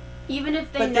 even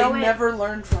if they But know they it. never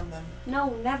learn from them.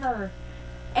 No, never.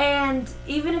 And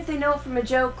even if they know it from a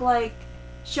joke like,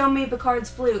 show me Picard's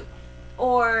flute,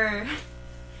 or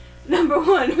number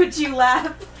 1, would you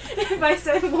laugh if I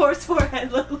said Moore's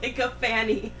forehead looked like a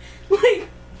fanny? Like,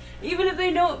 even if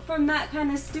they know it from that kind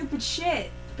of stupid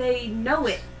shit, they know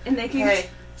it, and they can. Hey,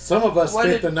 Some of us What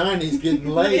spent did- the 90s getting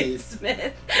Nick laid.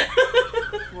 Smith.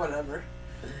 whatever.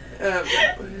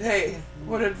 Hey,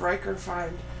 what did Riker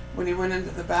find when he went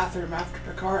into the bathroom after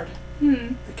Picard?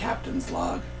 The captain's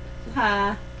log.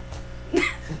 Ha.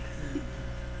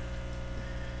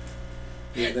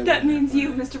 Yeah, they That were- means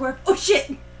you, Mr. Worf. Oh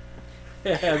shit!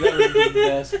 Yeah, that was the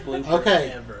best blooper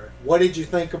Okay. ever. What did you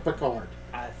think of Picard?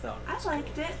 I thought it I was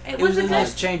liked it. It It was was a a good.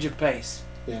 nice change of pace.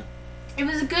 It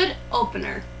was a good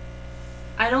opener.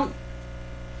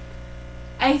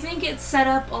 I think it set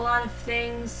up a lot of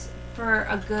things for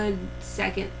a good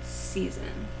second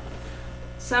season.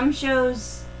 Some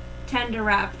shows tend to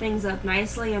wrap things up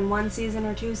nicely in 1 season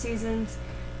or 2 seasons.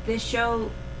 This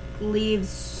show leaves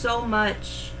so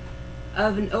much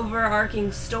of an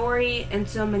overarching story and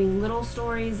so many little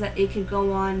stories that it could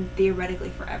go on theoretically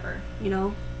forever, you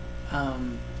know?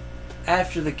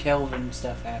 After the Kelvin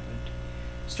stuff happened,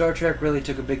 Star Trek really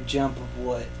took a big jump of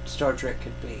what Star Trek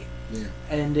could be. Yeah.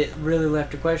 And it really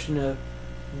left a question of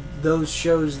those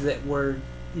shows that were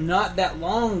not that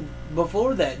long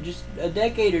before that, just a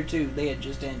decade or 2, they had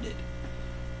just ended.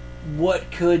 What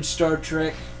could Star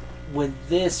Trek with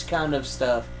this kind of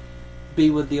stuff be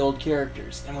with the old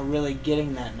characters? And we're really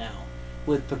getting that now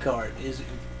with Picard.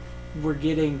 We're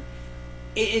getting...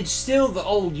 It's still the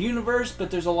old universe,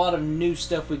 but there's a lot of new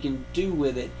stuff we can do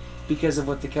with it. because of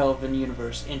what the Kelvin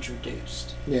universe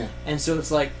introduced. Yeah. And so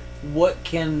it's like, what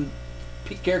can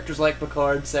characters like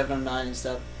Picard, 7 of 9 and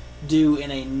stuff do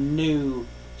in a new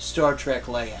Star Trek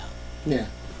layout? Yeah.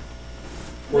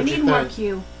 We What'd you need more think?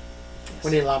 Q.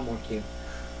 We need a lot more Q.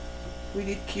 We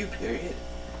need Q, period.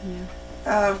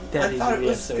 Yeah. That I is thought it the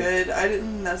was episode. good. I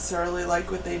didn't necessarily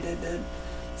like what they did to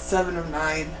 7 of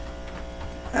 9.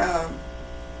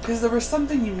 Because there was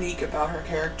something unique about her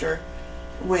character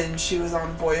when she was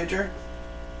on Voyager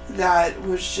that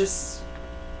was just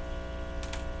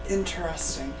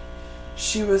interesting.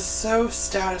 She was so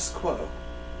status quo.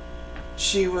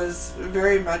 She was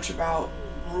very much about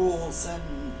rules and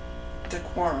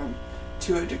decorum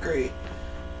to a degree.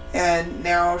 And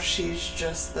now she's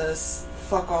just this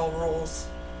fuck all rules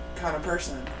kind of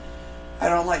person. I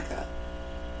don't like that.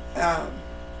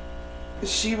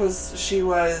 She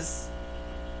was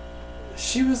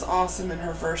awesome in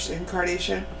her first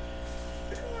incarnation.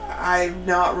 I'm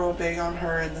not real big on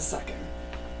her in the second.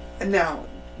 And now,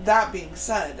 that being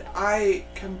said, I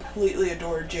completely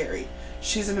adore Jerry.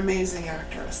 She's an amazing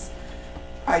actress.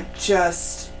 I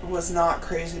just was not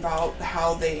crazy about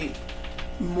how they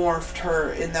morphed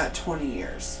her in that 20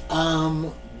 years.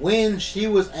 When she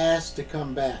was asked to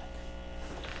come back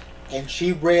and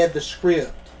she read the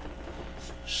script,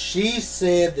 she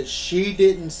said that she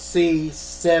didn't see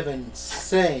Seven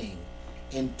saying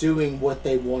and doing what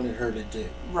they wanted her to do.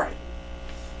 Right.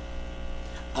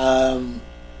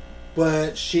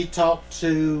 But she talked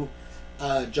to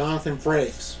Jonathan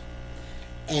Frakes,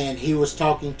 and he was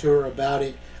talking to her about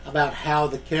it, about how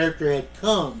the character had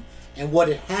come and what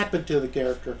had happened to the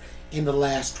character in the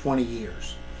last 20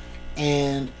 years.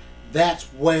 And that's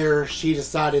where she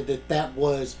decided that that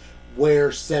was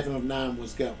where 7 of 9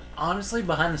 was going. Honestly,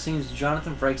 behind the scenes,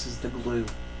 Jonathan Frakes is the glue.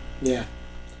 Yeah.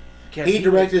 'Cause He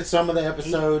directed some of the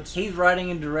episodes. He's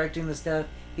writing and directing the stuff.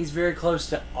 He's very close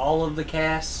to all of the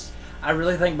casts. I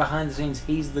really think behind the scenes,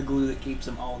 he's the glue that keeps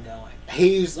them all going.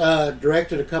 He's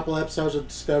directed a couple episodes of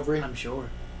Discovery. I'm sure.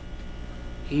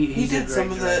 He He's a did great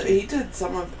some of director. he did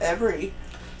some of every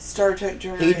Star Trek He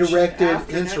generation. directed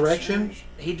after Next Insurrection. Generation.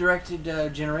 He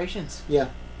directed Generations. Yeah.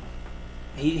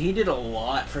 He did a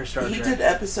lot for Star He Trek. did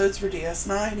episodes for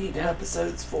DS9. He did Yeah.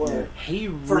 episodes for. Yeah. He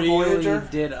for really Voyager.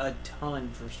 did a ton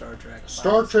for Star Trek.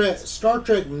 Star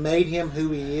Trek made him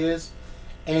who he is,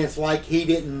 and it's like he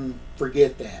didn't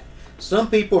forget that. Some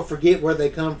people forget where they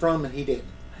come from, and he didn't.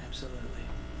 Absolutely.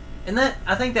 And that,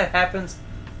 I think that happens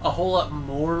a whole lot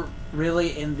more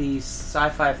really in the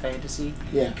sci-fi fantasy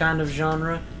Yeah. kind of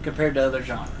genre compared to other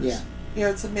genres. Yeah. You know,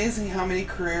 it's amazing how many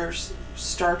careers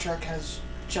Star Trek has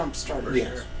jump-started.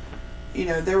 Yes. You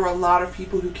know, there were a lot of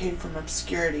people who came from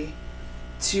obscurity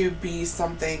to be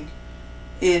something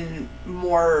in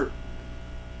more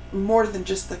than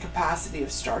just the capacity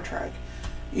of Star Trek.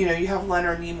 You know, you have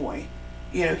Leonard Nimoy.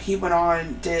 You know, he went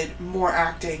on, did more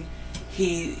acting.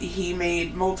 He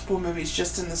made multiple movies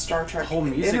just in the Star Trek Whole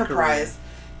music Enterprise. career.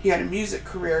 He had a music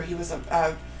career. He was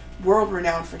a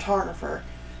world-renowned photographer.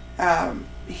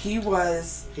 He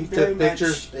was He very took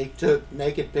pictures. He took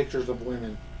naked pictures of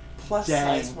women,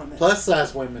 plus-size Dang. women.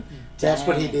 plus-size women. That's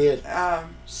what he Dang. did.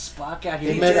 Spock out here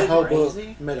He He made a did whole book.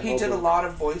 crazy. Made a He whole did a book. lot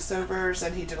of voiceovers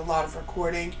and he did a lot of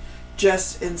recording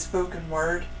just in spoken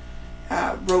word.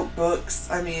 Wrote books.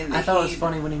 I mean, I thought it was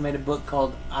funny when he made a book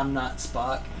called I'm Not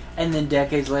Spock, and then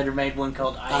decades later made one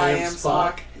called I Am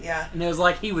Spock. Yeah, And it was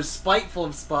like he was spiteful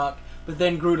of Spock, but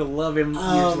then grew to love him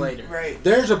years later. right.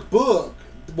 There's a book.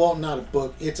 Well, not a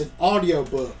book. It's an audio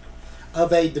book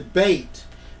of a debate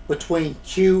between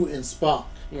Q and Spock,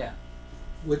 Yeah,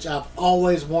 which I've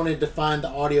always wanted to find the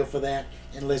audio for that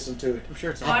and listen to it. I'm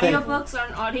sure it's I think-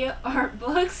 Audiobooks aren't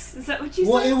books? Is that what you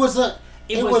Well, said?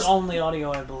 It was only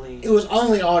audio, I believe. It was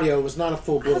only audio. It was not a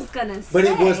full I was book. gonna say. But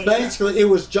it was basically, it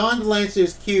was John Delancey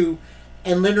as Q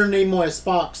and Leonard Nimoy as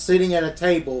Spock sitting at a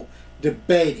table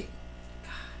debating.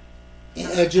 It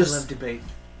I love just, debate.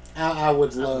 I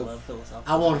would I love, love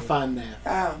philosophical I want to debate. find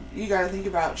that. You got to think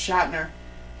about Shatner.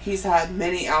 He's had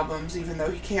many albums, even though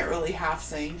he can't really half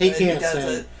sing. He but can't does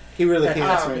sing. it. He really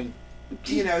can't Um, sing.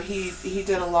 You know, he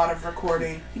did a lot of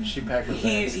recording. She packed her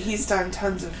He bags. he's done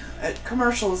tons of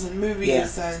commercials and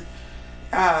movies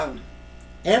and.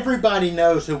 Everybody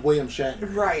knows who William Shatner is.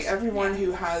 Right, everyone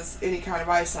who has any kind of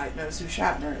eyesight knows who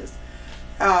Shatner is.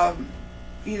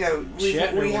 You know,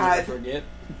 Shatner we will had never forget.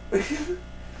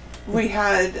 we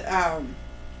had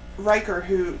Riker,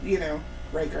 who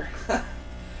Riker.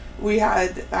 We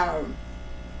had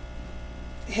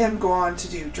him go on to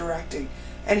do directing,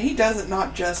 and he does it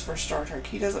not just for Star Trek.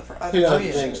 He does it for other He does TV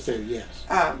other things shows. too, yes.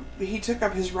 He took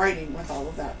up his writing with all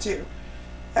of that too.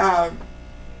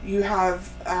 You have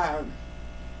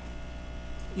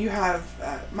you have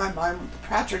my mind,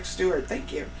 Patrick Stewart,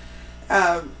 thank you,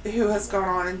 who has gone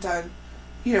on and done,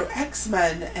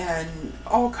 X-Men and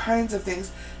all kinds of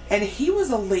things. And he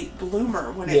was a late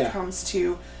bloomer when it comes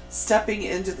to stepping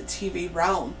into the TV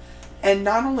realm. And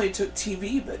not only took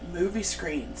TV, but movie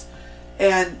screens.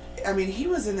 And, I mean, he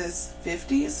was in his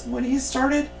 50s when he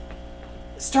started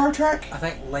Star Trek. I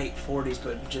think late 40s,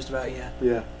 but just about, yeah.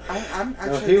 Yeah. I'm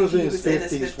No, actually he was in think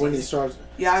his he 50s when he started.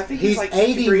 Yeah, I think He's he's like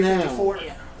 80 53, now. 54.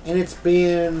 Yeah. And it's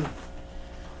been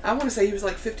I want to say he was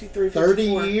like 53, 54.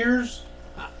 30 years?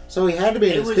 So he had to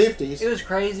be in his 50s. It was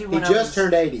crazy He when just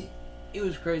turned 80. It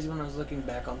was crazy when I was looking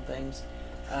back on things.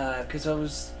 Because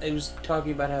it was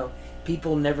talking about how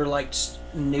people never liked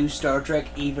new Star Trek,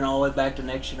 even all the way back to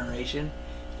Next Generation.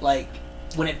 Like,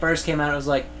 when it first came out, it was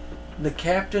like, the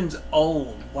captain's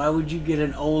old. Why would you get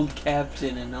an old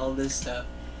captain and all this stuff?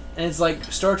 And it's like,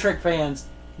 Star Trek fans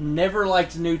never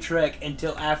liked New Trek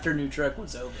until after New Trek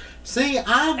was over. See,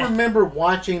 I remember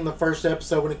watching the first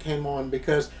episode when it came on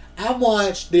because I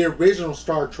watched the original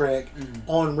Star Trek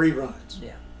on reruns.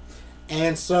 Yeah.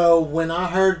 And so when I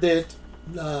heard that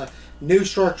new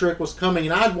Star Trek was coming,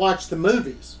 and I'd watched the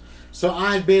movies. So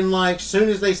I'd been like, soon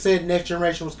as they said Next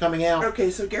Generation was coming out. Okay,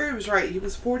 so Gary was right. He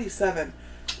was 47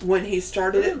 when he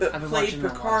started it, but I've been played watching a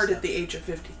lot of Picard stuff. at the age of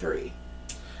 53.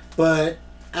 But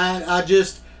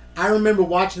I remember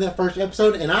watching that first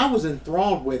episode, and I was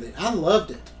enthralled with it. I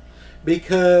loved it.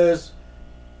 Because,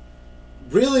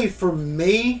 really, for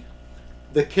me,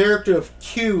 the character of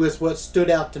Q is what stood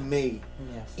out to me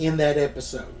in that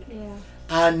episode. Yeah.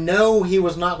 I know he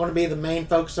was not going to be the main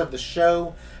focus of the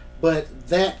show, but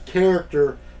that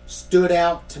character stood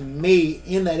out to me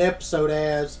in that episode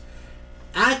as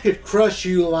I could crush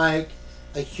you like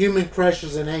a human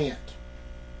crushes an ant,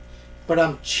 but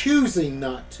I'm choosing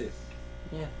not to.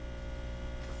 Yeah.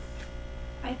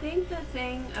 I think the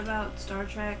thing about Star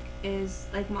Trek is,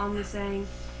 like Mom was saying,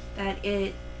 that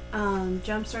it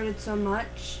jump-started so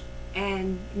much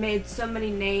and made so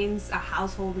many names a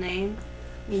household name.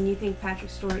 I mean, you think Patrick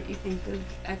Stewart, you think of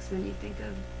X-Men, you think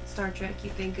of Star Trek, you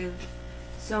think of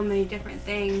so many different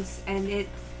things, and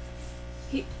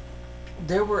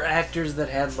There were actors that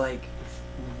had like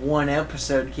one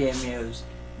episode cameos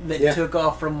that took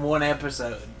off from one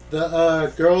episode.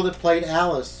 The girl that played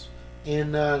Alice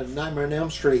in Nightmare on Elm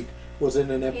Street was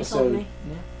in an he told episode. me.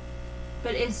 Yeah.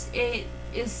 But it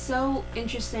is so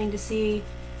interesting to see,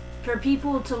 for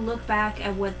people to look back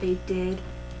at what they did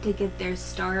to get their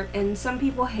start. And some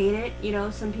people hate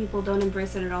it, some people don't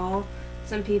embrace it at all.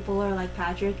 Some people are like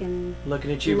Patrick and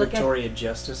Looking at you, Victoria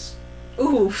Justice.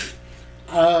 oof.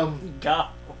 God.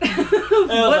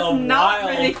 Was not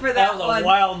ready for that That was one. a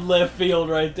wild left field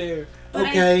right there. But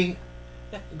Okay,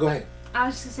 go ahead. I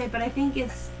was just gonna say, but I think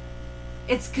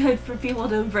it's good for people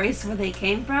to embrace where they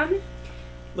came from.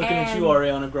 Looking at you,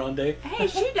 Ariana Grande. Hey,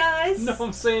 she does. No,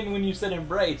 I'm saying when you said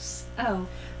embrace. Oh.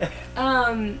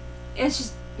 It's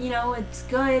just, it's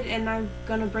good, and I'm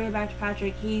gonna bring it back to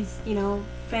Patrick. He's,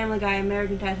 Family Guy,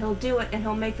 American Dad. He'll do it, and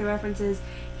he'll make the references.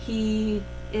 He's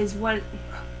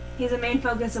a main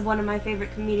focus of one of my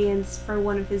favorite comedians for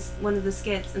one of the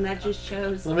skits, and that just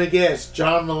shows. Let me guess,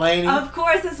 John Mulaney. Of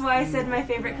course, that's why I said my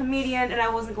favorite comedian, and I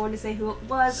wasn't going to say who it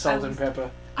was. Salt and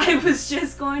pepper. I was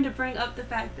just going to bring up the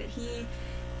fact that he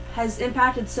has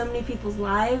impacted so many people's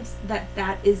lives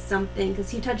that is something, because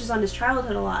he touches on his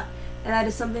childhood a lot, and that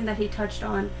is something that he touched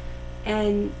on,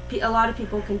 and a lot of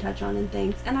people can touch on in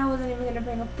things, and I wasn't even going to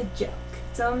bring up the joke.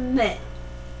 So meh.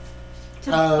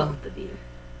 To both of you.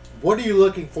 What are you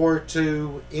looking forward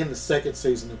to in the second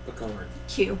season of Picard?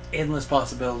 Q. Endless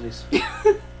possibilities.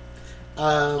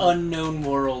 Um, Unknown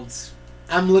worlds.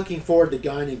 I'm looking forward to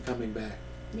Guinan coming back.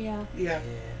 Yeah. Yeah.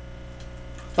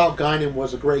 Thought Guinan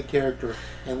was a great character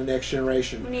in The Next We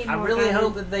Generation. need I more really Guinan.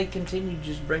 hope that they continue to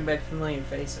just bring back familiar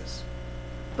faces.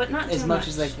 But not As too much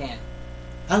as they can.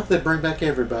 I hope they bring back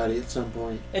everybody at some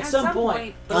point. At some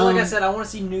point. But like I said, I want to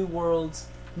see new worlds,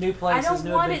 new I places, don't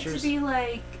new want adventures. it to be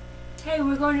like, hey,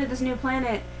 we're going to this new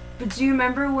planet. But do you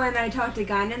remember when I talked to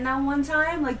Guinan that one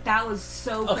time? Like, that was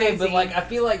so crazy. Okay, but like I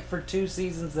feel like for 2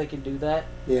 seasons they can do that.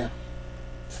 Yeah.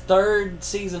 3rd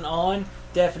season on,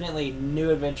 definitely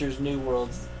new adventures, new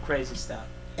worlds, crazy stuff.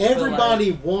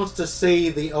 Everybody wants to see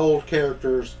the old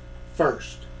characters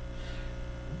first.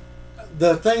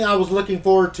 The thing I was looking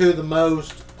forward to the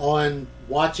most on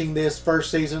watching this first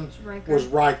season Riker. was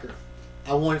Riker.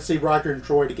 I wanted to see Riker and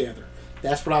Troy together.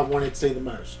 That's what I wanted to see the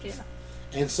most. Yeah.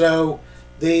 And so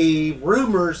the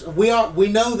rumors, we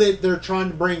know that they're trying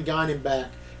to bring Guinan back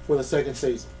for the second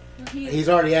season. He's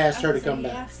already asked her to come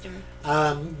back. Asked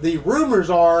her. The rumors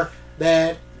are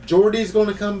that Geordi's going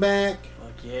to come back.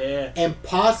 Fuck Yeah. and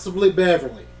possibly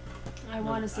Beverly. I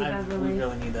want to see We Beverly.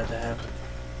 really need that to happen.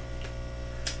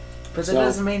 But that So-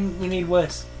 doesn't mean we need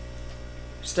Wes.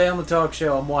 Stay on the talk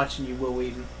show. I'm watching you, Will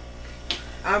Wheaton.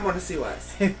 I want to see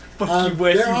Wes. Fuck you,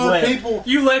 Wes. there You are left. people.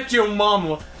 You left your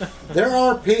mama. There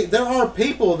are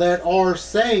people that are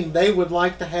saying they would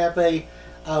like to have a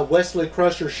Wesley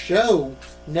Crusher show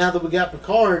now that we got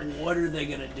Picard. What are they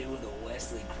gonna do with a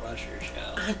Wesley Crusher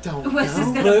show? I don't Wes is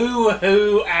know. gonna- Boo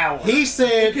hoo hour. He It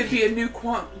said, could be a new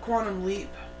quantum leap.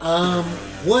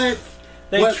 what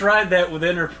They what- tried that with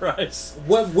Enterprise.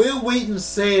 what Will Wheaton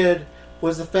said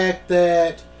was the fact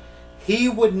that he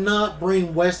would not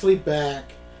bring Wesley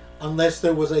back unless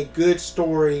there was a good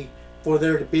story for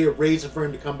there to be a reason for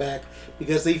him to come back,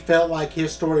 because he felt like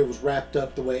his story was wrapped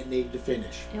up the way it needed to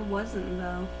finish. It wasn't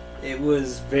though. It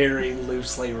was very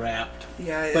loosely wrapped.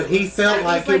 Yeah, But he felt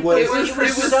like it It was. was, It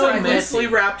was so so loosely messy.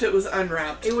 wrapped. It was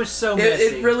unwrapped. It was so messy.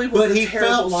 It really was But a he terrible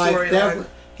felt like that. storyline.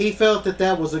 He felt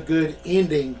that was a good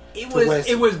ending. It to was.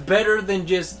 Wesley. It was better than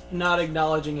just not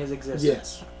acknowledging his existence.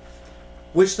 Yes,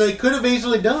 which they could have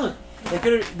easily done. They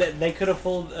could have. They could have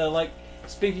pulled like.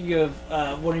 Speaking of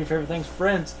one of your favorite things,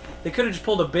 Friends, they could have just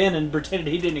pulled a Ben and pretended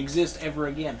he didn't exist ever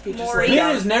again. He just Maury. laid Ben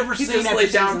down. is never He seen just after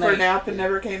laid down season for a 8. nap and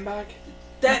never came back.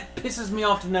 That pisses me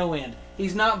off to no end.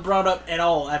 He's not brought up at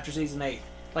all after season 8.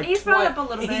 Like He's brought up a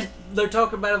little bit. They're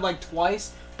talking about it like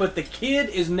twice, but the kid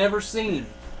is never seen.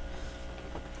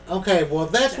 Okay, well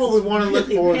that's what we want to look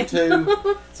forward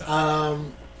to.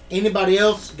 Anybody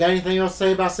else got anything else to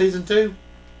say about season 2?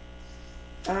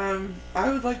 I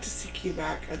would like to see Q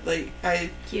back.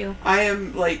 Q. I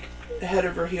am like head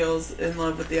over heels in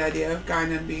love with the idea of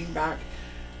Guinan being back.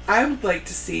 I would like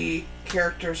to see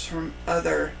characters from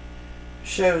other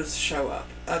shows show up,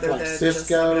 other Like than just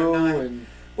Cisco 709. and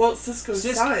Well, Cisco's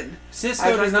son. Cisco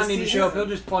I'd like does not to need to see show up. him. He'll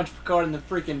just punch Picard in the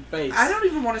freaking face. I don't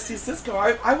even want to see Cisco.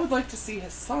 I would like to see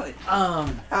his son.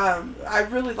 I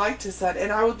really liked his son,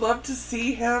 and I would love to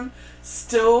see him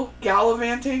still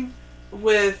gallivanting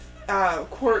with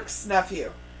Quark's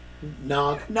nephew,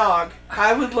 Nog. Nog.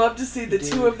 I would love to see the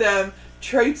Dude. two of them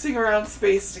traipsing around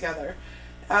space together.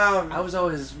 I was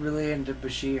always really into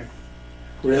Bashir.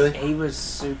 Really? He was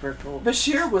super cool.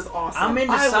 Bashir was awesome. I'm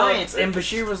into I loved science, it. and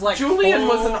Bashir was like Julian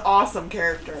was full, an awesome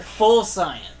character. full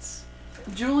science.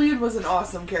 Julian was an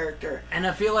awesome character. And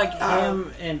I feel like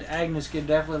him and Agnes could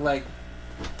definitely like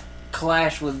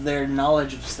clash with their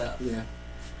knowledge of stuff. Yeah.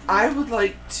 I would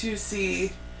like to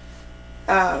see.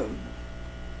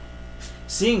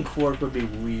 Seeing Quark would be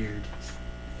weird.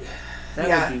 That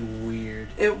Yeah. would be weird.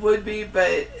 It would be,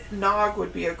 but Nog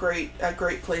would be a great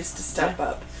place to step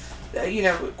up.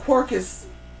 Quark is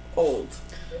old.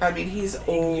 I mean, he's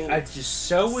old.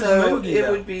 So was so Moogie, it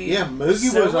though. would be. Yeah,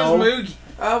 Moogie So was old. Moogie.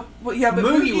 Well, yeah, but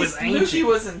Moogie was ancient. Moogie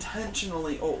was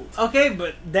intentionally old. Okay,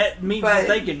 but that means But- that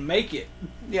they can make it.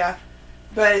 Yeah,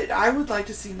 but I would like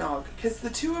to see Nog because the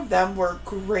two of them were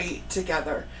great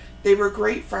together. They were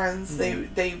great friends.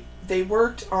 They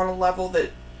worked on a level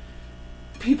that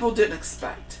people didn't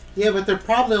expect. Yeah, but they're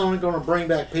probably only going to bring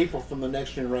back people from the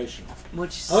next generation.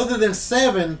 Which Other than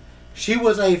Seven, she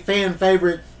was a fan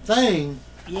favorite thing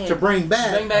to bring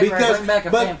back. bring back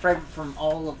a fan favorite from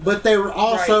all of them. But they were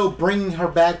also bringing her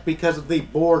back because of the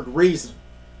Borg reason.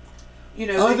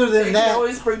 Other than they that- could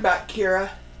always bring back Kira.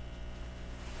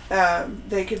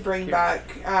 They could bring back.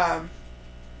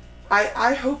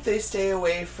 I hope they stay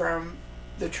away from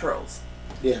the trolls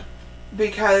Yeah.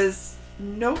 because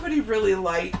nobody really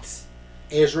liked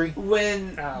Esri.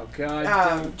 when Oh God!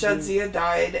 Jadzia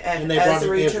died and And they brought in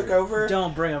Ezri Ezri. took over.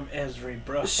 Don't bring up Esri,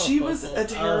 bro. She was a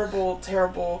terrible.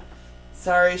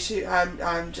 Sorry,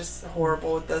 I'm just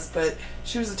horrible with this, but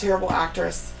she was a terrible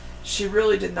actress. She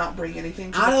really did not bring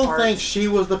anything to the I don't part. think she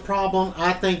was the problem.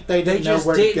 I think they They didn't know just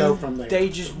where to didn't. go from there. They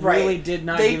just Right. really did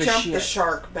not They give a jumped shit. the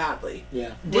shark badly Yeah.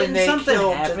 when Didn't they something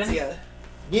killed happen? Jadzia.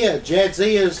 Yeah,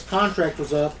 Jadzia's contract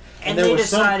was up, and there they was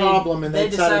decided, some problem, and they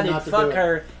decided not to fuck do it.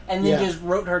 her, and then Yeah. just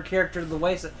wrote her character to the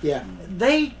wayside. Yeah.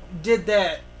 They did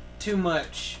that too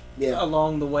much Yeah.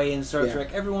 along the way in Star Yeah. Trek.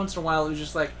 Every once in a while, it was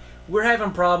just like, we're having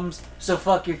problems, so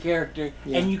fuck your character.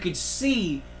 Yeah. And you could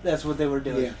see that's what they were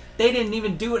doing. Yeah. They didn't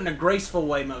even do it in a graceful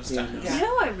way most Yeah. times. Yeah. You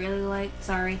know who I really like?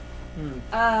 Sorry. Hmm.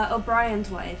 O'Brien's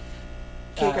wife.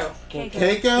 Keiko. Keiko.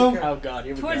 Keiko? Oh God,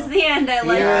 here we Towards go. the end, I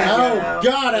like Yeah. her. Oh,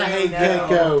 God, I hate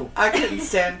Keiko. I couldn't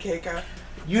stand Keiko.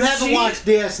 You haven't She- watched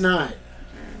DS9.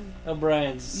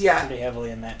 O'Brien's Yeah. pretty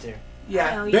heavily in that too.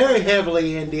 Yeah. No, you- Very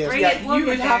heavily in DS9. Bring Yeah, it, we'll you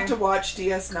get would have there. to watch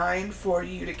DS9 for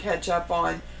you to catch up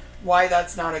on why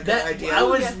that's not a good idea. I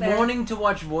was get there. wanting to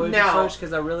watch Voyager No. first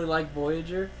because I really like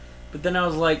Voyager, But then I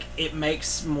was like, it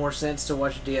makes more sense to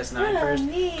watch DS9 first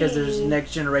because there's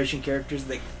next generation characters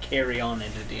that carry on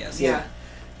into DS9. Yeah.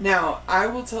 Now, I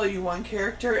will tell you one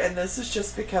character, and this is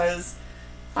just because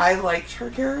I liked her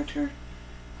character.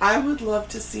 I would love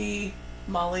to see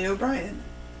Molly O'Brien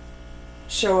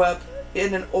show up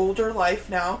in an older life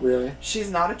now. Really?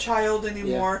 She's not a child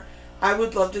anymore. I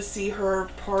would love to see her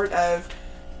part of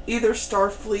either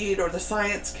Starfleet or the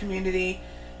science community.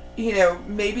 You know,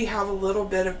 maybe have a little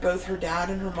bit of both her dad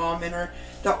and her mom in her,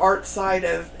 the art side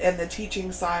of and the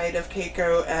teaching side of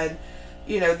Keiko, and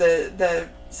you know the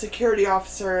security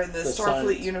officer and the Starfleet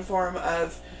science uniform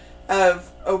of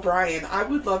O'Brien. I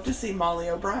would love to see Molly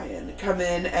O'Brien come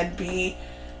in and be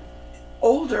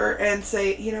older and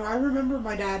say, you know, I remember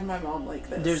my dad and my mom like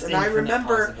this, and I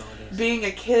remember being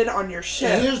a kid on your ship.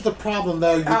 And here's the problem,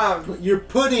 though: you're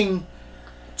putting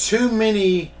too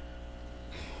many.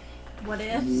 What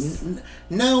ifs?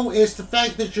 No, it's the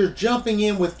fact that you're jumping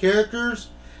in with characters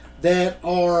that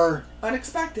are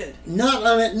unexpected, not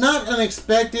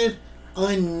unexpected,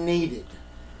 unneeded.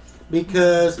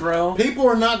 Because people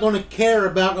are not going to care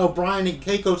about O'Brien and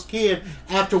Keiko's kid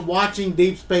after watching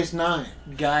Deep Space Nine.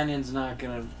 Guinan's not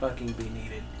going to fucking be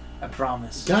needed. I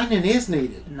promise. Guinan is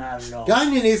needed. Not at all.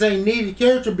 Guinan is a needed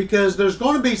character because there's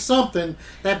going to be something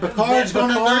that Picard's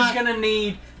going to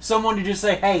need someone to just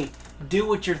say, hey, do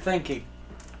what you're thinking.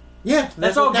 Yeah.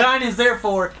 That's all Guinan's there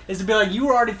for, is to be like, you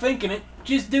were already thinking it,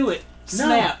 just do it.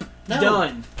 Snap.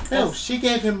 Done. No, she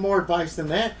gave him more advice than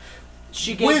that.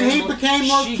 When he became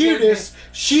Locutus,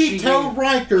 she told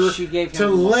Riker to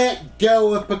let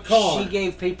go of Picard. She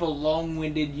gave people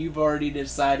long-winded, you've already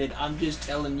decided, I'm just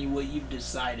telling you what you've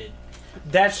decided.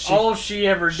 That's all she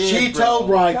ever did. She told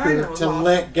Riker to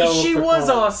let go of Picard. She was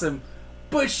awesome,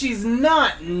 but she's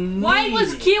not needed. Why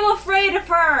was Q afraid of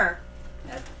her?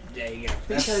 There you go.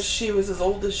 Because she was as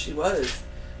old as she was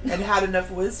and had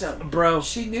enough wisdom. Bro.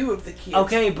 She knew of the kids.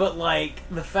 Okay, but like,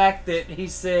 the fact that he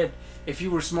said, if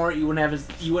you were smart, you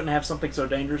wouldn't have something so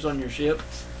dangerous on your ship.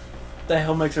 The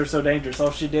hell makes her so dangerous?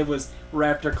 All she did was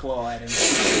raptor claw at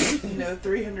him. You know,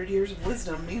 300 years of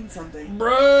wisdom means something.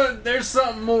 Bruh, there's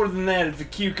something more than that if the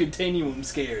Q continuum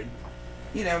scared.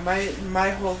 You know, my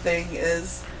whole thing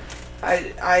is,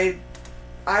 I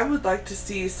would like to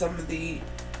see some of the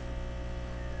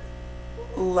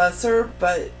lesser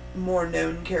but more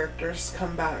known characters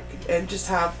come back and just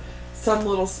have some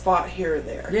little spot here or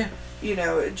there. Yeah. You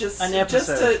know, just an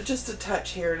episode. just a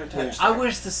touch here and a touch there. there. I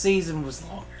wish the season was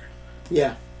longer.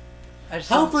 Yeah.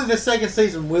 Hopefully the second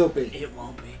season will be. It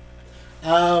won't be.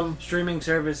 Streaming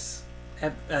service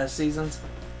seasons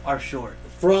are short.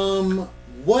 From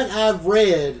what I've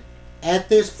read at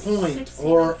this point,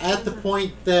 or at the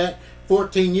point that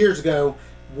 14 years ago,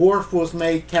 Worf was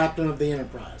made captain of the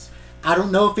Enterprise. I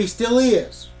don't know if he still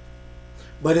is.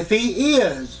 But if he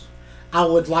is, I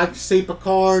would like to see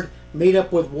Picard meet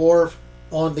up with Worf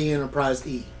on the Enterprise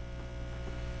E.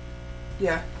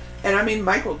 Yeah. And I mean,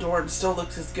 Michael Dorn still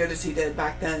looks as good as he did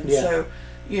back then. Yeah. So,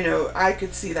 you know, I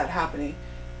could see that happening.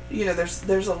 You know,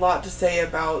 there's a lot to say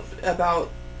about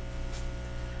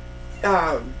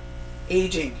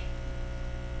aging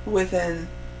within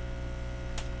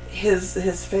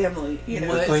his family. You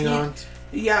know, Klingons.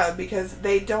 Yeah, because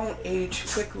they don't age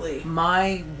quickly.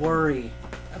 My worry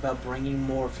about bringing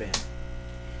Worf in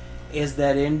is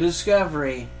that in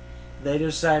Discovery, they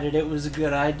decided it was a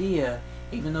good idea,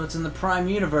 even though it's in the Prime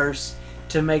Universe,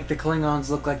 to make the Klingons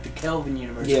look like the Kelvin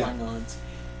Universe Klingons.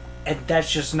 And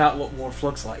that's just not what Worf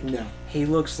looks like. No. He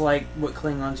looks like what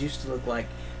Klingons used to look like,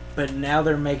 but now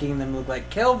they're making them look like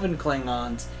Kelvin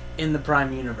Klingons in the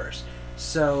Prime Universe.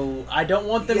 So I don't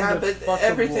want them to fuck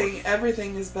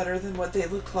everything is better than what they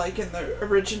look like in the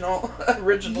original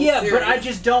Yeah, series. But I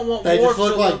just don't want They Worf just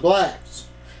look like blacks.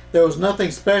 There was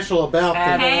nothing special about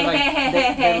them.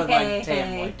 They look like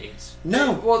tan white dudes.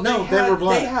 No, they were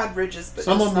black. They had ridges, but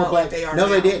some of them were black. Like they are no,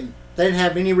 now. they didn't. They didn't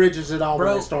have any ridges at all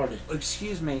when they started.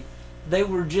 Excuse me. They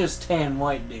were just tan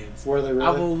white dudes. Were they really?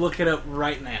 I will look it up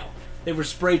right now. They were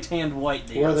spray tanned white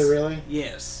dudes. Were they really?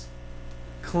 Yes.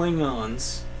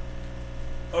 Klingons.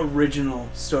 Original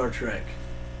Star Trek.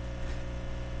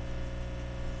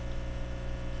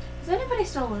 Is anybody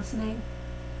still listening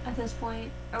at this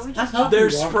point? Are we just They're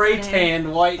spray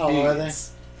tanned white dudes. Oh, are they?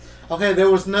 Okay, there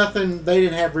was nothing. They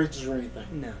didn't have ridges or anything.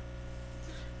 No.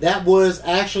 That was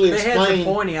actually explained. They had the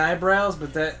pointy eyebrows,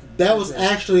 but that was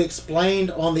actually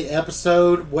explained on the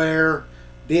episode where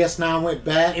DS9 went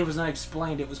back. It was not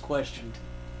explained. It was questioned.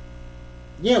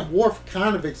 Yeah, Worf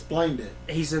kind of explained it.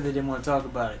 He said they didn't want to talk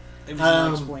about it. It was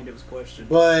not explained. It was questioned.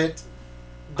 But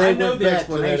I know the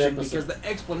explanation because the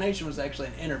explanation was actually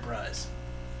an Enterprise.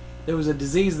 There was a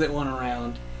disease that went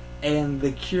around, and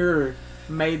the cure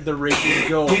made the ridges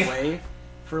go away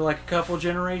for like a couple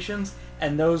generations,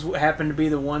 and those happened to be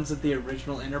the ones that the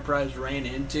original Enterprise ran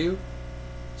into.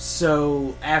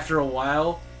 So after a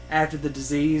while, after the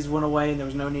disease went away and there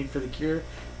was no need for the cure,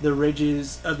 the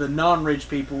ridges of the non-ridge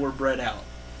people were bred out.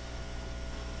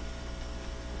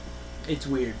 It's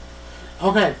weird.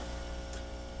 Okay.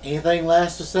 Anything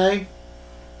last to say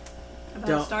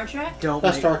About Star Trek?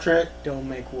 about Star Trek? Don't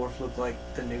make Worf look like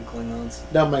the new Klingons.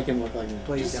 Don't make him look like me.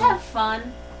 Please Just don't. have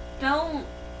fun. Don't.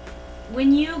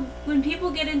 When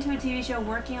people get into a TV show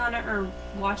working on it or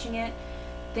watching it,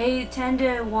 they tend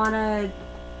to want to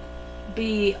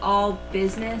be all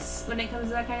business when it comes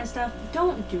to that kind of stuff.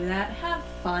 Don't do that. Have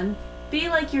fun. Be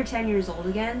like you're 10 years old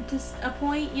again to a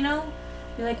point, you know?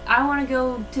 Be like, I want to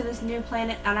go to this new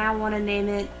planet and I want to name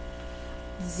it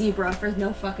Zebra for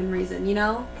no fucking reason, you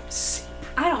know?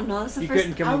 I don't know. That's the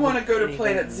first. I want to go to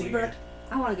Planet Zebra.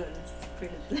 I want to go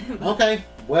to this. Okay.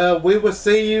 Well, we will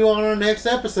see you on our next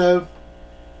episode.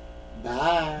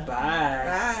 Bye. Bye.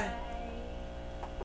 Bye.